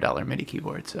 $100 MIDI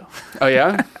keyboard, so. Oh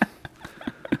yeah.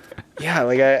 Yeah,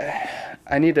 like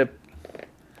I need to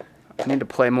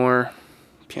play more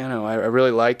piano. I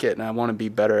really like it, and I want to be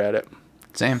better at it.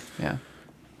 Same. Yeah.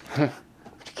 Do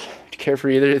you care for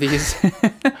either of these?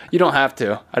 You don't have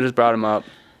to. I just brought them up.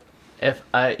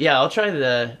 I'll try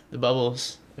the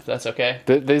bubbles if that's okay.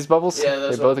 These bubbles? Yeah,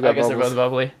 they both got I guess bubbles. they're both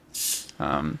bubbly.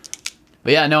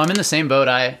 But yeah, no, I'm in the same boat.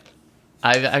 I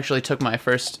actually took my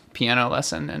first piano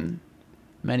lesson in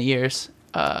many years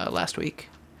last week.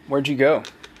 Where'd you go?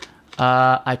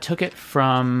 I took it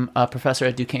from a professor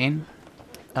at Duquesne.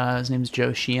 His name's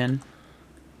Joe Sheehan.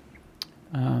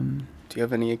 Do you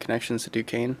have any connections to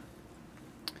Duquesne?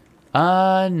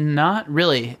 Not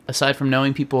really, aside from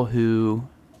knowing people who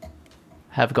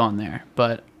have gone there.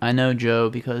 But I know Joe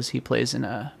because he plays in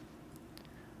a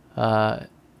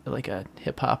like a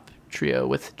hip hop trio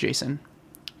with Jason,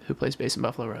 who plays bass in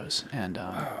Buffalo Rose, and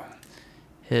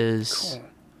his Cool.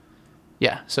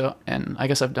 yeah. So, and I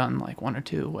guess I've done like 1 or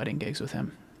 2 wedding gigs with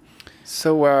him.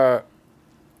 So,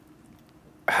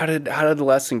 how did the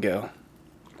lesson go?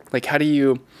 Like, how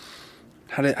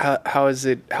is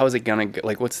it gonna go?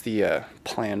 Like, what's the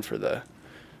plan for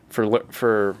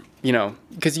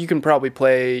because you can probably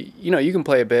play, you can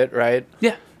play a bit, right?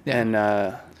 Yeah. Yeah.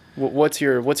 And what's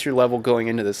your level going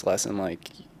into this lesson? Like,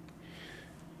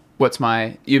 What's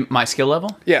my skill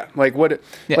level? yeah, like Yeah.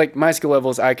 like my skill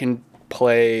levels, I can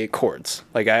play chords.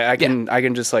 Like I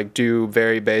can just like do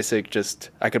very basic. Just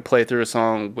I could play through a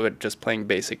song with just playing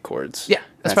basic chords. Yeah,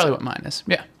 that's probably it. what mine is.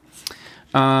 Yeah.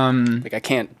 Like I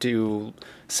can't do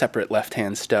separate left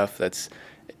hand stuff. That's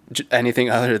anything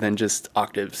other than just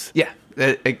octaves. Yeah.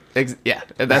 Yeah.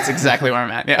 That's exactly where I'm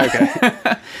at. Yeah.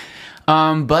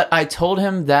 Okay. But I told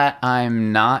him that I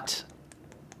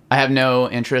have no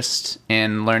interest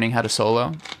in learning how to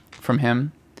solo from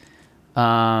him.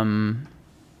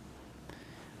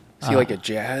 Is he like a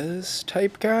jazz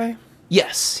type guy?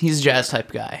 Yes, he's a jazz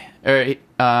type guy. Or,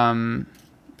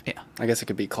 yeah. I guess it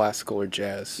could be classical or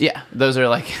jazz. Yeah, those are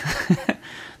like,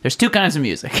 there's 2 kinds of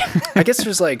music. I guess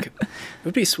there's like, it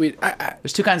would be sweet.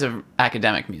 There's 2 kinds of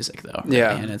academic music though. Right?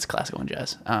 Yeah. And it's classical and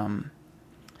jazz.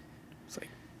 It's like,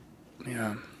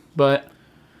 yeah. But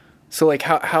So like,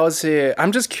 how is it?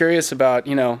 I'm just curious about,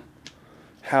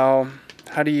 how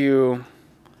do you,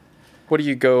 what do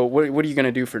you go, what are you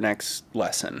gonna do for next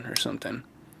lesson or something?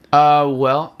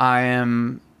 well, I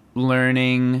am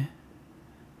learning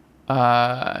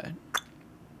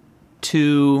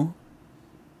 2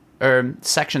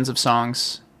 sections of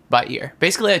songs by ear.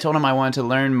 Basically, I told him I wanted to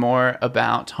learn more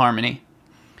about harmony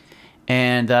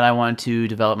and that I wanted to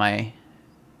develop my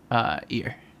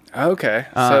ear. Okay,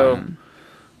 so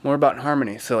more about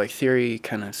harmony. So like theory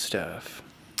kind of stuff.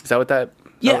 Is that what that?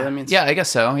 Yeah, what that means? yeah, I guess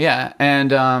so. Yeah,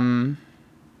 and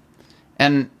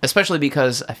especially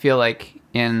because I feel like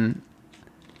in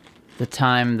the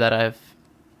time that I've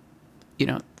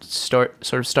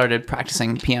started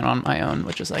practicing piano on my own,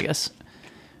 which is, I guess,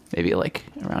 maybe like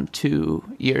around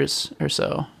 2 years or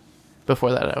so.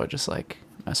 Before that, I would just like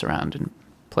mess around and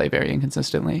play very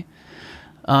inconsistently.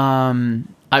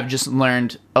 I've just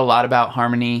learned a lot about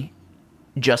harmony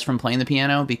just from playing the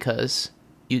piano, because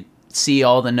you see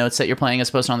all the notes that you're playing as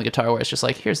opposed to on the guitar, where it's just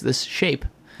like, here's this shape.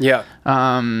 Yeah.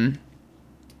 And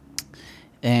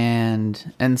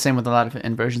same with a lot of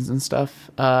inversions and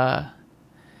stuff.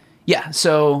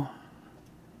 So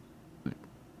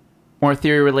more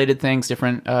theory related things,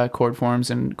 different chord forms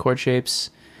and chord shapes.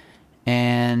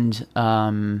 And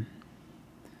and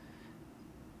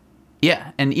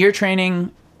ear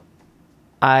training,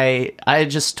 I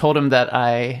just told him that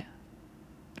I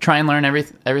try and learn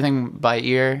everything by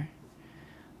ear,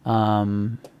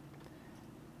 and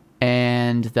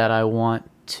that I want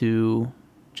to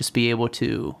just be able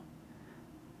to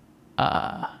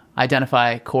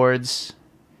identify chords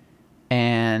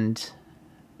and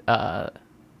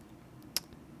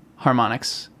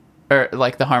harmonics, or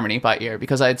like the harmony by ear,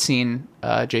 because I had seen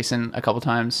Jason a couple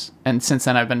times, and since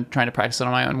then I've been trying to practice it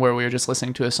on my own, where we were just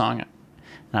listening to a song, and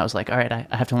I was like, all right, I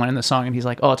have to learn this song, and he's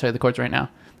like, oh, I'll tell you the chords right now.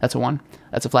 That's a 1.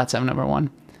 That's a flat 7 over 1.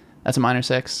 That's a minor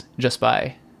 6, just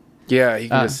by Yeah, you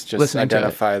can just listening to it.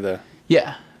 identify the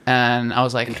Yeah. And I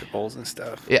was like, intervals and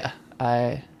stuff. yeah,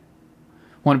 I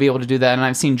want to be able to do that. And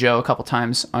I've seen Joe a couple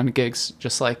times on gigs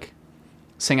just like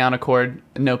sing out a chord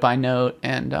note by note,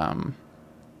 and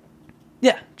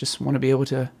just want to be able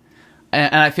to,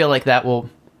 and I feel like that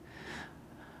will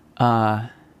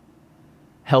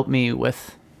help me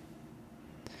with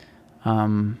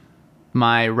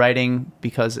my writing,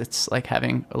 because it's like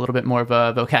having a little bit more of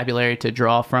a vocabulary to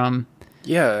draw from.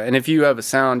 Yeah, and if you have a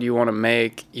sound you want to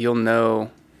make, you'll know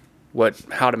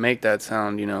how to make that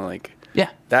sound, like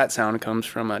that sound comes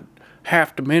from a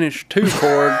half diminished 2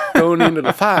 chord going into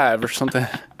the 5 or something.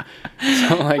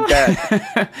 Something like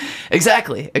that.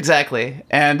 Exactly.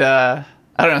 And I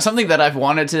don't know, something that I've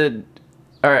wanted to,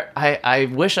 or I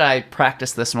wish I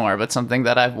practiced this more, but something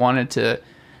that I've wanted to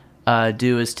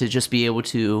do is to just be able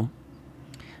to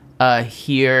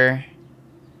hear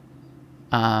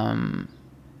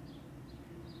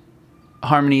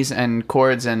harmonies and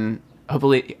chords, and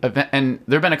hopefully, and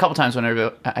there have been a couple times when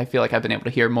I feel like I've been able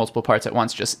to hear multiple parts at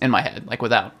once, just in my head, like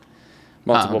without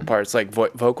multiple parts, like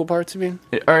vocal parts, you mean?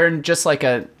 Or just like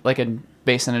a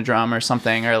bass and a drum or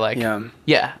something, or like and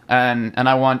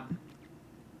I want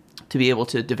to be able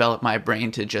to develop my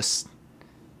brain to just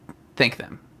think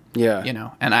them.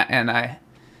 Yeah. And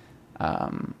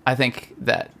I think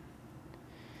that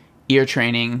ear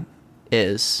training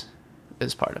is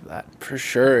part of that. For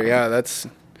sure, yeah. That's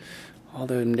all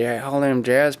them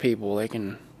jazz people. They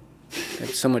can have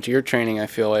so much ear training. I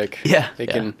feel like they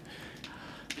can.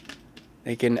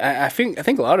 I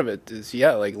think a lot of it is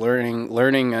like learning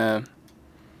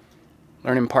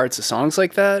parts of songs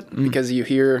like that, because you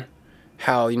hear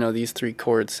how these 3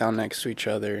 chords sound next to each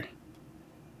other.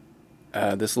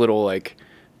 This little like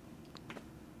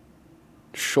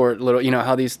short little,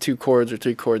 how these 2 chords or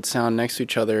 3 chords sound next to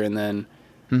each other, and then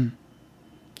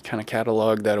kind of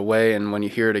catalog that away, and when you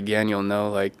hear it again, you'll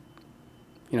know, like,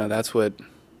 that's what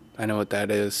I know what that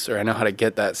is, or I know how to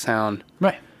get that sound.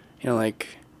 Right.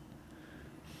 Like,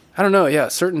 I don't know. Yeah,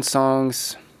 certain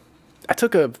songs. I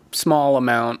took a small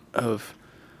amount of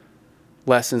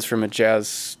lessons from a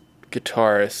jazz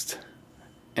guitarist,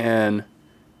 and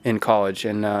in college,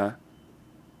 and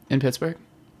in Pittsburgh.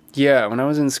 Yeah, when I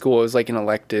was in school, it was like an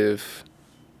elective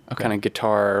kind of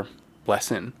guitar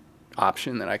lesson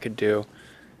option that I could do.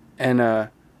 And,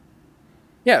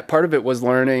 part of it was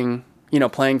learning,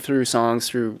 playing through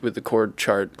songs with the chord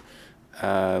chart,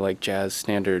 like jazz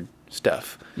standard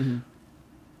stuff. Mm-hmm.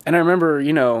 And I remember,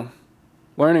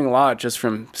 learning a lot just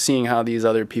from seeing how these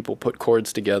other people put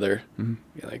chords together.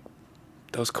 Mm-hmm. Like,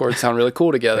 those chords sound really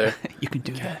cool together. You can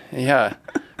do that. Yeah.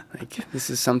 Like, this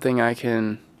is something I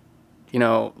can,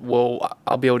 I'll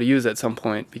be able to use at some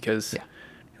point, because,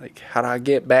 like, how do I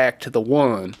get back to the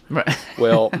 1? Right.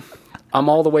 Well, I'm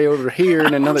all the way over here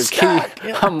in another key.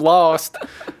 Yeah. I'm lost.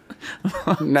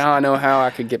 Now I know how I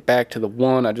could get back to the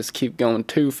 1. I just keep going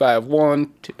 2, 5,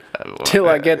 1 till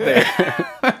I get there.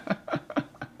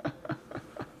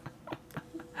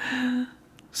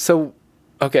 So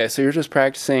you're just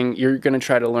practicing. You're going to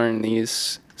try to learn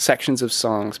these sections of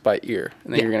songs by ear,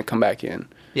 and then you're going to come back in.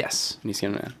 Yes. And he's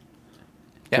going to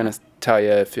kind of tell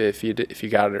you if you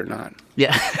got it or not.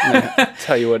 Yeah.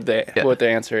 Tell you what the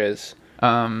answer is.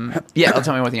 They'll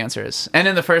tell me what the answer is. And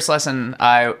in the first lesson,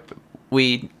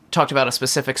 we talked about a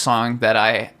specific song that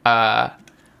I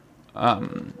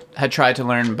had tried to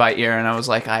learn by ear, and I was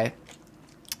like, I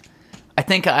I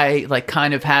think I like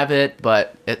kind of have it,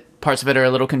 but parts of it are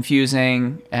a little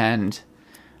confusing, and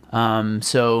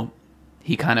so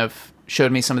he kind of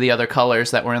showed me some of the other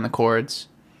colors that were in the chords,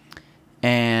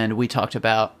 and we talked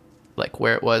about like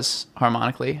where it was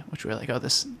harmonically, which we were like, oh,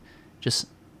 this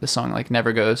song like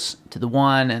never goes to the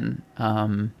one,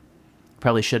 and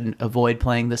probably shouldn't avoid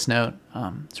playing this note.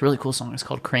 It's a really cool song. It's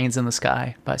called Cranes in the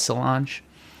Sky by Solange.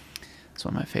 It's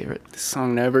one of my favorite. This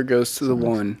song never goes to the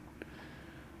one.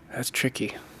 That's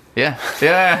tricky. Yeah,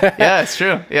 it's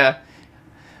true. Yeah.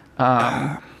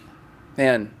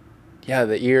 Man, yeah,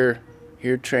 the ear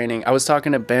training. I was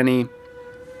talking to Benny,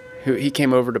 who he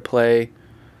came over to play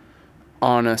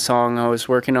on a song I was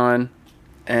working on,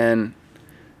 and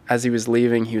as he was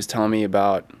leaving, he was telling me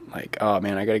about like, oh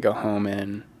man, I gotta go home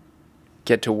and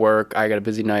get to work. I got a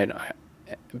busy night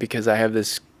because I have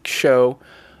this show,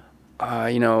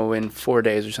 in 4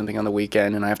 days or something on the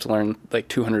weekend, and I have to learn like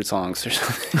 200 songs or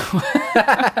something.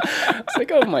 It's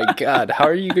like, oh my God, how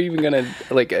are you even gonna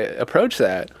like approach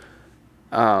that?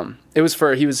 It was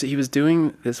he was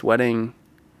doing this wedding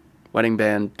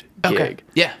band gig. Okay.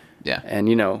 Yeah. And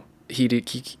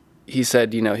he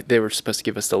said, they were supposed to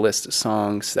give us the list of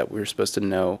songs that we were supposed to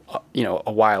know,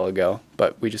 a while ago,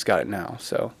 but we just got it now.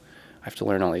 So I have to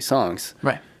learn all these songs.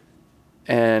 Right.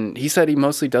 And he said he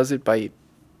mostly does it by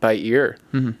ear.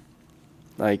 Mm-hmm.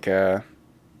 Like,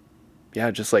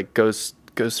 just like goes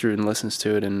through and listens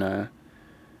to it and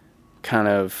kind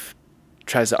of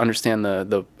tries to understand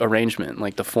the arrangement,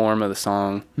 like the form of the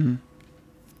song.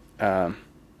 Mm-hmm.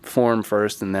 Form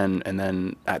first, and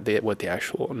then what the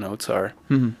actual notes are.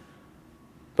 Mm-hmm.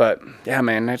 But yeah,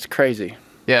 man, that's crazy.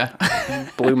 Yeah.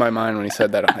 Blew my mind when he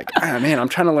said that. I'm like, man, I'm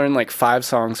trying to learn like 5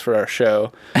 songs for our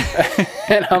show,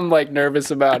 and I'm like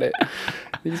nervous about it.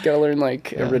 You just gotta learn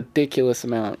like a ridiculous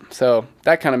amount. So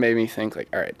that kind of made me think like,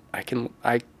 all right, my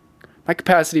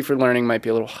capacity for learning might be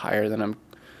a little higher than I'm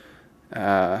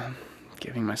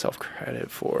giving myself credit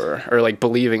for, or like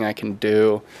believing I can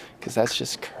do, because that's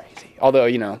just crazy. Although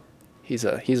he's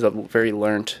a very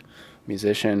learned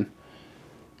musician.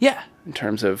 Yeah. In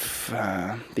terms of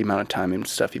the amount of time and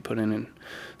stuff he put in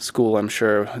school, I'm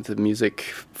sure, with the music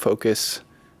focus,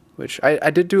 which I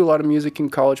did do a lot of music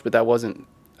in college, but I wasn't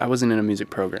in a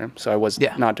music program, so I was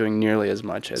not doing nearly as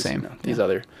much as these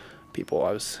other people.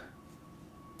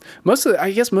 Most of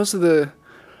the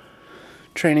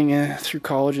training through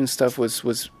college and stuff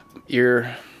was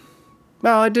ear.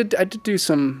 Well, I did do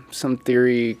some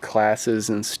theory classes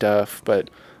and stuff,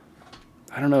 but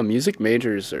I don't know. Music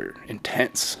majors are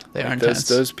intense. They are intense.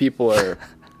 Those people are,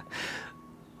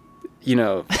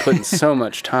 putting so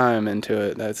much time into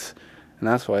it. That's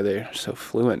why they're so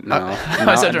fluent now. I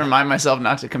always have to remind myself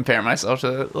not to compare myself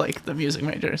to like the music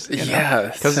majors. Yeah,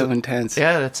 it's so intense.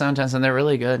 Yeah, that's so intense, and they're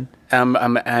really good. I'm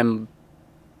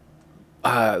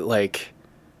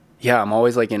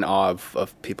always like in awe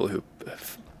of people who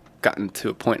have gotten to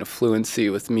a point of fluency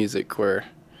with music where,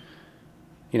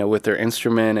 with their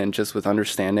instrument and just with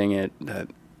understanding it, that,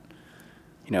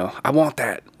 I want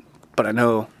that, but I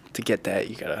know to get that,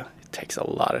 it takes a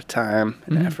lot of time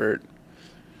and effort.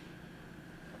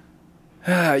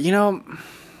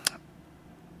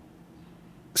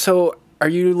 So are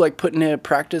you like putting a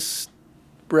practice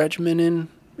regimen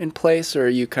in place, or are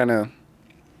you kind of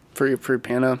for your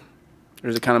piano, or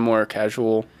is it kind of more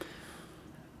casual?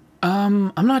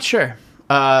 I'm not sure.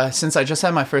 Since I just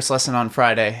had my first lesson on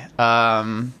Friday,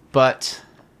 but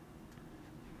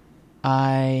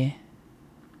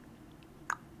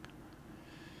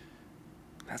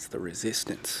That's the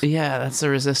resistance. Yeah, that's the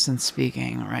resistance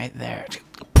speaking right there.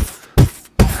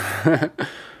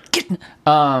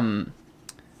 I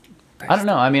don't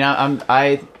know. I mean,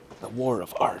 The war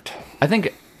of art. I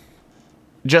think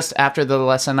just after the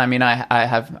lesson, I mean,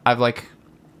 I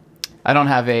don't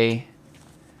have a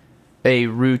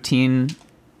routine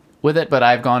with it, but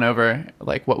I've gone over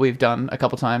like what we've done a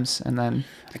couple times, and then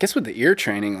I guess with the ear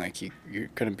training, like you're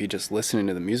gonna be just listening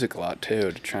to the music a lot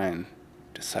too to try and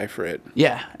decipher it.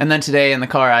 Yeah, and then today in the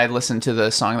car, I listened to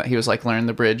the song that he was like, learn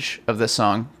the bridge of this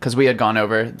song, because we had gone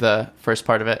over the first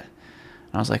part of it,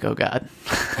 and I was like, oh God,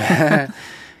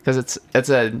 because it's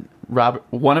a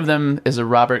one of them is a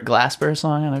Robert Glasper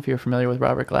song. I don't know if you're familiar with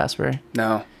Robert Glasper.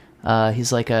 No.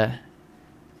 He's like a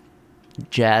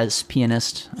jazz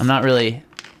pianist. I'm not really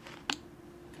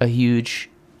a huge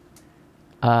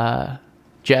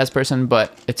jazz person,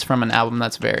 but it's from an album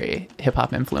that's very hip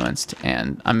hop influenced,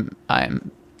 and I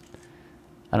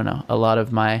don't know, a lot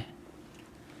of my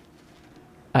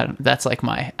that's like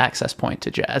my access point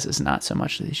to jazz is not so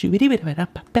much the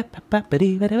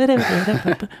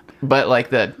but like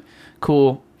the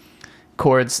cool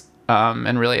chords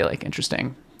and really like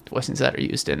interesting voicings that are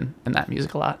used in that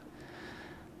music a lot.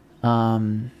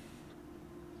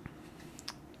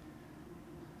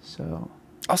 So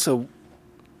Also,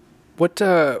 what's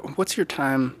your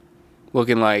time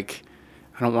looking like?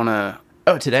 I don't want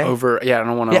to today. I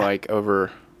don't want to Yeah. like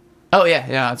over. Oh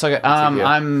yeah, it's okay.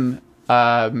 good.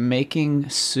 I'm making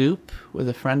soup with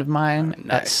a friend of mine at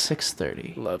Nice.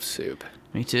 6:30. Love soup.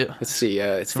 Me too. It's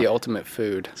the ultimate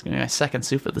food. It's gonna be my second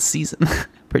soup of the season.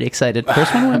 Pretty excited.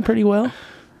 First one went pretty well.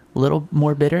 A little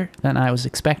more bitter than I was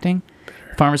expecting.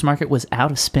 Farmer's Market was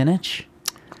out of spinach.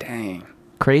 Dang.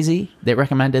 Crazy. They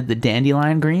recommended the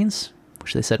dandelion greens,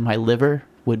 which they said my liver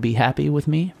would be happy with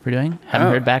me for doing. Haven't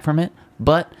Oh. heard back from it,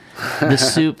 but the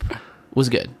soup was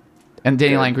good. And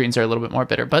dandelion Good. greens are a little bit more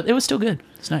bitter, but it was still good.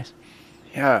 It's nice.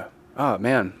 Yeah. Oh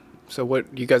man. So what?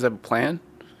 You guys have a plan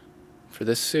for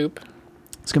this soup?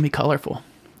 It's gonna be colorful.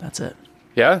 That's it.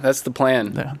 Yeah, that's the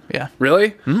plan. Yeah.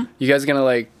 Really? You guys gonna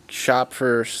like shop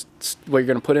for what you're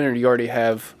gonna put in, or do you already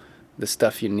have the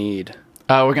stuff you need?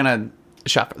 We're gonna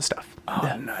shop for the stuff.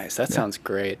 Oh, nice. That sounds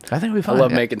great. I think we I fine.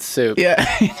 love yeah. making soup. Yeah.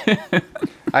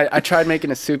 I tried making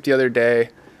a soup the other day.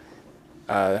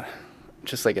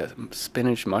 Just like a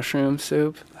spinach mushroom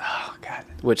soup, Oh God.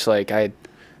 which like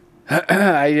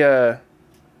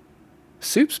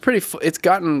soup's pretty. It's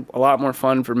gotten a lot more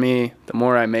fun for me the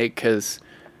more I make, because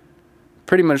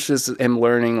pretty much just am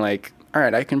learning like, all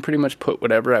right, I can pretty much put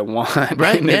whatever I want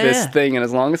Right, into yeah, this yeah. thing, and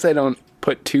as long as I don't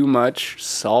put too much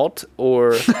salt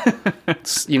or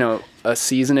a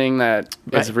seasoning that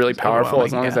is Right, really it's powerful,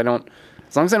 as overwhelming, long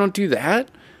as I don't do that,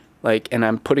 like, and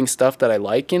I'm putting stuff that I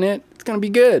like in it, it's gonna be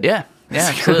good. Yeah. Yeah.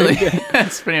 Absolutely.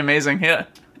 It's pretty amazing. Yeah.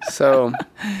 So,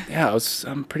 yeah,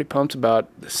 I'm pretty pumped about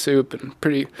the soup, and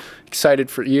pretty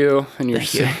excited for you and your,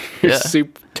 Thank you. your Yeah.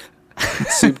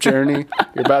 soup journey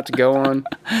you're about to go on.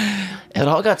 It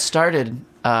all got started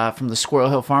from the Squirrel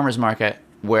Hill Farmers Market,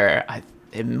 where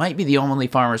it might be the only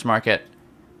farmers market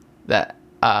that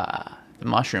the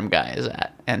mushroom guy is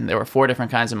at. And there were 4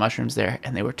 different kinds of mushrooms there,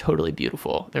 and they were totally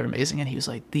beautiful. They were amazing. And he was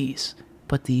like,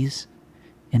 put these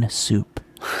in a soup.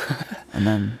 And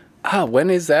then When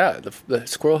is that? The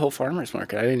Squirrel Hill Farmers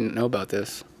Market. I didn't know about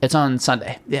this. it's on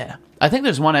Sunday. Yeah. I think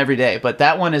there's one every day, but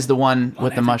that one is the one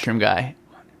with the mushroom guy.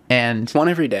 And One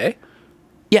every day?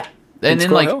 yeah. And then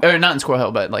Squirrel like, Hill? or not in Squirrel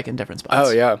Hill, but like in different spots.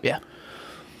 Oh, yeah. Yeah.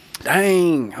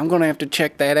 Dang, I'm gonna have to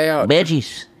check that out.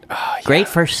 Veggies. Oh, yeah. Great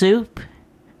for soup.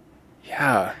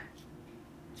 Yeah.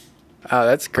 Oh,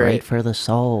 that's great. for the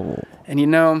soul. And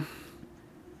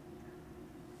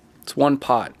it's one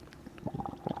pot.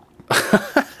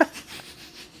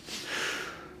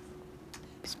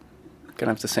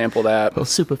 Gonna have to sample that. Little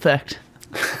soup effect.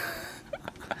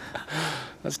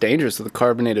 That's dangerous with the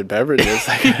carbonated beverages.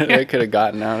 They could have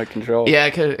gotten out of control. Yeah,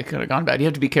 it could have gone bad. You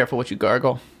have to be careful what you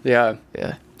gargle. Yeah.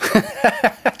 Yeah.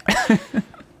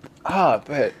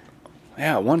 But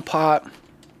yeah, one pot,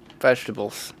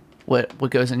 vegetables. What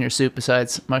goes in your soup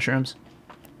besides mushrooms?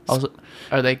 Also,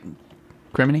 are they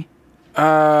criminy?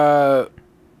 Are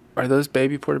those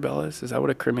baby portobellos? Is that what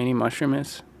a cremini mushroom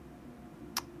is?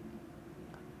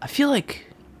 I feel like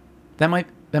that might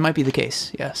be the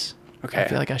case. Yes. Okay. I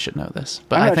feel like I should know this,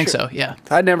 but I'm I not think sure. so. Yeah.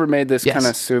 I'd never made this Yes. kind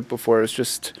of soup before.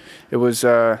 It was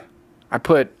I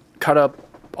cut up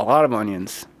a lot of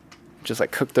onions, just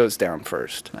like cook those down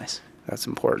first. Nice. That's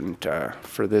important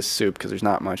for this soup because there's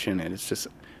not much in it. It's just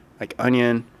like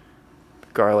onion,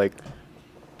 garlic.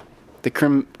 The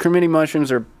cremini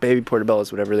mushrooms or baby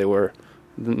portobellos, whatever they were,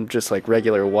 just like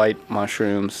regular white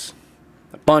mushrooms,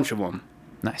 a bunch of them.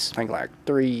 Nice. I think like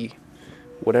 3,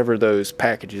 whatever those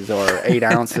packages are, 8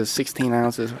 ounces, 16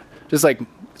 ounces, just like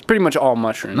it's pretty much all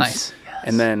mushrooms. Nice.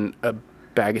 And then a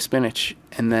bag of spinach,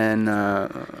 and then I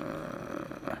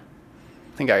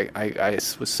think I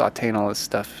was sauteing all this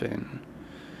stuff in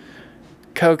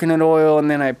coconut oil, and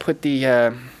then I put the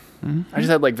I just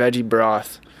had like veggie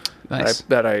broth Nice.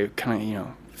 that I kind of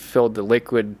filled the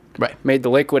liquid, Right. made the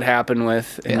liquid happen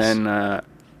with, and Yes.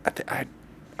 then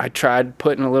I tried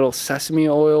putting a little sesame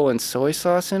oil and soy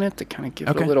sauce in it to kind of give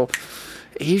it Okay. a little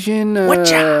Asian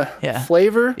Yeah.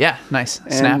 flavor. Yeah. Nice.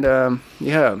 Snap. And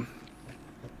yeah,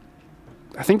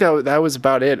 I think that was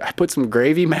about it. I put some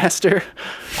Gravy Master,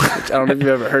 which I don't know if you've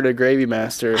ever heard of Gravy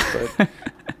Master, but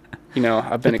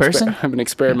I've been A person? I've been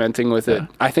experimenting with it. Yeah.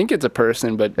 I think it's a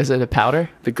person, but Is it a powder?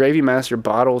 the Gravy Master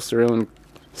bottles their own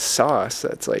sauce.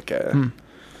 That's like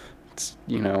it's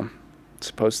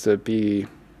supposed to be.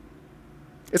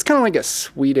 It's kind of like a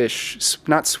Swedish,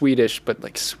 not Swedish, but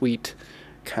like sweet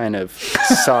kind of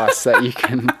sauce that you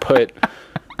can put.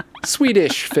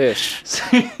 Swedish fish.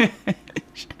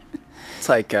 It's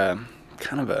like kind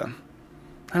of a,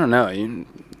 I don't know.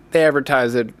 they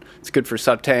advertise it. It's good for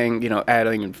sautéing,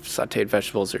 adding sautéed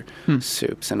vegetables or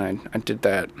soups, and I did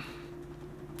that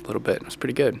a little bit. It was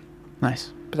pretty good.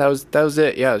 Nice. But that was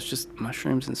it. Yeah, it was just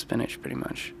mushrooms and spinach pretty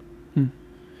much.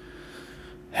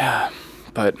 Yeah,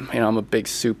 but I'm a big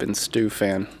soup and stew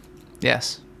fan.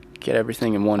 Yes. Get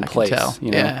everything in one I place. can tell.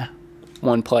 Yeah.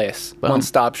 One place, Boom. one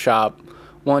stop shop,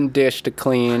 one dish to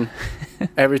clean,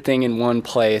 everything in one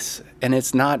place, and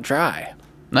it's not dry.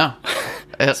 No.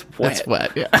 It's wet. It's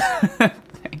wet. Yeah.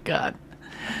 Thank God.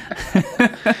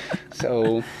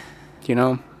 So,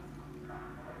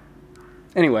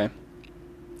 Anyway.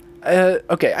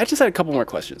 Okay, I just had a couple more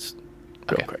questions.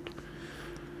 Real quick.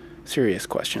 Serious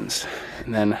questions.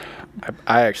 And then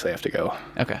I actually have to go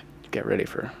Okay. get ready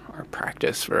for our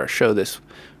practice for our show this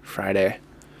Friday.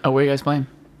 Oh, where are you guys playing?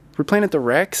 We're playing at the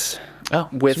Rex Oh,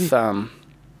 with sweet.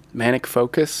 Manic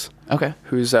Focus, Okay.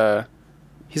 who's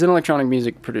he's an electronic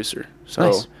music producer. So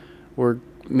Nice.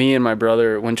 me and my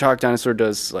brother, when Chalk Dinosaur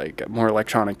does like more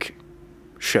electronic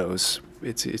shows,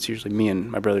 it's usually me and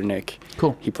my brother Nick.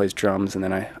 Cool. He plays drums, and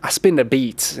then I spin the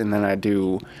beats, and then I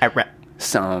do I rap.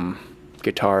 some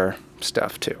guitar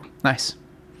stuff too. Nice.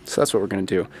 So that's what we're gonna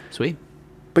do. Sweet.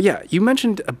 But yeah, you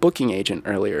mentioned a booking agent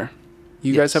earlier.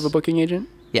 You guys Yes. have a booking agent?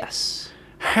 Yes.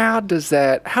 How did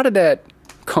that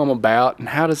come about, and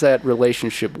how does that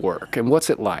relationship work, and what's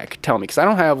it like? Tell me, because I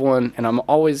don't have one, and I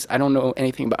don't know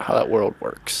anything about how that world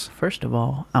works. First of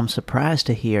all, I'm surprised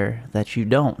to hear that you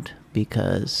don't,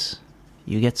 because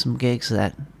you get some gigs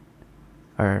that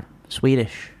are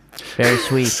Swedish. Very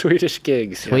sweet. Swedish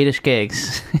gigs. yeah. Swedish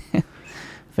gigs.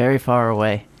 Very far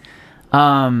away.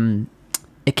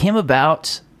 It came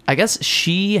about, I guess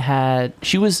she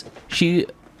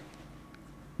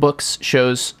books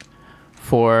shows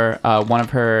for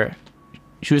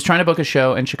she was trying to book a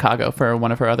show in Chicago for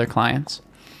one of her other clients.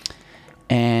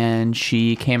 And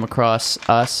she came across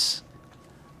us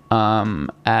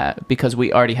because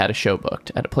we already had a show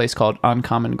booked at a place called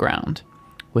Uncommon Ground,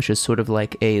 which is sort of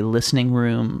like a listening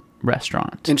room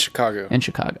restaurant In Chicago. in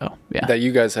Chicago. Yeah. That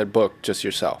you guys had booked just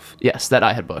yourself. Yes, that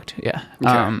I had booked. Yeah.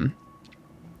 Okay.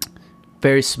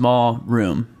 Very small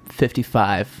room,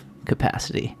 55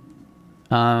 capacity.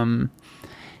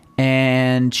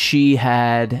 And she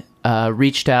had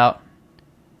reached out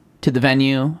to the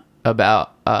venue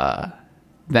about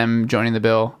them joining the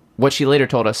bill. What she later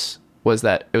told us was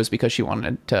that it was because she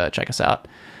wanted to check us out,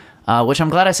 which I'm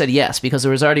glad I said yes, because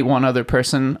there was already one other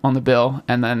person on the bill,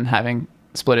 and then having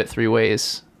split it 3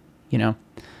 ways,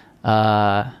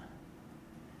 So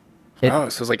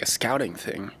it's like a scouting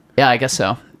thing. Yeah, I guess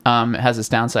so. It has its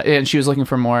downside. And she was looking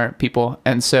for more people.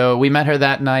 And so we met her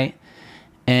that night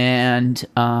and hit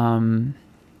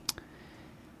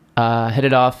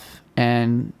it off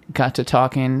and got to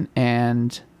talking.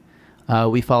 And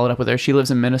we followed up with her. She lives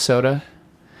in Minnesota.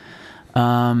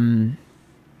 And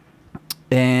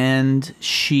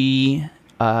she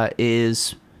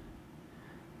is...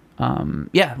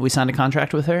 we signed a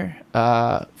contract with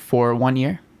her for 1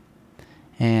 year.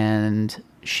 And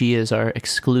she is our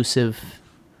exclusive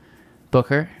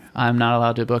booker. I'm not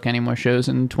allowed to book any more shows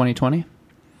in 2020,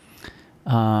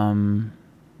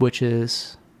 which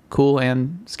is cool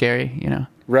and scary,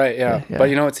 Right, yeah. Yeah. But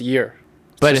it's a year.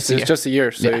 But it's it's a just a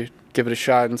year, so Yeah. you give it a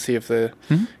shot and see if the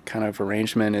kind of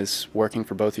arrangement is working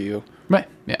for both of you. Right.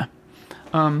 Yeah.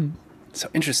 So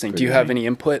interesting. Do you have any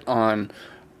input on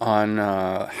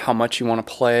how much you want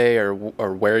to play or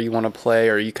where you want to play,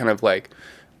 or are you kind of like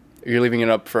you're leaving it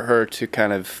up for her to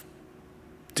kind of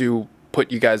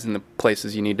put you guys in the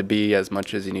places you need to be as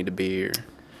much as you need to be? Or?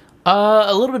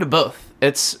 A little bit of both.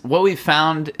 It's what we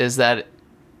found is that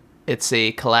it's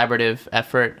a collaborative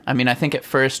effort. I mean, I think at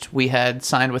first we had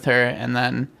signed with her, and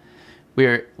then we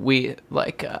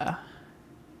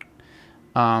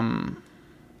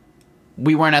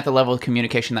weren't at the level of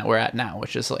communication that we're at now,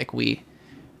 which is like we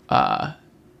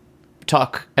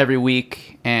talk every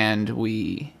week, and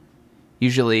we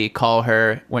usually call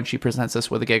her when she presents us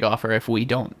with a gig offer if we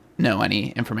don't know any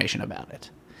information about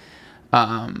it.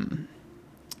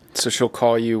 So she'll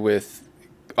call you with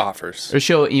offers. Or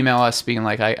she'll email us being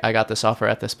like, I got this offer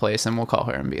at this place, and we'll call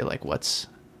her and be like, what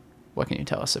can you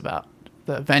tell us about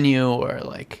the venue, or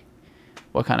like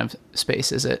what kind of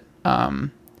space is it?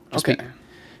 Okay.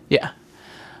 Yeah.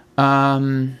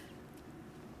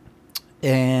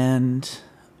 And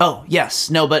oh yes,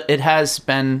 no, but it has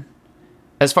been,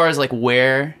 as far as like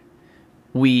where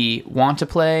we want to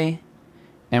play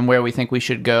and where we think we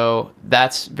should go,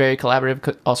 that's very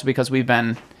collaborative. Also because we've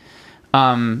been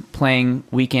playing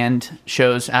weekend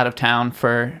shows out of town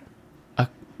for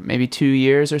maybe 2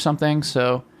 years or something.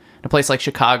 So in a place like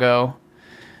Chicago,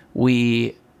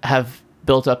 we have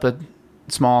built up a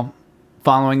small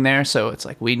following there, so it's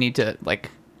like we need to, like,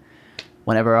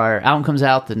 whenever our album comes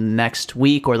out the next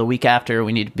week or the week after,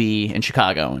 we need to be in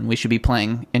Chicago, and we should be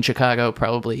playing in Chicago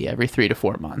probably every 3 to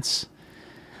 4 months.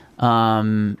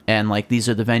 And like, these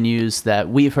are the venues that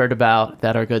we've heard about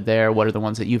that are good there. What are the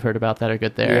ones that you've heard about that are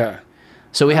good there? Yeah.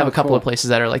 So we have Oh, a couple cool. of places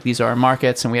that are like, these are our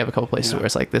markets, and we have a couple places where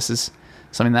it's like, this is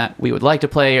something that we would like to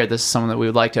play, or this is someone that we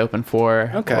would like to open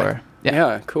for. Okay. Or,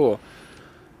 Yeah, cool.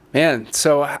 Man,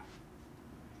 so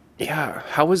yeah,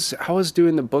 how was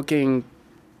doing the booking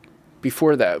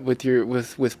before that with your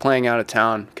with playing out of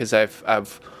town? Because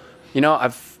I've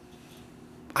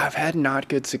had not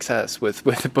good success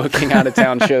with booking out of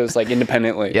town shows like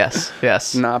independently. Yes.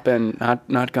 Not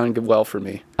gone good well for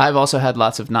me. I've also had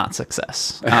lots of not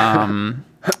success.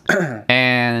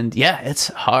 And yeah, it's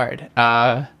hard.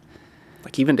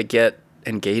 Like even to get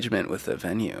engagement with the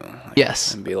venue. Like,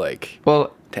 Yes. And be like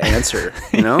Well, to answer,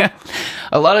 you know?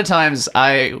 a lot of times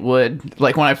I would,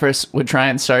 like, when I first would try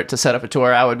and start to set up a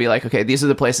tour, I would be like, okay, these are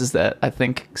the places that I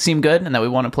think seem good and that we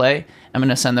want to play. I'm going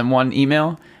to send them one email,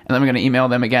 and then I'm going to email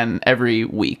them again every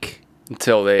week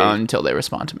Until they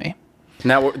respond to me.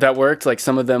 and that worked. Like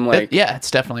some of them, like Yeah, it's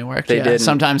definitely worked. They yeah. didn't.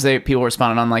 Sometimes people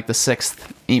responded on like the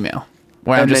 6th email,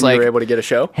 where I'm and just then like, you were able to get a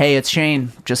show. hey, it's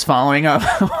Shane, just following up.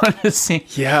 I wanted to see.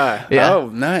 Yeah. Yeah. Oh,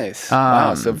 nice.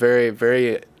 Wow. So very,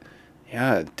 very,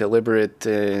 deliberate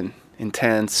and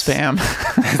intense Spam.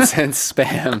 intense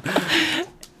spam.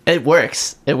 It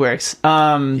works. Yeah,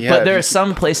 But there are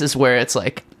some places where it's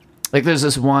like there's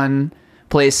this one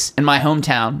place in my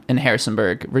hometown in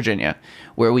Harrisonburg, Virginia,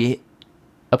 a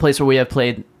place where we have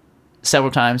played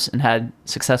several times and had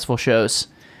successful shows.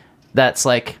 That's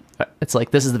like, it's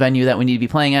like, this is the venue that we need to be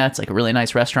playing at. It's like a really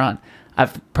nice restaurant.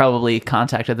 I've probably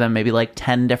contacted them maybe like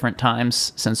 10 different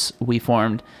times since we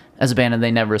formed as a band, and they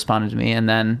never responded to me. And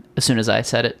then as soon as I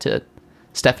said it to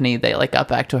Stephanie, they like got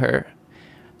back to her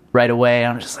right away.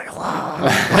 I'm just like, whoa,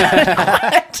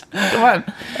 what? Come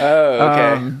on. Oh,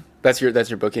 okay. That's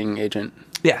your booking agent.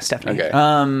 Yeah, Stephanie. Okay.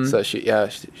 So she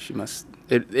must.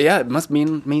 It must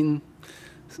mean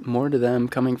more to them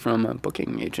coming from a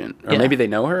booking agent, or Yeah. maybe they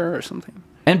know her or something.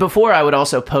 And before I would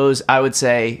also pose, I would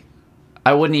say,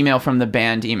 I wouldn't email from the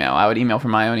band email. I would email from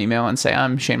my own email and say,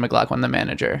 I'm Shane McLaughlin, the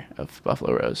manager of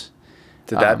Buffalo Rose.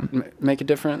 Did that make a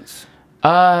difference?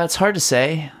 It's hard to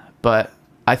say, but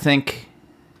I think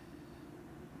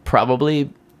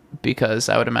probably because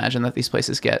I would imagine that these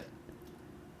places get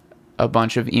a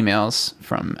bunch of emails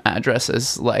from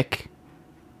addresses like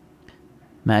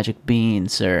Magic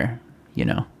Beans or,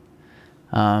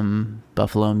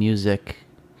 Buffalo Music,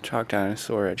 Chalk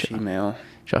Dinosaur at Gmail.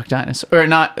 Chalk Dinosaur, or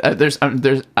not.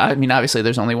 Obviously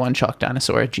there's only one Chalk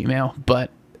Dinosaur at Gmail,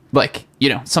 but like,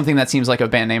 something that seems like a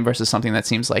band name versus something that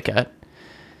seems like a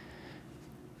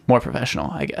more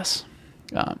professional, I guess.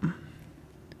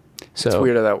 So It's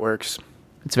weird how that works.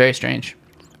 it's very strange.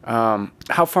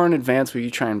 How far in advance will you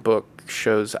try and book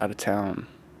shows out of town,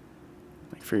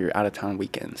 like for your out of town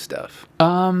weekend stuff?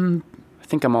 I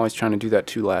think I'm always trying to do that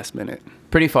too last minute.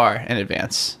 Pretty far in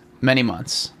advance, many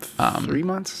months. 3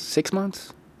 months, 6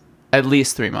 months. At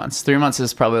least 3 months. 3 months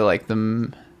is probably like the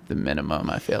minimum,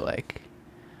 I feel like.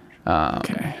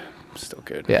 Okay, still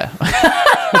good. Yeah.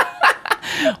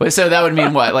 Wait, so that would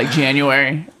mean what? Like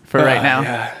January for right now?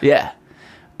 yeah. Yeah.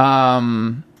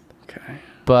 Okay.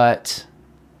 But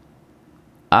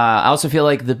I also feel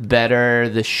like the better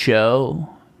the show,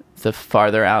 the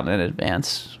farther out in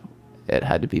advance it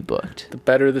had to be booked. The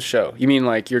better the show. You mean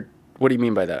like what do you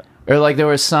mean by that? Or like there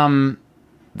was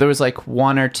like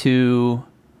 1 or 2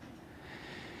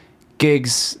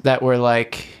 gigs that were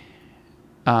like,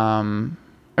 or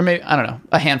maybe, I don't know,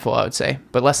 a handful, I would say,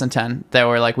 but less than 10 that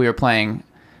were like, we were playing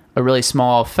a really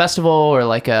small festival or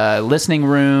like a listening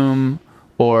room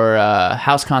or a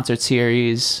house concert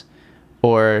series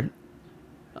or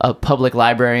a public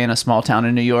library in a small town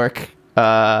in New York.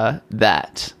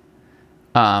 That's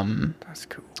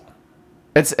cool.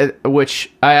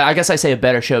 Which I guess I say a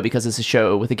better show because it's a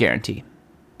show with a guarantee.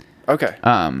 Okay.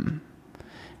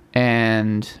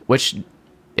 And which,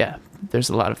 yeah, there's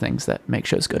a lot of things that make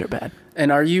shows good or bad.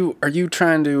 And are you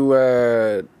trying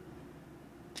to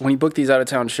when you book these out of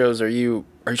town shows, are you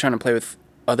trying to play with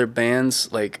other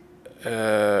bands, like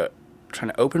trying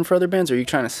to open for other bands, or are you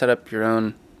trying to set up your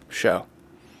own show?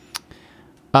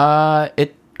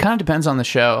 It kind of depends on the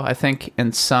show. I think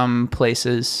in some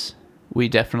places we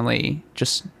definitely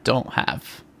just don't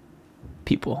have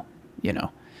people,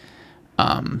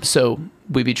 so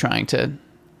we'd be trying to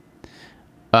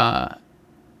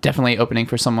definitely opening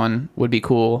for someone would be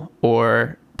cool,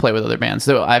 or play with other bands.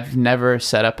 Though I've never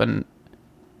set up an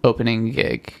opening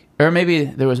gig, or maybe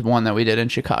there was one that we did in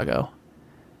Chicago.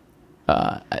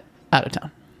 out of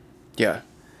town. Yeah.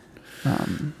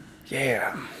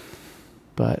 Yeah.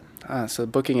 But So the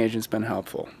booking agent's been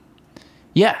helpful.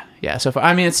 yeah. So far,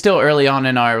 I mean, it's still early on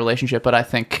in our relationship, but I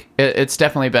think it's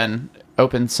definitely been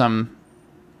opened some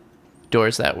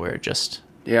doors that were just,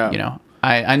 Yeah. you know,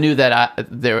 I knew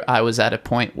that I was at a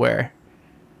point where,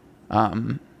 I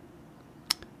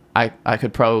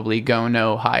could probably go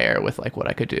no higher with like what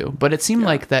I could do, but it seemed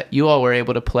like that you all were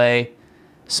able to play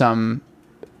some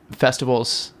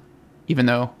festivals, even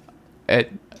though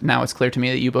now it's clear to me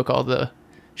that you book all the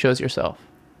shows yourself.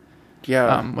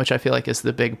 Yeah. Which I feel like is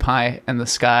the big pie in the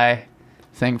sky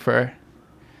thing for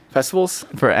Festivals?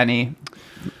 any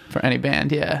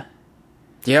band. Yeah.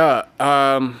 Yeah.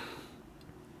 A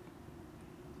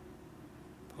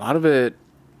lot of it,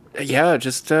 yeah,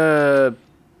 just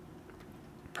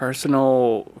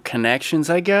personal connections,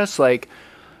 I guess. Like,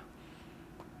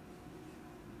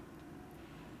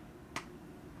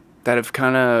 that have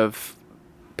kind of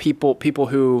people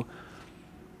who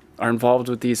are involved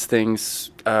with these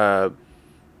things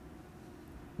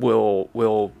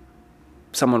will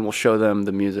someone will show them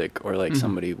the music, or like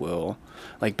somebody will,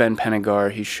 like Ben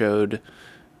Pennegar, he showed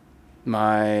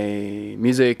my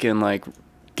music and like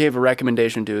gave a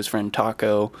recommendation to his friend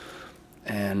Taco,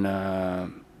 and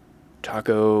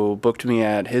Taco booked me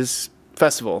at his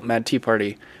festival, Mad Tea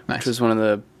Party, Nice.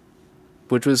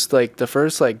 which was like the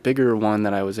first like bigger one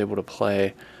that I was able to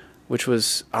play, which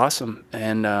was awesome.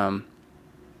 And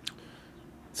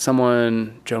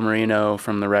someone, Joe Marino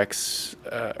from the Rex,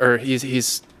 or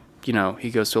he's you know, he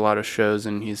goes to a lot of shows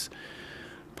and he's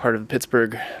part of the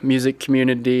Pittsburgh music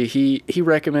community. He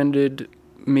recommended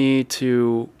me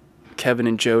to Kevin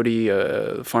and Jody,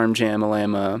 Farm Jam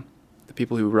Alama, the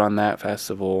people who run that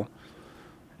festival,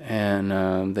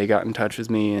 and they got in touch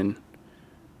with me, and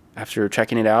after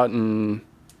checking it out and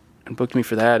booked me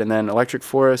for that. And then Electric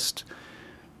Forest,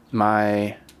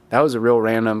 that was a real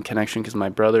random connection because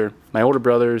my older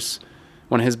brother's,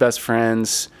 one of his best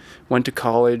friends went to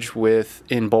college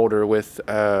in Boulder with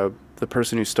the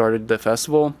person who started the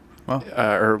festival. Well,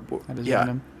 that is yeah.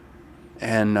 random.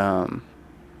 And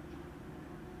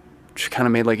just kind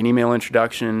of made like an email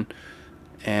introduction,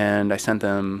 and I sent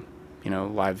them, you know,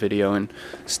 live video and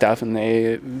stuff, and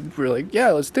they were like,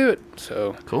 yeah, let's do it.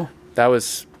 So Cool. that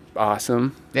was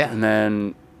awesome. Yeah. And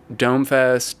then Dome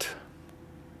Fest,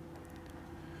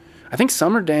 I think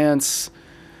Summer Dance,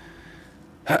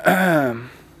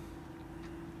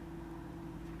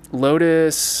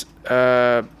 Lotus,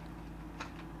 I've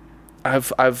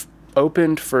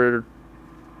opened for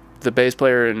the bass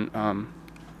player and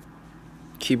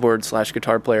keyboard /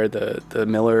 guitar player, the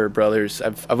Miller brothers.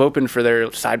 I've opened for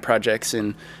their side projects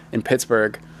in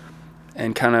Pittsburgh,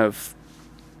 and kind of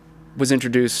we were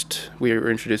introduced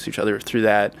to each other through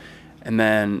that. And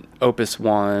then Opus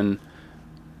One,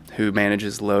 who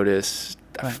manages Lotus,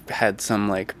 I've had some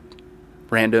like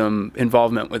random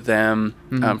involvement with them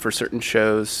for certain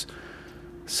shows.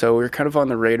 So we were kind of on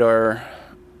the radar,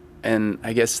 and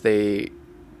I guess they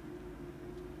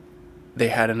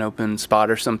had an open spot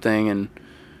or something,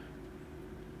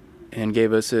 and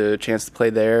gave us a chance to play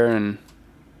there. And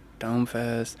Dome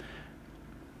Fest,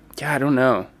 yeah, I don't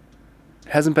know.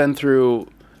 It hasn't been through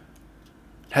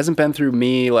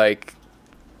me like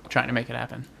Trying to make it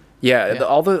happen. yeah. Yeah.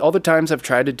 All the times I've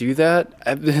tried to do that,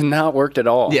 it's not worked at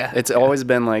all. Yeah, It's yeah. always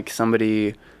been like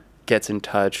somebody gets in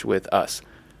touch with us.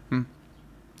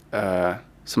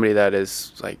 Somebody that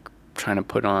is like trying to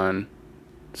put on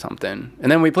something. And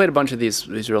then we played a bunch of these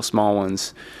real small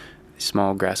ones, these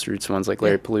small grassroots ones like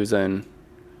Larry Palooza and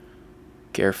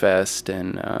Garefest,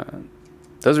 and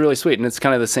those are really sweet. And it's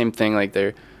kind of the same thing, like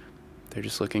they're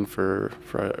just looking for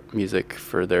music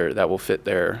for that will fit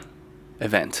their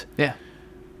event. Yeah.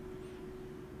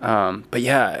 But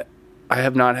yeah, I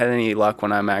have not had any luck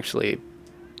when I'm actually,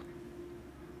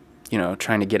 you know,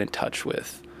 trying to get in touch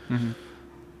with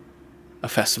a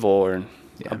festival or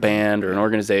a band or an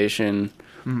organization.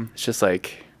 It's just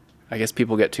like, I guess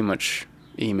people get too much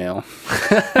email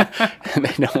and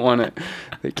they don't want to,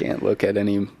 they can't look at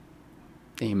any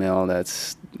email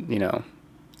that's, you know,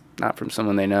 not from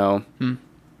someone they know,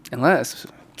 unless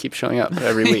keep showing up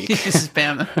every week. You just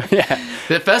spam them. Yeah.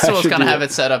 The festival's should gonna do have it.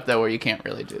 it set up though where you can't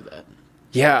really do that.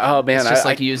 Yeah. Oh man. It's just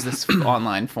I use this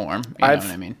online form. You know what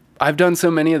I mean? I've done so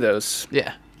many of those,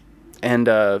 Yeah. and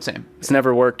Same. it's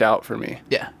never worked out for me.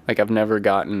 Yeah. Like I've never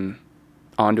gotten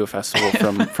onto a festival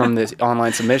from this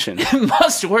online submission. It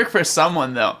must work for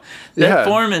someone though. That Yeah.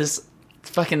 form is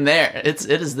fucking there. It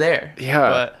is there.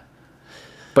 Yeah.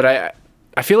 But I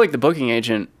feel like the booking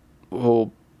agent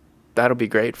that'll be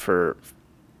great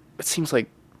it seems like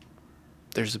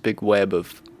there's a big web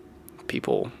of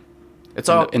people It's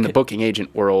all in the booking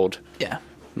agent world, Yeah.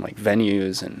 and like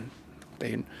venues, and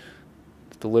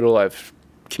the little I've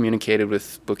communicated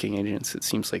with booking agents, it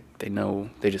seems like they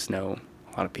just know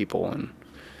a lot of people and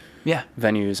Yeah.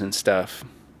 venues and stuff.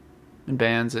 And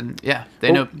bands and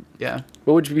they Well- know. Yeah.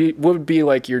 What would be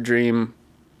like your dream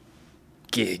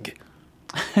gig?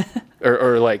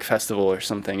 or like festival or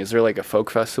something? Is there like a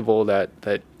folk festival that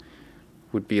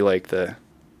would be like a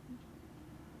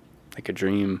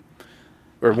dream,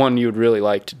 or one you would really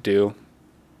like to do,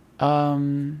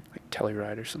 like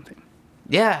Telluride or something?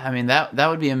 Yeah, I mean that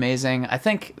would be amazing. I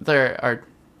think there are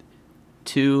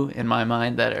two in my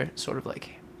mind that are sort of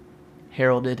like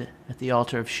heralded at the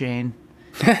altar of Shane.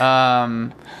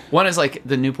 One is like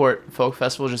the Newport Folk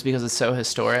Festival, just because it's so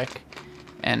historic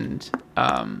and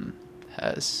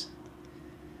has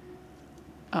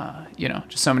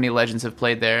just so many legends have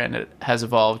played there, and it has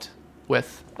evolved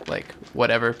with like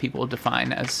whatever people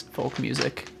define as folk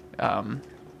music in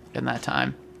that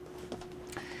time.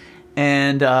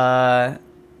 And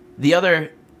the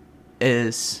other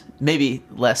is maybe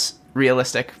less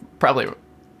realistic, probably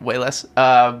way less.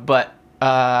 But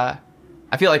I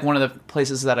feel like one of the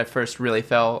places that I first really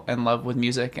fell in love with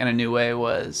music in a new way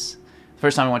was the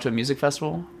first time I went to a music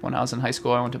festival when I was in high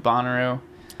school. I went to Bonnaroo.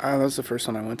 That was the first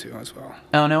one I went to as well.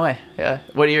 Oh, no way. Yeah.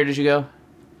 What year did you go?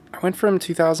 I went from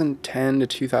 2010 to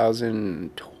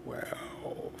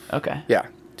 2012. Okay. Yeah,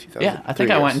 2000. Yeah, I think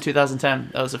I went in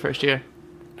 2010. That was the first year.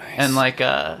 Nice. And like,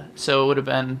 so it would have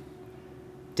been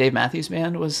Dave Matthews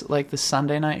Band was like the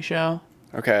Sunday night show,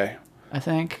 Okay. I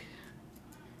think.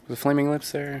 Was the Flaming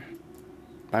Lips there?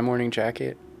 My Morning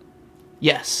Jacket?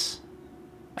 Yes.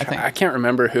 I think I can't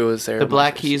remember who was there. the my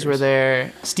Black first Keys were years.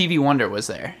 there. Stevie Wonder was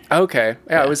there. Okay.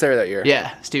 Yeah, I was there that year.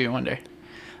 Yeah, Stevie Wonder.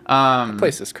 The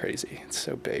place is crazy. It's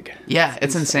so big. Yeah,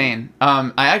 it's insane.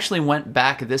 I actually went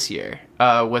back this year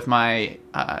with my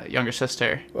younger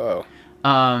sister, Whoa.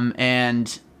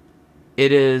 and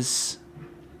it is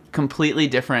completely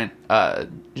different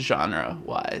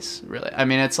genre-wise, really. I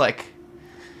mean, it's like,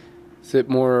 Is it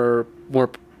more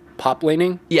pop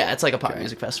leaning? yeah, it's like a pop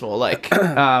music festival. Like,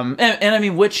 and I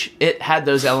mean, which it had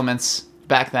those elements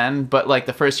back then, but like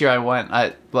the first year I went,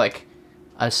 I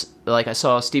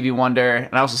saw Stevie Wonder,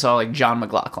 and I also saw like John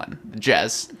McLaughlin, the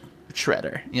jazz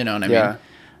shredder. You know what I Yeah.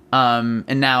 mean?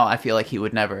 And now I feel like he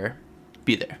would never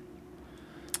be there.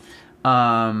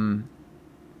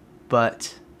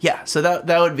 But yeah, so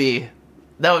that would be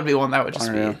one that would just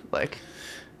Unreal. be like,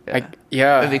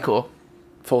 Yeah. it'd be cool.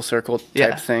 Full circle type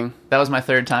Yeah. thing. That was my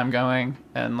third time going,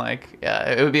 and like, yeah,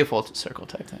 it would be a full circle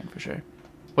type thing for sure.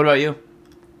 What about you?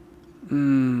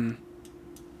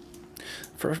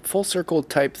 For a full circle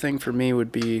type thing for me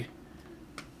would be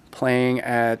playing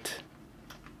at,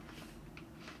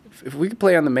 if we could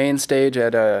play on the main stage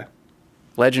at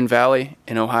Legend Valley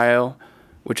in Ohio,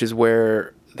 which is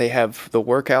where they have the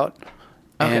workout.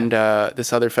 Okay. And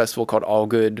this other festival called All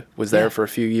Good was there Yeah. for a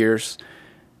few years.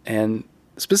 And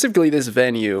specifically this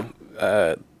venue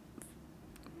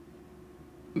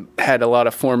had a lot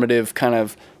of formative, kind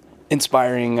of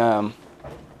inspiring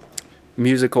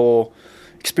musical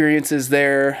experiences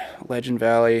there. Legend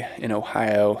Valley in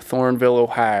Ohio, Thornville,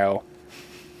 Ohio.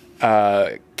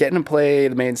 Getting to play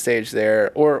the main stage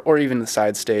there, or even the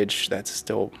side stage, that's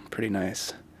still pretty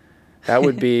nice. That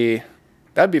would be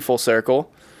that'd be full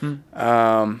circle.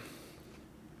 Yeah,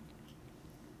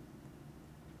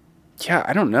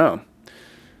 I don't know.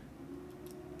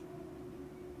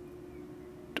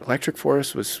 Electric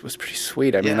Forest was pretty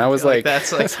sweet. I mean, that I was feel like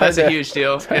that's hard a to- huge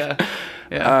deal. Yeah,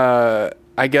 yeah.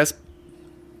 I guess.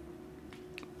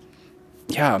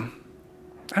 Yeah,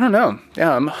 I don't know.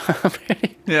 Yeah, I'm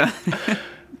pretty, Yeah.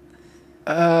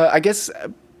 I guess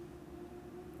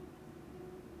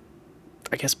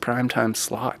primetime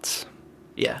slots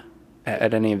Yeah.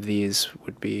 at any of these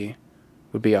would be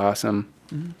awesome.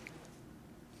 Mm-hmm.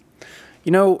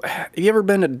 You know, have you ever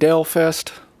been to Dale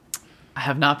Fest? I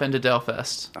have not been to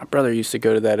Delfest. My brother used to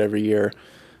go to that every year.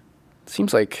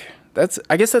 Seems like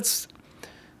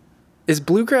is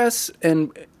bluegrass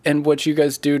and what you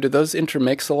guys do those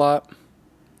intermix a lot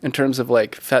in terms of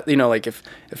like like if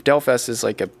Delfest is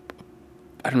like I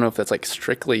don't know if that's like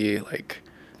strictly like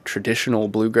traditional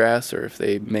bluegrass or if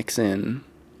they mix in.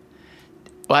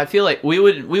 Well, I feel like we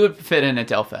would fit in at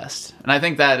Delfest, and I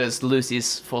think that is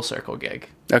Lucy's full circle gig.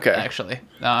 Okay. Actually,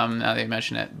 now that you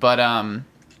mention it, but I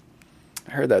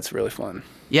heard that's really fun.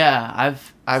 yeah,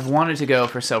 I've wanted to go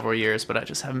for several years, but I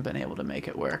just haven't been able to make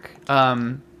it work.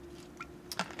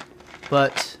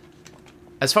 But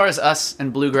as far as us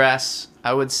and bluegrass,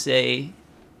 I would say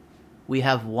we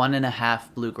have 1.5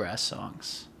 bluegrass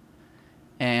songs,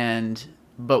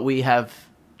 but we have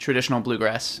traditional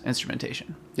bluegrass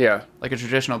instrumentation. Yeah. Like a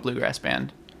traditional bluegrass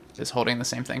band is holding the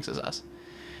same things as us.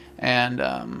 And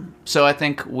so I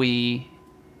think we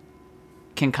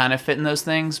can kind of fit in those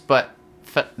things, but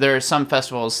there are some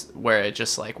festivals where it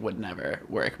just like would never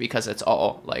work because it's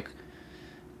all like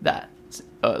that,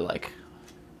 like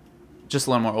just a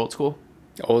little more old school.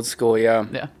 Old school, yeah.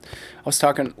 Yeah.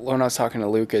 When I was talking to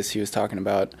Lucas, he was talking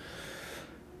about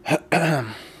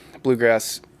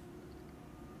bluegrass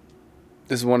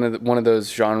is one of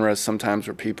those genres sometimes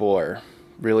where people are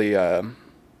really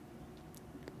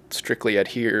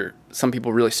some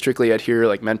people really strictly adhere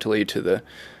like mentally to the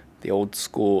old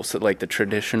school, so like the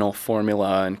traditional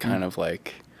formula, and kind of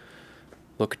like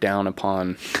look down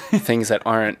upon things that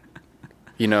aren't,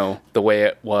 the way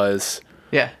it was.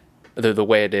 Yeah. The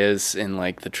way it is in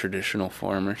like the traditional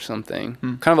form or something.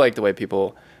 Kind of like the way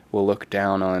people will look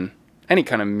down on any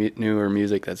kind of newer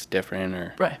music that's different,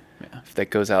 or Right. Yeah. if that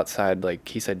goes outside, like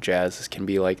he said, jazz can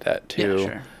be like that too. Yeah,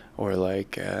 sure. Or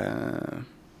like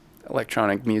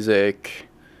electronic music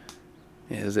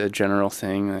is a general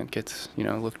thing that gets,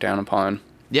 looked down upon.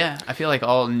 Yeah, I feel like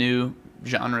all new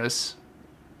genres,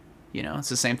 it's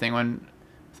the same thing when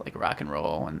with like rock and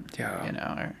roll and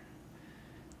Yeah. or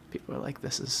people are like,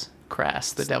 this is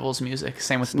crass, the devil's music.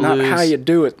 Same with Not blues. how you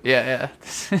do it. Yeah.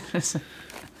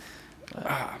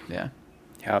 Yeah.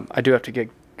 Yeah, I do have to get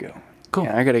going. Cool.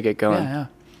 Yeah, I gotta get going. Yeah.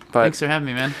 But Thanks for having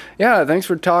me, man. yeah, thanks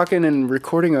for talking and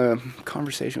recording a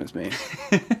conversation with me.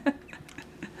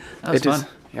 That was fun.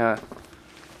 Yeah.